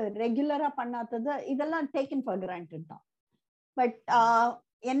அவங்க ரெகுலரா பண்ணாதது இதெல்லாம் taken for granted தான். But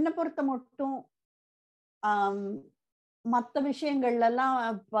என்ன பொறுத்த மட்டும் மற்ற விஷயங்கள்லாம்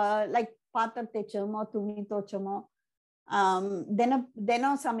like பாத்திரம் தேய்ச்சோமோ, துணி துவைச்சோமோ, தினம்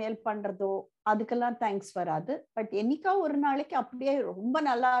தினம் சமையல் பண்றதோ அதுக்கெல்லாம் தேங்க்ஸ் வராது. பட் என்னைக்கா ஒரு நாளைக்கு அப்படியே ரொம்ப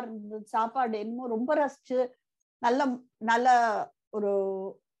நல்லா இருந்தது சாப்பாடு, என்னமோ ரொம்ப ரசிச்சு நல்ல நல்ல ஒரு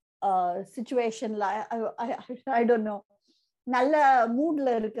சுச்சுவேஷன்ல ஐ டோன்ட் நோ நல்ல மூட்ல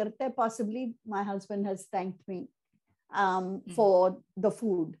இருக்கிறத possibly my husband has thanked me for the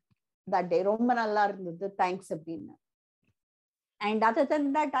food that day. ரொம்ப நல்லா இருந்தது, தேங்க்ஸ் அப்படின்னு. And other than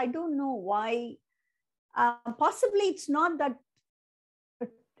that, I don't know why. Possibly it's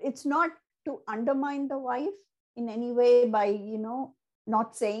not to undermine the wife in any way by not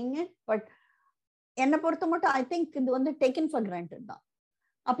saying it, but என்னை பொறுத்த மட்டும் I think இது வந்து taken for granted தான்.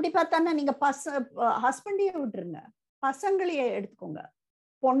 அப்படி பார்த்தானா நீங்க ஹஸ்பண்டையே விட்டுருங்க, பசங்களையே எடுத்துக்கோங்க.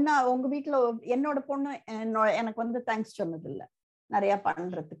 பொண்ணா உங்க வீட்டுல என்னோட பொண்ணு எனக்கு வந்து தேங்க்ஸ் சொன்னது இல்லை நிறைய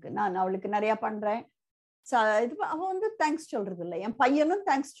பண்றதுக்கு. நான் அவளுக்கு நிறைய பண்றேன், அவ வந்து தேங்க்ஸ் சொல்றது இல்லை. என் பையனும்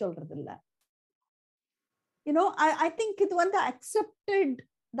தேங்க்ஸ் சொல்றது இல்லை. I think இது வந்து accepted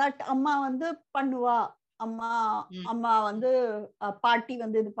that அம்மா வந்து பண்ணுவா, அம்மா வந்து பாட்டி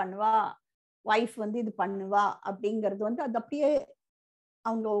வந்து இது பண்ணுவா, வைஃப் வந்து இது பண்ணுவா அப்படிங்கிறது வந்து அது அப்படியே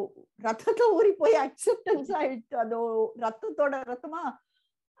அவங்க ரத்தத்தை ஊறி போய் அக்செப்டன்ஸ் ஆயிடுச்சு. அது ரத்தத்தோட ரத்தமா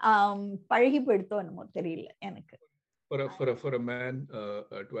பழகி போயிடுத்தோ என்னமோ தெரியல எனக்கு. For a man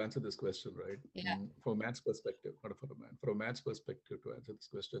to answer this question, right? Yeah. From a man's perspective, not for a man. From a man's perspective, to answer this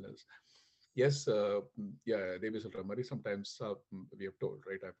question is, yes, yeah, Devi Sulramari, sometimes we have told,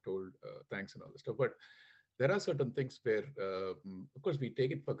 right? I've told thanks and all this stuff, but there are certain things where, of course, we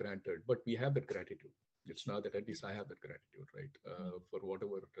take it for granted, but we have that gratitude. It's not that at least I have that gratitude, right? For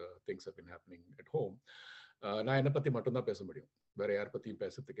whatever things have been happening at home. நான் என்னை பற்றி மட்டும்தான் பேச முடியும், வேற யார் பற்றியும்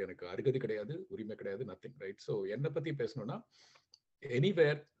பேசுறதுக்கு எனக்கு அருகதி கிடையாது, உரிமை கிடையாது, நத்திங், ரைட்? ஸோ என்னை பற்றி பேசணும்னா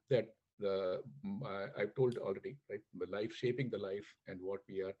anywhere that I've told already, right? The life shaping the life and what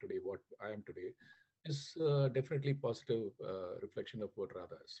we are today, what I am today, is definitely positive reflection of what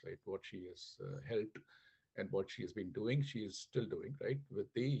Radha is, right? What she has helped and what she has been doing, she is still doing, right?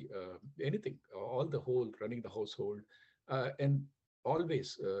 With the anything, all the whole running the household, and always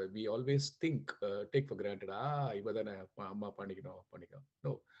we always think, take for granted, ivadana amma panikano.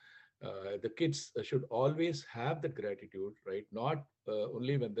 No, the kids should always have that gratitude, right? Not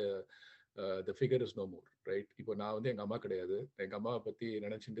only when the figure is no more, right? இப்போ நான் வந்து எங்க அம்மா கிடையாது, எங்க அம்மாவை பத்தி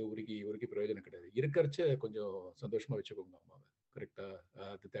நினைச்சிட்டு உருக்கி பிரயோஜனம் கிடையாது. இருக்கிறச்ச கொஞ்சம் சந்தோஷமா வச்சுக்கோங்க அம்மாவை, கரெக்டா?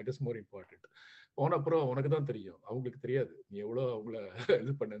 That is more important. போன அப்புறம் உனக்கு தான் தெரியும், அவங்களுக்கு தெரியாது நீ எவ்வளோ அவங்கள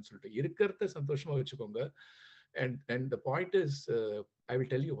இது பண்ணேன்னு சொல்லிட்டு. இருக்கிறத சந்தோஷமா வச்சுக்கோங்க. And the point is, I will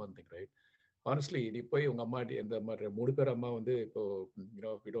tell you one thing, right? Honestly, நீ போய் உங்க அம்மா எந்த மாதிரி 3 பேர் அம்மா வந்து இப்போ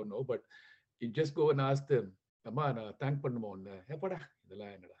we don't know, but you just go and ask them, அம்மா நான் தேங்க் பண்ணுமா ஒன்னு, எப்படா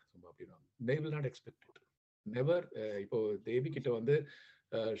இதெல்லாம் என்னடா சும்மா அப்படின்னா, they will not expect it. Never. இப்போ தேவி கிட்ட வந்து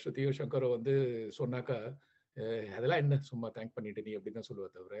ஸ்ருதியோ சங்கரோ வந்து சொன்னாக்கா, அதெல்லாம் என்ன சும்மா தேங்க் பண்ணிட்டு நீ அப்படின்னு தான் சொல்லுவா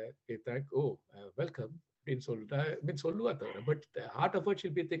தவிர, வெல்கம் அப்படின்னு சொல்லிட்டா சொல்லுவா தவிர, but hard of heart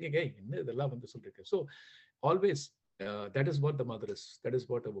she'll be thinking, என்ன இதெல்லாம் வந்து சொல்லிருக்கு. So always that is what the mother is, that is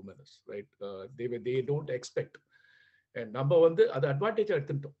what a woman is, right? They don't expect, and நம்ம வந்து அது அட்வான்டேஜ்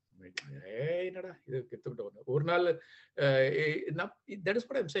எடுத்துட்டோம். என்னடா இது எடுத்துக்கிட்டோம் ஒரு நாள். that is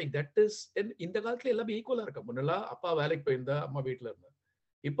what I'm saying. That is, இந்த காலத்துல எல்லாமே ஈக்குவலா இருக்கா. முன்னெல்லாம் அப்பா வேலைக்கு போயிருந்தா அம்மா வீட்டுல இருந்தா,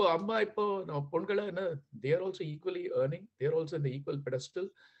 இப்போ அம்மா இப்போ நம்ம பொண்களை என்ன, they are also equally earning, they are also in the equal pedestal.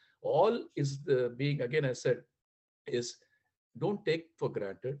 All is the being, again I said, is don't take for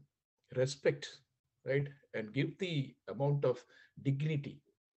granted, respect, right? And give the amount of dignity,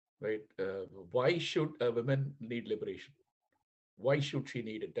 right? Why should a woman need liberation? Why should she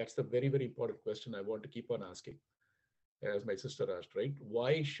need it? That's the very, very important question I want to keep on asking, as my sister asked, right?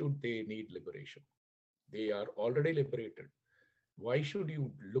 Why should they need liberation? They are already liberated. Why should you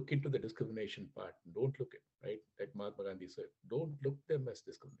look into the discrimination part? Don't look it, right? Like Mahatma Gandhi said, don't look them as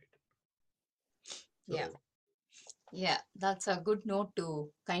discriminated. So, yeah, that's a good note to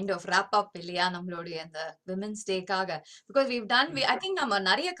kind of wrap up இல்லையா நம்மளுடைய அந்த women's டேக்காக. Because I think நம்ம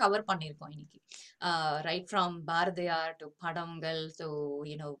நிறைய cover பண்ணியிருக்கோம் இன்னைக்கு, right from Bharathiyar to படங்கள் to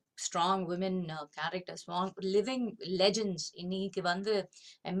strong women character, strong living legends. இன்னைக்கு வந்து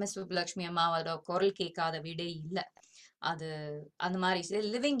MS சுப்புலட்சுமி அம்மாவோட குரல் கேட்காத வீடே இல்லை. அது அந்த மாதிரி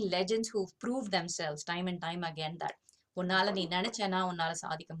living legends who prove themselves time and time again that உன்னால நீ நினைச்சேன்னா உன்னால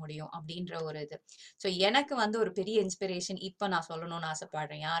சாதிக்க முடியும் அப்படின்ற ஒரு இது. ஸோ எனக்கு வந்து ஒரு பெரிய இன்ஸ்பிரேஷன் இப்ப நான் சொல்லணும்னு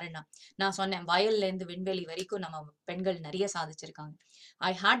ஆசைப்படுறேன். யாருன்னா, நான் சொன்னேன் வயல்ல இருந்து விண்வெளி வரைக்கும் நம்ம பெண்கள் நிறைய சாதிச்சிருக்காங்க.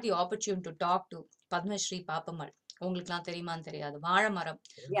 ஐ had the opportunity to talk to Padmashri Pappammal. உங்களுக்கு எல்லாம் தெரியுமான்னு தெரியாது. வாழைமரம்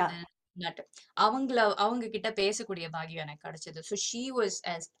நட்டு அவங்க கிட்ட பேசக்கூடிய பாக்கியம் எனக்கு கிடைச்சது. So she was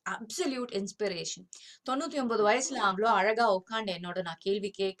as absolute inspiration. 99 வயசுல அவ்வளோ அழகா உட்காந்து என்னோட நான்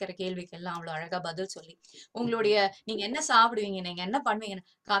கேள்வி கேட்கிற கேள்விக்கெல்லாம் அவ்வளோ அழகா பதில் சொல்லி, உங்களுடைய நீங்க என்ன சாப்பிடுவீங்க, நீங்க என்ன பண்ணுவீங்க,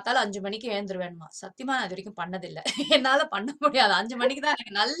 காத்தால 5 மணிக்கு எழுந்துருவேன்மா. சத்தியமா நான் இது வரைக்கும் பண்ணதில்லை. என்னால பண்ண முடியாது. 5 மணிக்கு தான்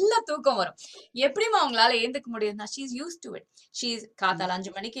எனக்கு நல்ல தூக்கம் வரும். எப்படிமா உங்களால எழுந்துக்க முடியுதுன்னா, she is use to it. காத்தால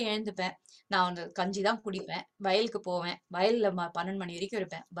 5 மணிக்கு எழுந்துப்பேன். நான் வந்து கஞ்சி தான் குடிப்பேன். வயலுக்கு போவேன். வயல்ல 12 மணி வரைக்கும்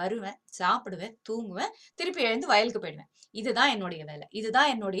இருப்பேன். வருவேன், சாப்பிடுவேன், தூங்குவேன், திருப்பி எழுந்து வயலுக்கு போயிடுவேன். இதுதான் என்னுடைய வேலை.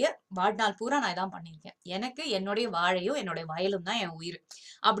 இதுதான் என்னுடைய வாழ்நாள் பூரா நான் இதான் பண்ணியிருக்கேன். எனக்கு என்னுடைய வாழையும் என்னுடைய வயலும் தான் என் உயிர்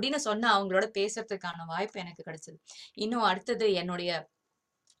அப்படின்னு சொன்ன அவங்களோட பேசுறதுக்கான வாய்ப்பு எனக்கு கிடைச்சது. இன்னும் அடுத்தது என்னுடைய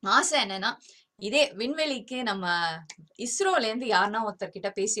ஆசை என்னன்னா, இதே விண்வெளிக்கு நம்ம இஸ்ரோல இருந்து யாருன்னா ஒருத்தர் கிட்ட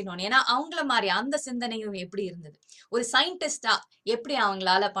பேசினோம். ஏன்னா அவங்கள மாதிரி அந்த சிந்தனையும் எப்படி இருந்தது, ஒரு சயின்டிஸ்டா எப்படி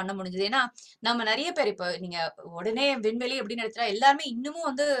அவங்களால பண்ண முடிஞ்சது. ஏன்னா நம்ம நிறைய பேர் இப்ப நீங்க உடனே விண்வெளி அப்படின்னு எடுத்துட்டா எல்லாருமே இன்னமும்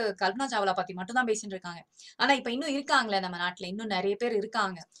வந்து கல்பனா சாவ்லா பத்தி மட்டும் தான் பேசிட்டு இருக்காங்க. ஆனா இப்ப இன்னும் இருக்காங்களே நம்ம நாட்டுல, இன்னும் நிறைய பேர்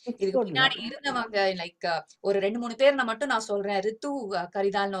இருக்காங்க. இதுக்கு பின்னாடி இருந்தவங்க லைக் ஒரு 2-3 பேர் மட்டும் நான் சொல்றேன். ரித்து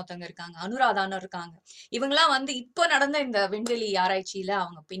கரிதால்னு ஒருத்தவங்க இருக்காங்க, அனுராதான்னு இருக்காங்க. இவங்கெல்லாம் வந்து இப்போ நடந்த இந்த விண்வெளி ஆராய்ச்சியில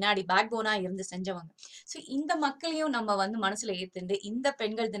அவங்க பின்னாடி பேக் போனா இருந்து செஞ்சவங்க. சோ இந்த மக்களையும் நம்ம வந்து மனசுல ஏத்துண்டு இந்த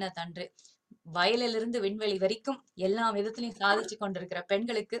பெண்கள் தினத்தன்று வயலிலிருந்து விண்வெளி வரைக்கும் எல்லா விதத்திலையும் சாதிச்சு கொண்டிருக்கிற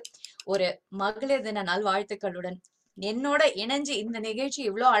பெண்களுக்கு ஒரு மகளிர் தின நல்வாழ்த்துக்களுடன் என்னோட இணைஞ்சு இந்த நிகழ்ச்சி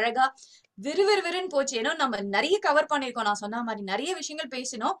இவ்வளவு அழகா விறுவிறுன்னு போச்சு. ஏன்னா நம்ம நிறைய கவர் பண்ணிருக்கோம். நான் சொன்ன மாதிரி நிறைய விஷயங்கள்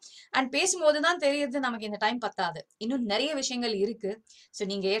பேசினோம். அண்ட் பேசும்போதுதான் தெரியுது நமக்கு இந்த டைம் பத்தாது, இன்னும் நிறைய விஷயங்கள் இருக்கு. சோ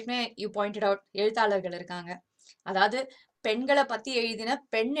நீங்க ஏற்கனவே யூ பாயிண்டட் அவுட் எழுத்தாளர்கள் இருக்காங்க. அதாவது பெண்களை பத்தி எழுதின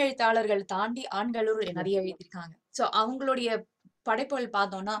பெண் எழுத்தாளர்கள் தாண்டி ஆண்களும் நிறைய எழுதியிருக்காங்க. சோ அவங்களுடைய படைப்புகள்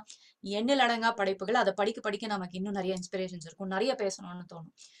பார்த்தோம்னா எண்ணில் அடங்கா படைப்புகள். அதை படிக்க படிக்க நமக்கு இன்னும் நிறைய இன்ஸ்பிரேஷன்ஸ் இருக்கும், நிறைய பேசணும்னு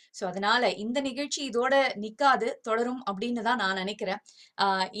தோணும். சோ அதனால இந்த நிகழ்ச்சி இதோட நிக்காது, தொடரும் அப்படின்னு தான் நான் நினைக்கிறேன்.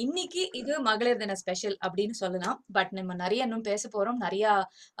 இன்னைக்கு இது மகளிர் தின ஸ்பெஷல் அப்படின்னு சொல்லலாம். பட் நம்ம நிறைய இன்னும் பேச போறோம், நிறைய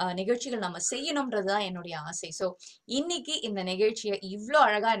நிகழ்ச்சிகள் நம்ம செய்யணும்ன்றதுதான் என்னுடைய ஆசை. சோ இன்னைக்கு இந்த நிகழ்ச்சியை இவ்வளவு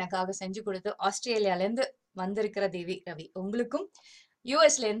அழகா எனக்காக செஞ்சு கொடுத்து ஆஸ்திரேலியால இருந்து வந்திருக்கிற தேவி ரவி உங்களுக்கும்,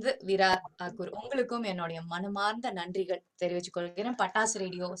 யூஎஸ்ல இருந்து வீரா அக்கூர் உங்களுக்கும் என்னுடைய மனமார்ந்த நன்றிகள் தெரிவித்துக் கொள்கிறேன். பட்டாசு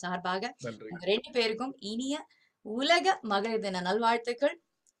ரேடியோ சார்பாக உங்க 2 பேருக்கும் இனிய உலக மகளிர் தின நல்வாழ்த்துக்கள்.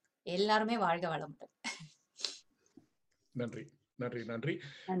 எல்லாருமே வாழ்க வளமுடன். நன்றி நன்றி நன்றி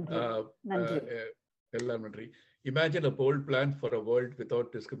நன்றி. எல்லாம் நன்றி. Imagine a bold plan for a world without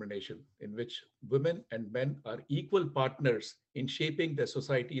discrimination, in which women and men are equal partners in shaping their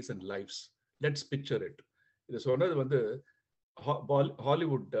societies and lives. Let's picture it. இது சொன்னது வந்து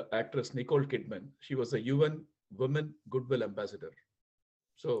Hollywood actress Nicole Kidman. She was a UN Women Goodwill Ambassador.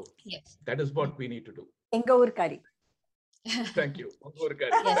 So Yes. that is what we need to do. எங்க ஊர்க்காரி. Thank you.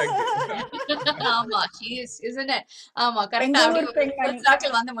 Thank you. ஆமா, she is, isn't it? ஆமா, கரெக்ட்டா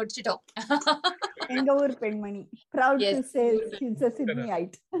அப்படியே வந்து முடிச்சிட்டோம். எங்க ஊர் பெண்மணி. Proud to say she's a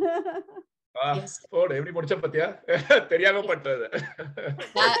Sydneyite. எப்படி முடிச்ச பத்தியா? தெரியாம பட்டது.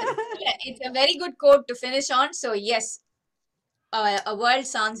 It's a very good quote to finish on. So yes, a world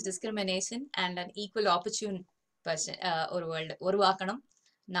sans discrimination and an equal opportune person. ஒரு வேர்ல்ட் உருவாக்கணும்.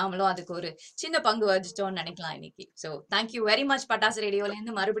 நாமளும் அதுக்கு ஒரு சின்ன பங்கு வகிச்சிட்டோம்னு நினைக்கலாம் இன்னைக்கு. So thank you very much. பட்டாசு ரேடியோல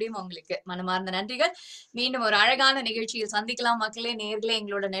இருந்து மறுபடியும் உங்களுக்கு மனமார்ந்த நன்றிகள். மீண்டும் ஒரு அழகான நிகழ்ச்சியில் சந்திக்கலாம் மக்களே, நேர்களே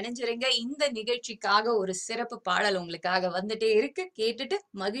எங்களோட நினைஞ்சிருங்க. இந்த நிகழ்ச்சிக்காக ஒரு சிறப்பு பாடல் உங்களுக்காக வந்துட்டே இருக்கு, கேட்டுட்டு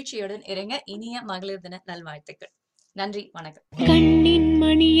மகிழ்ச்சியுடன் இருங்க. இனிய மகளிர் தின நல்வாழ்த்துக்கள். நன்றி, வணக்கம். கண்ணின்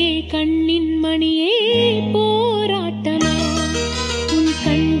மணியே போராட்டமா, உன்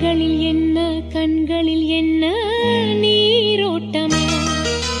கண்களில் என்ன நீரோட்டமா,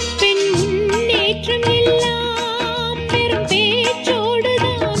 பெண் முன்னேற்றம் எல்லாம் பெரும்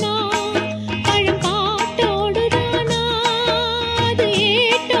பேச்சோடுதானா, பழம்பாட்டோடுதானா, அது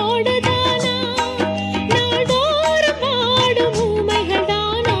ஏட்டோடுதானா, நாள்தோறும் பாடும் ஊமைகள்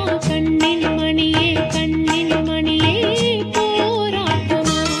தானா, கண்ணின் மணியே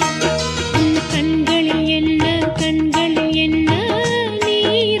போராட்டமா, உன் கண்களில் என்ன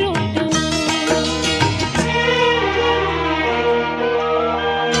நீரோட்டமா.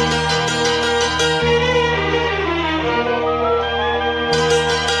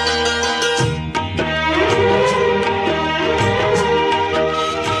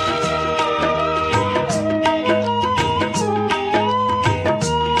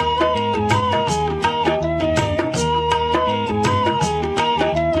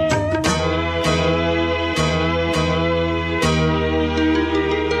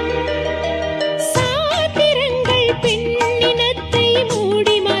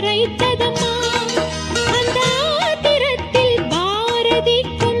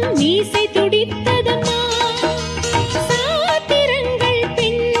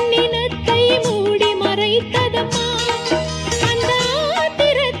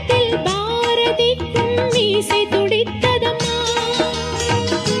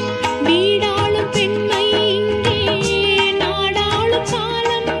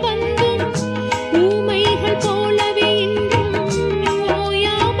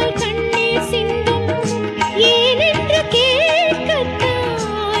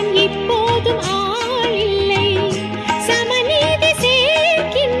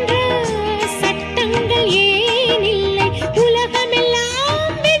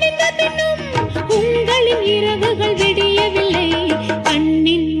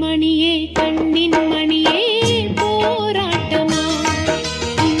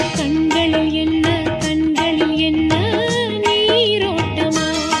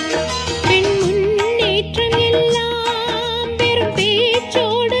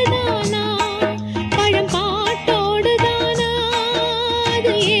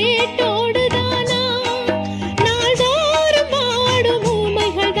 அது ஏட்டோடுதானா? நாள்தோறும் ஆடும்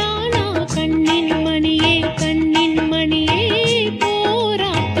ஊமைகள் தானா? கண்ணின் மணியே கண்ணின் மணியே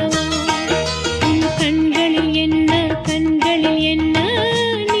போராட்டமா? உன் கண்களில் என்ன கண்களில் என்ன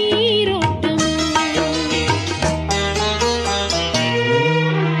நீரோட்டமா?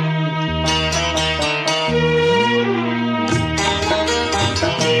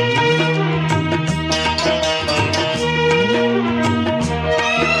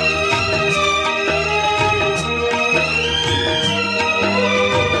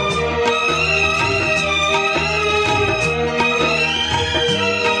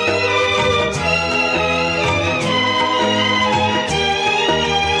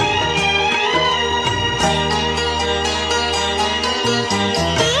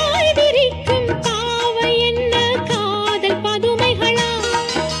 தாய் விரிக்கும் பாவை என்ன காதல் பதுமைகளா?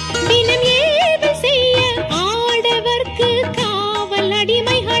 தினம் ஏவல் செய்ய ஆடவர்க்கு காவல்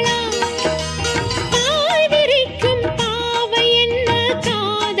அடிமைகளா? தாய் விரிக்கும் பாவை என்ன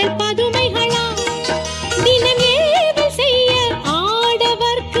காதல் பதுமைகளா? தினம் ஏவல் செய்ய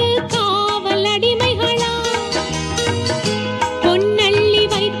ஆடவர்க்கு காவல் அடிமைகளா? பொன்னள்ளி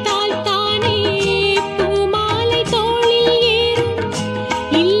வைத்தால் தானே பூமாலை தோளில் ஏறும்.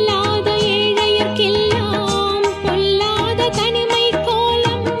 இல்லாத ஏழையர்க்கெல்லாம் பொல்லாத தனிமை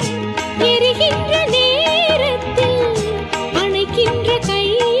கோலம். எரிகின்ற நேரத்தில் அணைக்கின்ற கை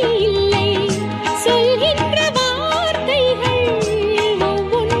இல்லை. சொல்கின்ற வார்த்தைகள்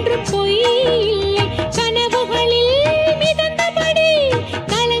ஒவ்வொன்று பொய் இல்லை. கனவுகளில் மிதந்தபடி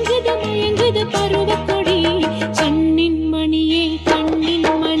கலங்குது மயங்குது பருவக்கொடி. கண்ணின் மணியே கண்ணின்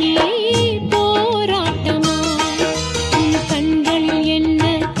மணியே போராட்டமா? உன் கண்களில் என்ன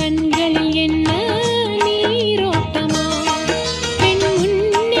கண்களில் என்ன நீரோட்டமா? பெண்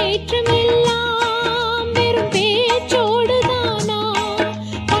முன்னேற்றம் எல்லாம் வெறும் பேச்சோடுதானா?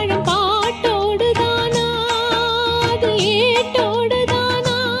 பழம் பாட்டோடுதானா? அது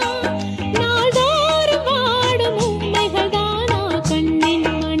ஏட்டோடுதானா? நாள்தோறும் வாடும் உண்மைகள் தானா? கண்ணின்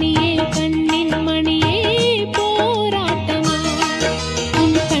மணியே கண்ணின் மணியே போராட்டமா?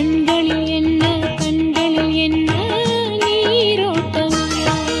 உன் கண்களில் என்ன கண்களில் என்ன நீரோட்டமா?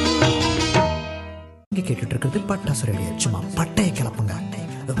 இங்க கேட்டுட்டு இருக்கிறது பட்டாசு ரேடியோ சும்மா பட்டைய